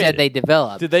to. You attempted? said they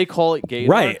developed. Did they call it gaydar?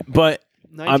 Right, but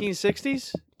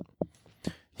 1960s?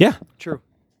 yeah. True.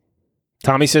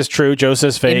 Tommy says true. Joe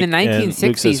says fake. In the and Luke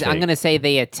says 1960s, I'm fake. going to say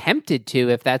they attempted to,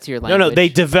 if that's your No, language. no, they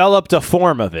developed a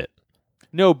form of it.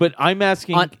 No, but I'm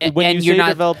asking when and you you're say not-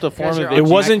 developed a form Guys, of you're it. It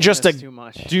wasn't just objecting a- this too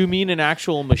much. Do you mean an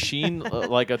actual machine,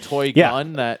 like a toy Yeah.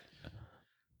 gun that?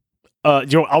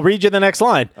 I'll read you the next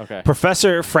line. Okay.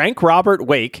 Professor Frank Robert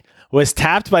Wake was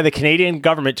tapped by the Canadian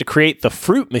government to create the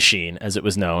fruit machine, as it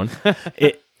was known.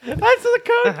 That's the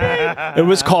code name. It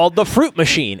was called the fruit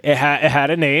machine. It had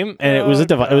a name, and it was a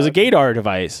device. It was a gaydar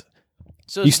device.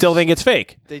 So You still think it's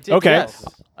fake? they did Okay. Yes.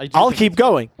 I do I'll think keep it's-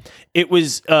 going. It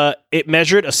was it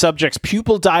measured a subject's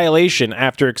pupil dilation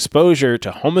after exposure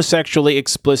to homosexually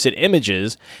explicit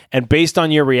images, and based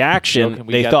on your Joe, reaction, can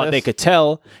we they get thought this? they could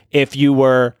tell if you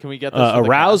were Can we get this for the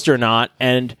aroused or not,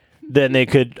 and then they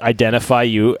could identify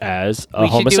you as a We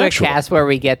should do a homosexual. cast where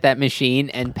we get that machine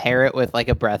and pair it with like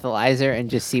a breathalyzer and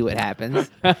just see what happens.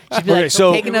 She'd be Okay, like,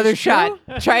 so- take another shot.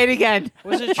 Try it again.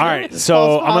 Was it true? All right,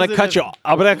 so I'm gonna cut you.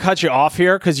 I'm gonna cut you off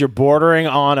here because you're bordering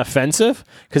on offensive.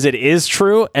 Because it is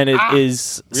true, and it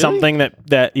is something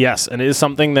that yes, and it is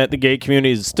something that the gay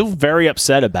community is still very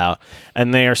upset about,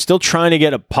 and they are still trying to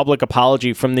get a public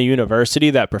apology from the university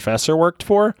that professor worked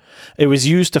for. It was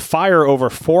used to fire over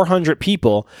 400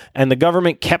 people, and the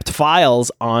government kept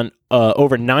files on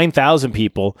over 9,000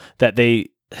 people that they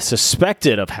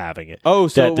suspected of having it. Oh,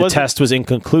 so that it the wasn't- test was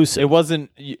inconclusive. It wasn't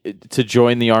to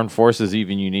join the armed forces.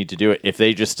 Even you need to do it if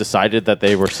they just decided that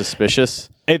they were suspicious.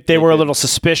 If they were a little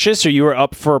suspicious, or you were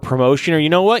up for a promotion, or you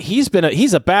know what, he's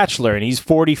a bachelor and he's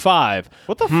 45.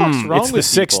 What the fuck's wrong It's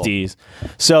with the people? 60s,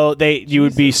 so you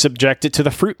would be subjected to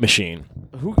the fruit machine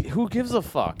Who gives a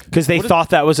fuck? because they thought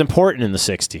that was important in the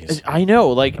 60s. I know,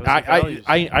 like was the values.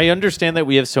 I understand that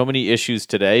we have so many issues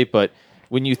today, but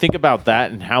when you think about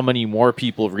that and how many more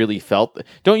people really felt,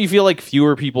 don't you feel like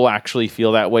fewer people actually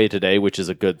feel that way today, which is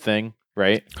a good thing,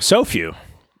 right? So few.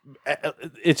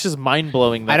 It's just mind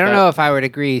blowing. I don't know if I would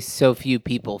agree so few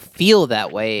people feel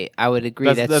that way. I would agree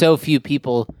That's- that so few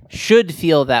people should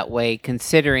feel that way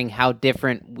considering how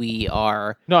different we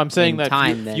are. No, I'm saying in that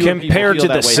time then. fewer people Compared feel to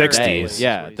that the way 60s. today,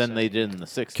 yeah, That's what than he they said. did in the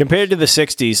 60s. Compared to the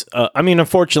 60s, I mean,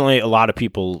 unfortunately, a lot of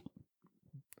people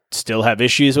still have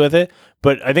issues with it,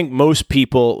 but I think most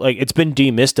people, like, it's been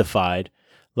demystified.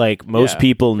 Like, most Yeah,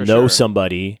 people for know sure.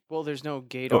 somebody. Well, there's no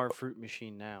Gator fruit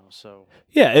machine now, so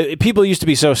Yeah, people used to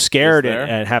be so scared there?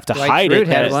 and have to Dwight hide Schrute it.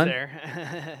 had that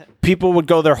one. people would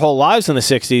go their whole lives in the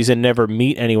 60s and never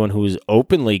meet anyone who was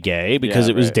openly gay because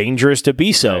Yeah, it was right. dangerous to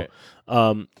be so.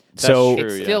 Right. So true.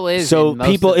 It still is. so in most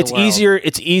people of the it's world. easier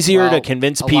to Well,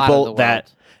 convince a lot of people the that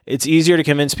world. it's easier to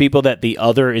convince people that the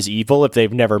other is evil if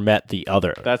they've never met the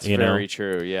other. That's you very know?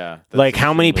 true. Yeah. That's Like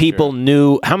how many extremely people true.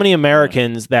 knew how many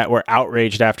Americans that were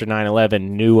outraged after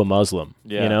 9/11 knew a Muslim,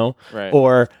 Yeah, you know? right.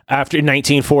 Or after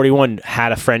 1941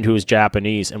 had a friend who was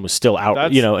Japanese and was still out,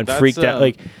 That's- you know, and that's, freaked out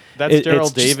like That's it's Daryl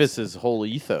just- Davis's whole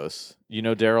ethos. You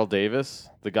know Daryl Davis,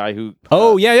 the guy who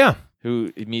Oh, yeah.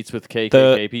 who meets with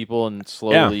KKK people and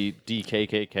slowly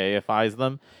de-KKKifies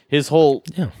them. His whole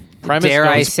premise Dare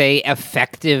I goes- say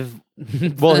effective?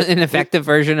 Well, an effective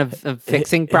version of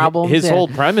fixing problems. His Yeah. whole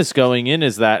premise going in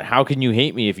is that how can you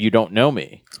hate me if you don't know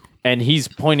me? And he's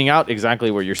pointing out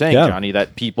exactly what you're saying, Yeah. Johnny,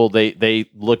 that people they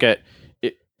look at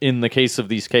in the case of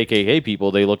these KKK people,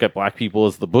 they look at black people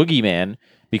as the boogeyman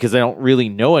because they don't really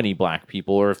know any black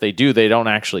people, or if they do, they don't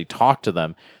actually talk to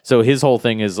them. So his whole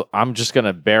thing is, I'm just going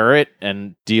to bear it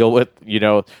and deal with,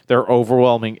 their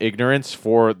overwhelming ignorance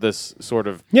for this sort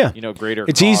of, greater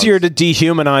It's cause. easier to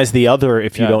dehumanize the other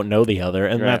if you Yeah. don't know the other,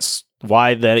 and Right. that's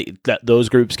why that those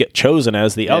groups get chosen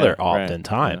as the other right.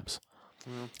 oftentimes.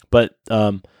 But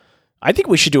I think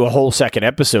we should do a whole second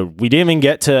episode. We didn't even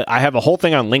get to. I have a whole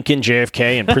thing on Lincoln,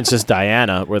 JFK, and Princess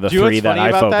Diana were the Do you know three what's that funny I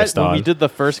about focused that? When on. we did the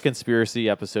first conspiracy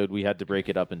episode, we had to break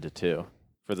it up into two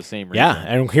for the same reason. Yeah,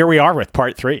 and here we are with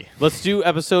part 3. Let's do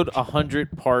episode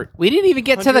 100 part. We didn't even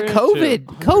get to the 102.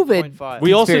 COVID.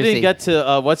 We also Conspiracy. didn't get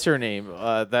to what's her name?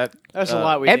 That That's a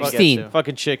lot we didn't get Epstein. to.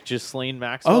 fucking chick, Ghislaine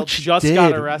Maxwell, she just did.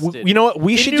 got arrested. You know what?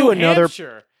 We In should New do another.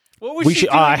 Hampshire. What was We she should.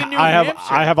 doing I in New have. Hampshire?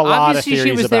 I have a lot of Obviously, theories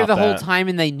she was there about the whole that. time,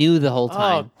 and they knew the whole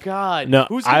time. Oh God! No,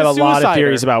 Who's I have a gonna lot of suicide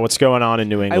theories her? about what's going on in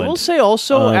New I England. will say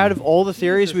also, Um, out of all the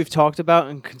theories we've talked about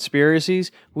in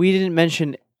conspiracies, we didn't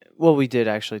mention. Well, we did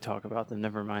actually talk about them.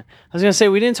 Never mind. I was gonna say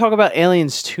we didn't talk about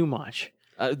aliens too much.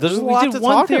 There's a we lot did to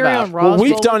one talk theory about. on Roswell. Well,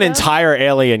 we've done with that. entire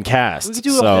alien casts. We could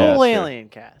do a so- whole Yeah, sure. alien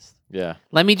cast. Yeah.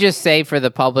 Let me just say for the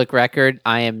public record,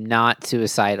 I am not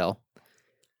suicidal.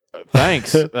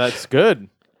 Thanks. That's good.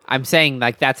 I'm saying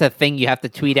like that's a thing you have to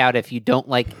tweet out if you don't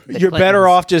like. The You're better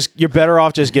Clintons.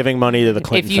 off just giving money to the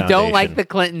Clinton If you don't like Foundation. the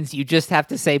Clintons, you just have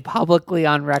to say publicly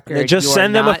on record. Just you are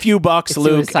send them a not few bucks, Luke,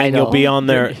 and you'll suicidal. be on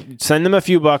there. Send them a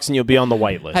few bucks, and you'll be on the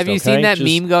whitelist. Have you okay? seen that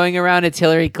Just- meme going around? It's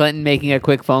Hillary Clinton making a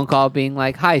quick phone call, being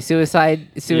like, "Hi, suicide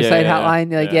Yeah,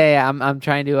 hotline." You're like, yeah. I'm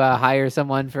trying to hire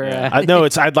someone for. Yeah. No,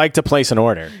 it's. I'd like to place an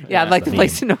order. yeah, I'd like to the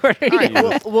place an order.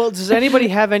 Yeah. Well, does anybody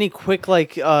have any quick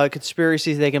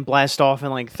conspiracies they can blast off in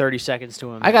like 30 seconds to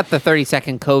them? I got the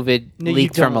 30-second COVID No, you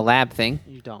leaked from a don't. lab thing.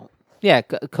 You don't. Yeah,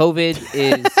 COVID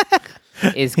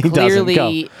is He doesn't. clearly Go.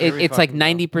 it's like fucking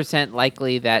go. 90%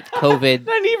 likely that COVID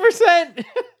 90%.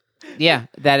 yeah,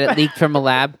 that it leaked from a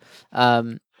lab.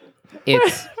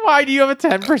 It's Why do you have a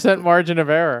 10% margin of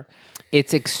error?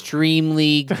 it's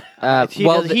extremely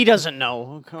He doesn't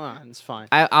know. Come on, it's fine.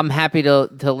 I'm happy to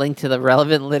link to the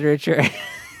relevant literature.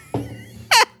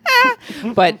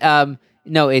 But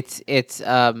no, it's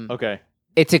Okay.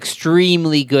 it's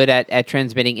extremely good at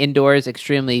transmitting indoors,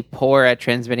 extremely poor at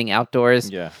transmitting outdoors.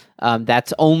 Yeah.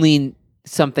 That's only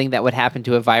something that would happen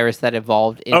to a virus that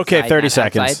evolved inside, Okay, 30 not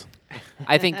seconds. outside.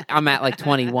 I think I'm at like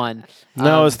 21.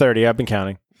 No, it's 30. I've been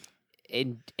counting.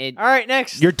 It, All right,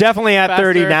 next. You're definitely at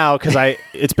 30 Faster. now because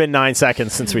it's been 9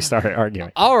 seconds since we started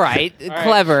arguing. all right,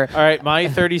 clever. All right, my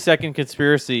 30-second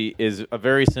conspiracy is a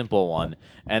very simple one,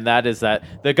 and that is that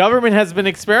the government has been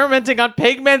experimenting on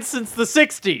pigments since the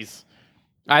 60s.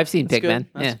 I've seen That's Pigmen. good.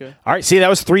 That's Yeah. good. All right, see, that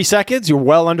was 3 seconds. You're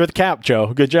well under the cap, Joe.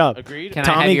 Good job. Agreed. Can I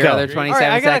Tommy, have your go. other All 27 All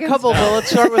right, I got seconds? a couple, but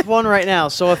let's start with one right now.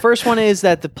 So the first one is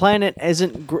that the planet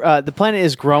isn't. The planet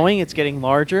is growing. It's getting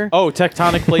larger. Oh,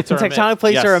 tectonic plates are a myth. Tectonic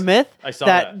plates Yes. are a myth. I saw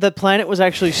that. The planet was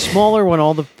actually smaller when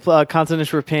all the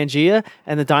continents were Pangea,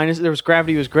 and there was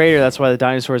gravity was greater. That's why the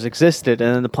dinosaurs existed,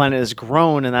 and then the planet has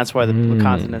grown, and that's why the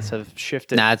continents have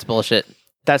shifted. Nah, it's bullshit.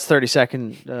 That's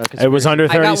 30-second. It was under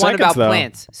 30 I got one seconds, about though.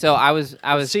 plants. So I was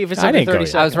See if it's I under didn't go 30 yet.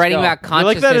 seconds. I was writing Go. about You're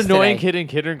like consciousness that annoying today. kid in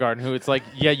kindergarten who it's like,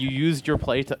 yeah, you used your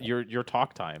your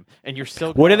talk time, and you're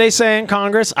still. What do they say in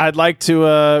Congress? I'd like to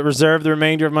reserve the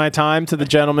remainder of my time to the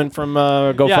gentleman from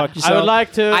Go Yeah, Fuck Yourself. I would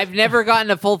like to. I've never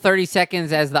gotten a full 30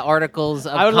 seconds as the articles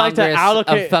of I would like Congress to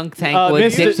allocate of Thunk Tank would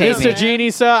Mr. dictate me. Mr. Genie,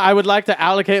 sir. I would like to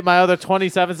allocate my other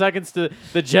 27 seconds to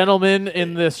the gentleman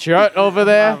in this shirt over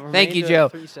there. Thank you, Remainder Joe.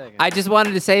 of 3 seconds. I just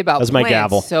wanted to say about That's my plants.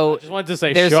 gavel. So Just wanted to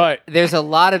say there's shut. there's a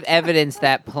lot of evidence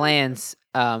that plants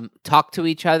talk to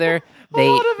each other.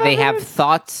 They have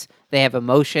thoughts. They have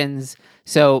emotions.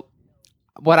 So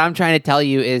what I'm trying to tell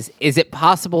you is it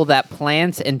possible that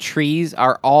plants and trees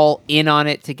are all in on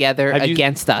it together Have you-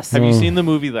 against us? Have you seen the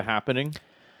movie The Happening?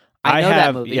 I know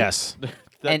have, that movie. yes.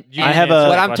 And, You and I have answer a- that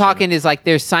what I'm question. talking is like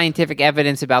there's scientific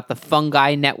evidence about the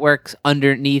fungi networks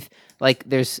underneath. Like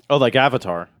there's Oh, like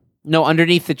Avatar. no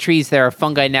underneath the trees there are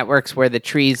fungi networks where the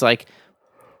trees like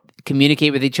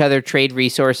communicate with each other, trade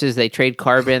resources, they trade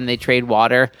carbon, they trade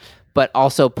water, but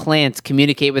also plants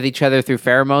communicate with each other through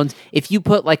pheromones. If you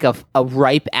put like a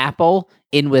ripe apple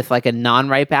in with like a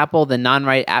non-ripe apple, the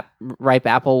ripe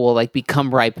apple will like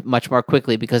become ripe much more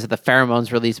quickly because of the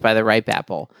pheromones released by the ripe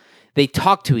apple. They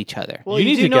talk to each other. Well, You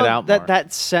need do to know get out that more.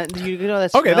 that scent. You know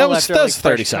that Okay, that smell was- after, that was like,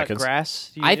 30 fresh cut seconds.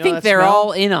 grass. Do you I know think that they're smell?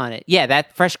 all in on it. Yeah,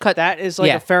 that fresh cut. That is like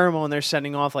yeah. a pheromone they're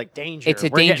sending off, like danger. It's a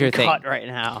We're danger getting thing. cut right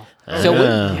now. So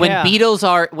Yeah. when Yeah. beetles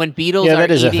are Yeah,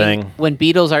 that is a eating thing. when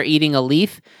beetles are eating a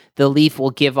leaf, the leaf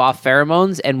will give off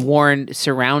pheromones and warn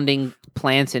surrounding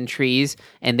plants and trees,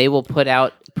 and they will put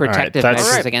out protective that's- measures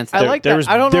Alright, against I them. like There's-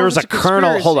 that. I don't know. there if was it's a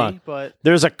kernel- hold on. conspiracy, but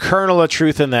There's a kernel of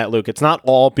truth in that, Luke. It's not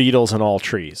all beetles and all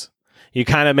trees. You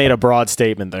kind of made a broad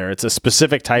statement there. It's a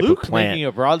specific type Luke of plant. making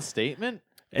a broad statement.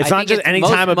 It's I not think just it's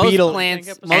anytime most a beetle. plants-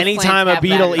 most Anytime plants a have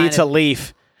beetle that kind eats a of-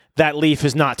 leaf, that leaf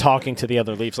is not talking to the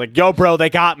other leaves. Like, yo, bro, they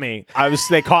got me.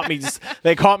 They caught me.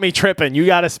 They caught me tripping. You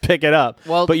got to pick it up.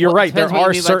 Well, but you're well, right. There depends what you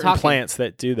are mean by certain talking. plants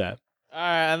that do that. All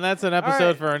right, and that's an episode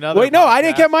right. for another. Wait, no, I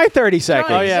didn't podcast. get my 30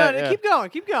 seconds. Oh, yeah, No, yeah. keep going.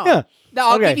 Keep going. Yeah. No,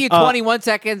 I'll Okay, give you uh, 21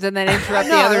 seconds and then interrupt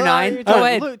the No, other no, 9. you're Go done.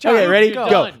 ahead. Luke, John, Okay, ready? you're Go.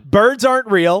 done. Birds aren't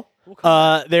real.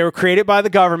 They were created by the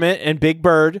government and Big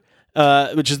Bird,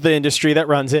 which is the industry that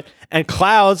runs it. And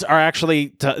clouds are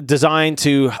actually designed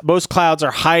to. Most clouds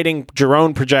are hiding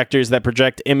drone projectors that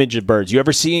project image of birds. You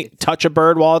ever touch a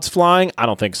bird while it's flying? I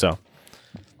don't think so.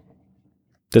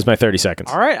 This is my 30 seconds.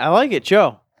 All right, I like it,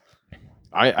 Joe.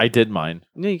 I did mine.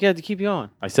 No, you got to keep going.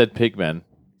 I said pigmen.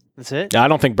 That's it. I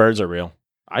don't think birds are real.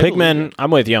 I believe Pigmen, it.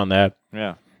 I'm with you on that.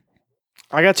 Yeah.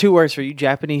 I got 2 words for you: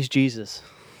 Japanese Jesus.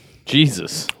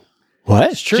 Jesus.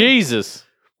 What? Jesus.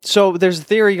 So there's a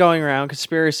theory going around,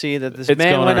 conspiracy, that this It's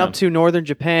man going went around. up to northern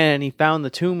Japan and he found the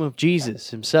tomb of Jesus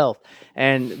himself.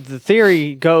 And the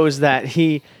theory goes that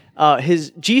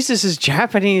Jesus'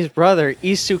 Japanese brother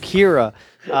Isukira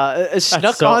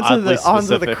snuck so onto oddly the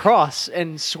specific. cross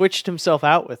and switched himself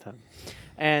out with him.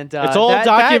 And It's all that-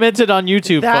 documented on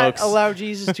YouTube, That folks. allowed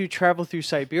Jesus to travel through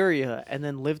Siberia and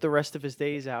then live the rest of his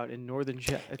days out in northern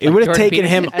Japan. It would have Jordan taken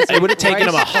him. Peterson. It would have taken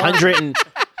him Rice 100 and.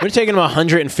 It would have taken him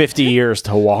 150 years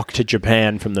to walk to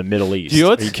Japan from the Middle East. Do you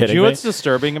know Are you kidding me? what's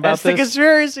disturbing about That's the this?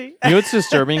 conspiracy. You know what's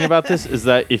disturbing about this is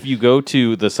that if you go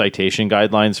to the citation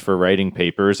guidelines for writing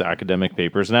papers, academic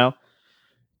papers now,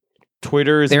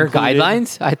 Twitter is There are included.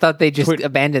 guidelines? I thought they just Twi-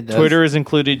 abandoned those. Twitter is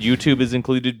included, YouTube is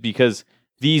included because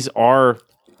these are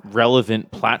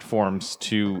relevant platforms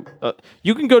to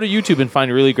you can go to YouTube and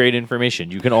find really great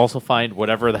information. You can also find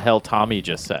whatever the hell Tommy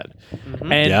just said.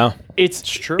 And Yeah. it's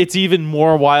true. It's even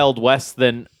more Wild West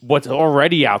than what's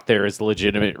already out there is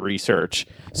legitimate research.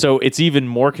 So it's even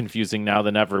more confusing now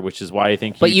than ever, which is why I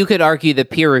think But you could argue the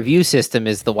peer review system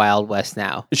is the Wild West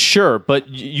now. sure, but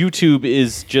YouTube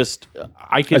is just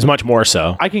I can As much more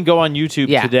so. I can go on YouTube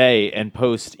Yeah. today and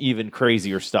post even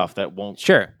crazier stuff that wouldn't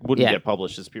Yeah. get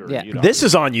published as peer Yeah. reviewed. This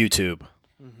is on YouTube.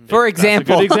 For That's a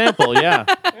example, good example, yeah.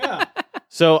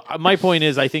 So my point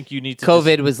is, I think you need to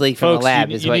COVID just- was leaked from folks, a lab,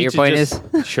 you- is you what need your to point just-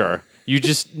 is? Sure. You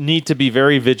just need to be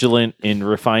very vigilant in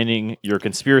refining your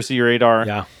conspiracy radar.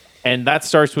 Yeah. And that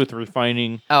starts with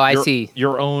refining Oh, I your, see.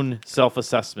 your own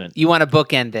self-assessment. You want to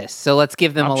bookend this. So let's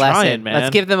give them I'm a lesson. trying, man. Let's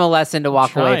give them a lesson to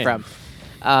walk away trying.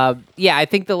 from. Yeah, I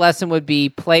think the lesson would be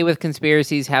play with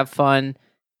conspiracies, have fun,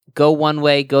 go one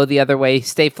way, go the other way,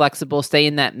 stay flexible, stay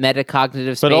in that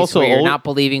metacognitive space also where you're al- not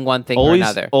believing one thing or Always,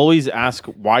 another. always ask,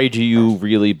 why do you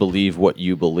really believe what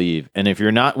you believe? And if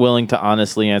you're not willing to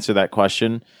honestly answer that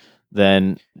question,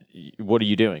 then what are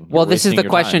you doing? Well, You're this is wasting the your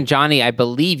question, time. Johnny. I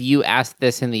believe you asked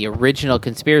this in the original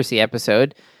conspiracy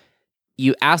episode.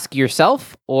 You ask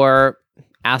yourself or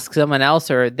ask someone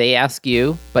else or they ask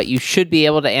you, but you should be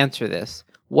able to answer this.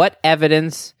 What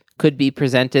evidence could be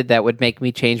presented that would make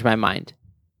me change my mind?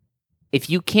 If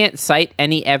you can't cite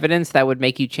any evidence that would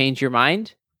make you change your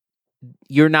mind,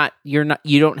 you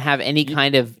don't have any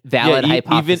kind of valid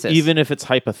hypothesis. Even if it's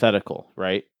hypothetical,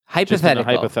 right? Just in a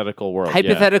hypothetical. hypothetical world.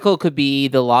 Hypothetical could be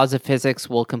the laws of physics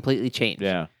will completely change.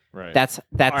 Yeah, right. That's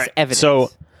All right, evidence. So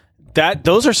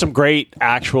those are some great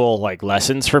actual like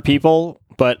lessons for people,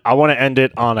 but I want to end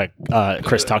it on a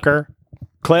Chris Tucker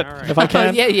clip if I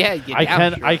can. yeah.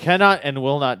 I cannot and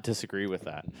will not disagree with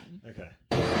that. Okay.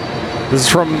 This is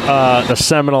from the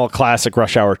seminal classic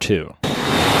Rush Hour 2.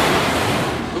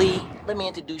 Lee, let me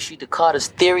introduce you to Carter's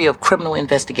theory of criminal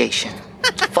investigation.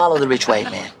 Follow the rich white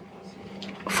man.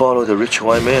 Follow the rich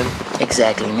white man.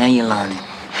 Exactly, now you're learning.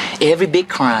 Every big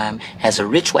crime has a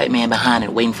rich white man behind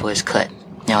it waiting for his cut.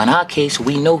 Now, in our case,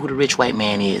 we know who the rich white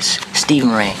man is.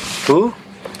 Stephen Ring. Who?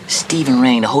 Stephen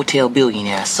Ring, the hotel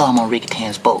billionaire. I saw him on Ricky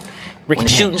Tan's boat. When the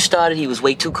shooting started, he was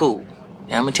way too cool.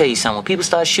 Now, I'm gonna tell you something. When people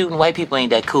start shooting, white people ain't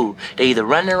that cool. They either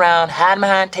running around, hiding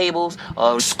behind tables,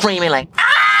 or screaming like,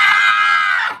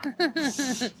 ah!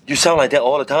 You sound like that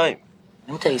all the time.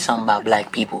 Let me tell you something about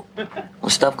black people. When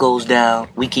stuff goes down,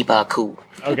 we keep our cool.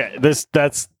 Okay, that's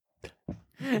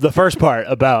the first part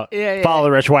about Yeah. follow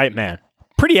the rich white man.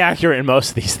 Pretty accurate in most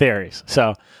of these theories.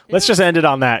 So let's just end it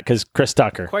on that because Chris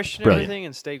Tucker. Question Brilliant. everything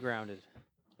and stay grounded.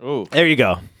 Ooh, There you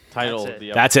go. title That's of it.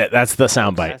 the That's it. That's the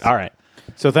soundbite. That's All it. right.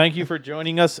 So thank you for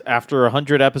joining us after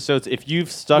 100 episodes. If you've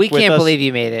stuck We with can't us believe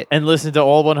you made it. and listened to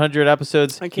all 100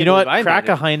 episodes, I can't you know what? believe I Crack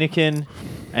made a Heineken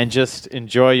and just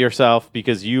enjoy yourself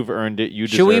because you've earned it. You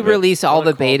Should we deserve it. release all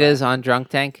What the a callback. betas on Drunk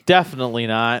Tank? Definitely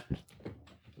not.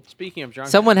 Speaking of drunk,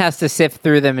 Someone has to sift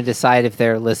through them and decide if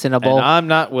they're And listenable. I'm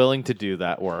not willing to do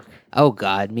that work. Oh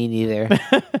God, me neither.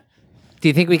 Do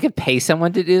you think we could pay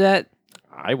someone to do that?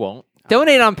 I won't.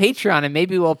 Donate on Patreon and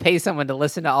maybe we'll pay someone to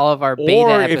listen to all of our beta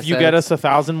Or episodes. if you get us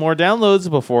 1,000 more downloads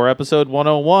before episode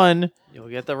 101, you'll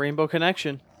get the Rainbow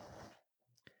Connection.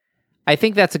 I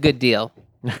think that's a good deal.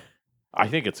 I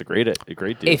think it's a great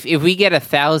deal. If we get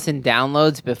 1,000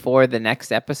 downloads before the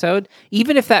next episode,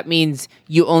 even if that means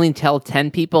you only tell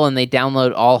 10 people and they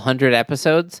download all 100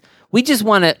 episodes, we just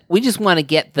want to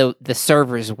get the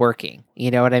servers working.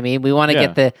 You know what I mean? We want to Yeah.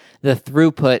 get the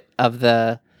throughput of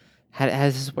the. How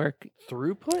does this work?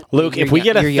 Throughput? Luke, You're if we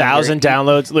yo- get you're younger. 1,000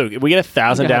 downloads, Luke, if we get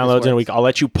 1,000 You know how this downloads in a works. week, I'll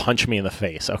let you punch me in the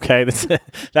face. Okay,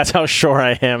 that's how sure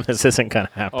I am. This isn't gonna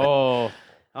happen. oh,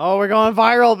 We're going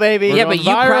viral, baby. Yeah, going but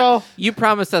viral. you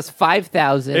promised us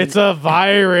 5,000. it's a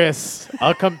virus,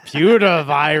 a computer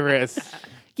virus.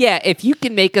 Yeah, if you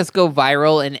can make us go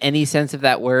viral in any sense of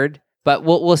that word, but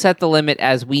we'll set the limit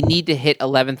as we need to hit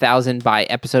 11,000 by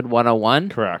episode 101.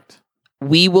 Correct.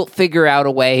 We will figure out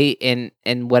a way in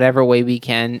whatever way we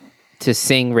can to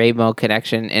sing Rainbow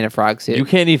Connection in a frog suit. You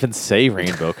can't even say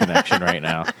Rainbow Connection right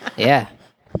now. Yeah.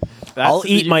 I'll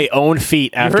eat my own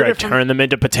feet after heard I it from- turn them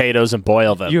into potatoes and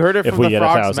boil them. You heard it if from we the get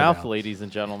frog's 1,000 mouth, downloads. ladies and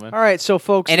gentlemen. All right, so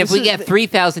folks, And if this we is get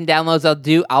 3,000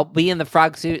 downloads, I'll be in the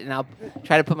frog suit and I'll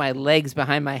try to put my legs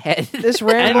behind my head. this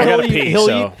And rambling, I gotta he'll, eat, pee, he'll,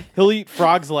 so- eat, he'll eat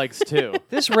frog's legs too.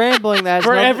 this rambling that has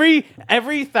For nothing-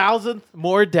 every 1,000th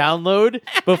more download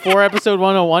before episode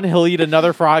 101, he'll eat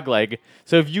another frog leg.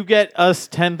 So if you get us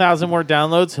 10,000 more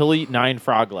downloads, he'll eat 9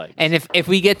 frog legs. And if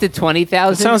we get to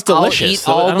 20,000, That sounds delicious. I'll eat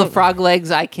So I all the don't- frog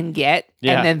legs I can get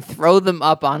Yeah. and then throw them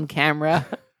up on camera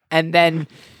and then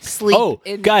sleep. Oh,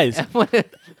 in- guys.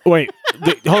 Wait,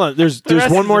 hold on. There's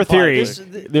rest one is more implied. theory.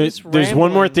 This There's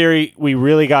one more rambling- theory we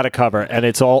really got to cover, and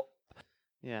it's all.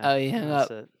 Yeah, Oh, you hung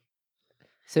that's up. it.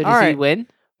 So does All he right. win?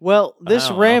 Well, this I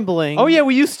don't know. rambling. Oh yeah,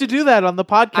 we used to do that on the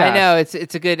podcast. I know it's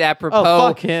a good apropos. Oh,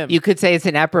 fuck him. You could say it's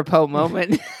an apropos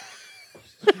moment.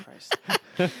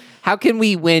 How can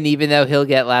we win even though he'll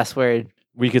get last word?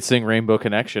 We could sing Rainbow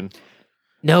Connection.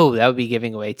 No, that would be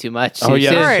giving away too much. Oh too yeah,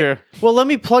 soon. All right. sure. Well, let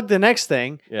me plug the next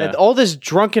thing. Yeah. That all this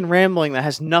drunken rambling that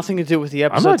has nothing to do with the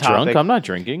I'm episode not topic. drunk. I'm not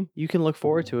drinking. You can look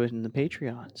forward to it in the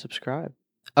Patreon. Subscribe.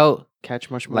 Oh,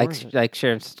 catch much more. like,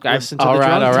 share, and subscribe. Listen to All the right,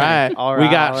 Drunk all Tank. right. All We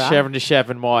right, got all right.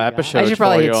 77 more episodes I should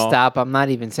probably for hit you stop. I'm not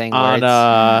even saying on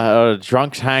words.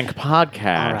 Drunk Tank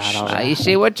podcast. All right. You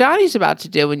see what Johnny's about to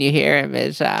do when you hear him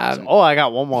is Oh, I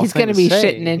got one more. he's going going to to be say.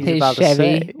 sitting in He's his about to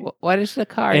Chevy. say. What is the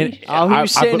car? And- He- Oh, he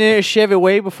was sitting in a Chevy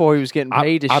way before he was getting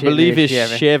paid to I shit in believe his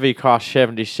his Chevy cost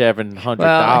 $7,700.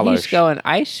 well, he's going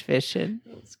ice fishing.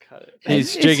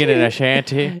 He's jigging in a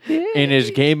shanty in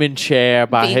his gaming chair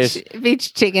by his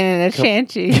Beach chicken in a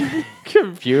shanty.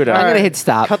 computer. I'm going to hit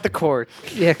stop. Cut the cord.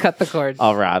 Yeah, cut the cord.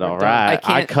 All right, all done. right.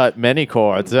 I can't- cut many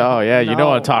cords. Oh, yeah. You know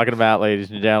what I'm No. talking about, ladies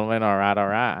and gentlemen. All right, all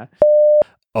right.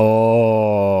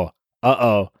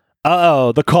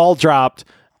 Oh, the call dropped.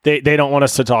 They don't want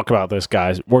us to talk about this,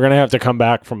 guys. We're gonna have to come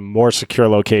back from a more secure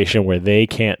location where they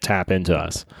can't tap into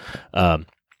us. All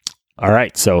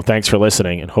right, so thanks for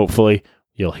listening, and hopefully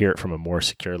you'll hear it from a more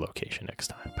secure location next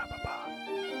time. Bye, bye, bye.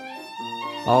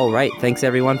 All right. Thanks,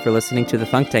 everyone, for listening to the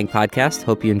Thunk Tank podcast.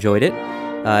 Hope you enjoyed it.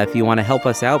 If you want to help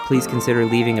us out, please consider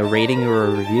leaving a rating or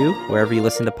a review wherever you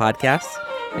listen to podcasts,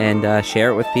 and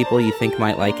share it with people you think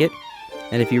might like it.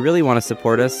 And if you really want to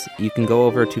support us, you can go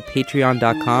over to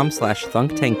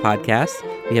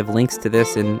patreon.com/ThunkTankPodcast. We have links to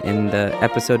this in the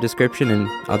episode description and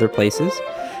other places.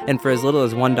 And for as little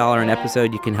as $1 an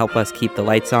episode, you can help us keep the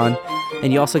lights on.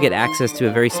 And you also get access to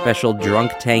a very special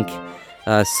Drunk Tank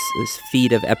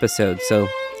feed of episodes. So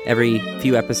every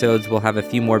few episodes, we'll have a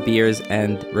few more beers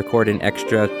and record an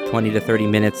extra 20 to 30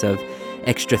 minutes of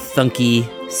extra thunky,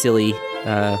 silly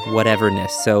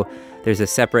whateverness. So there's a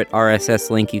separate RSS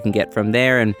link you can get from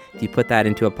there, and if you put that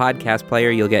into a podcast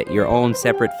player, you'll get your own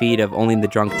separate feed of only the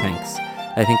Drunk Tanks.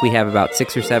 I think we have about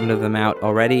 6 or 7 of them out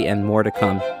already, and more to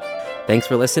come. Thanks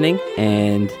for listening,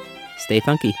 and stay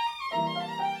funky.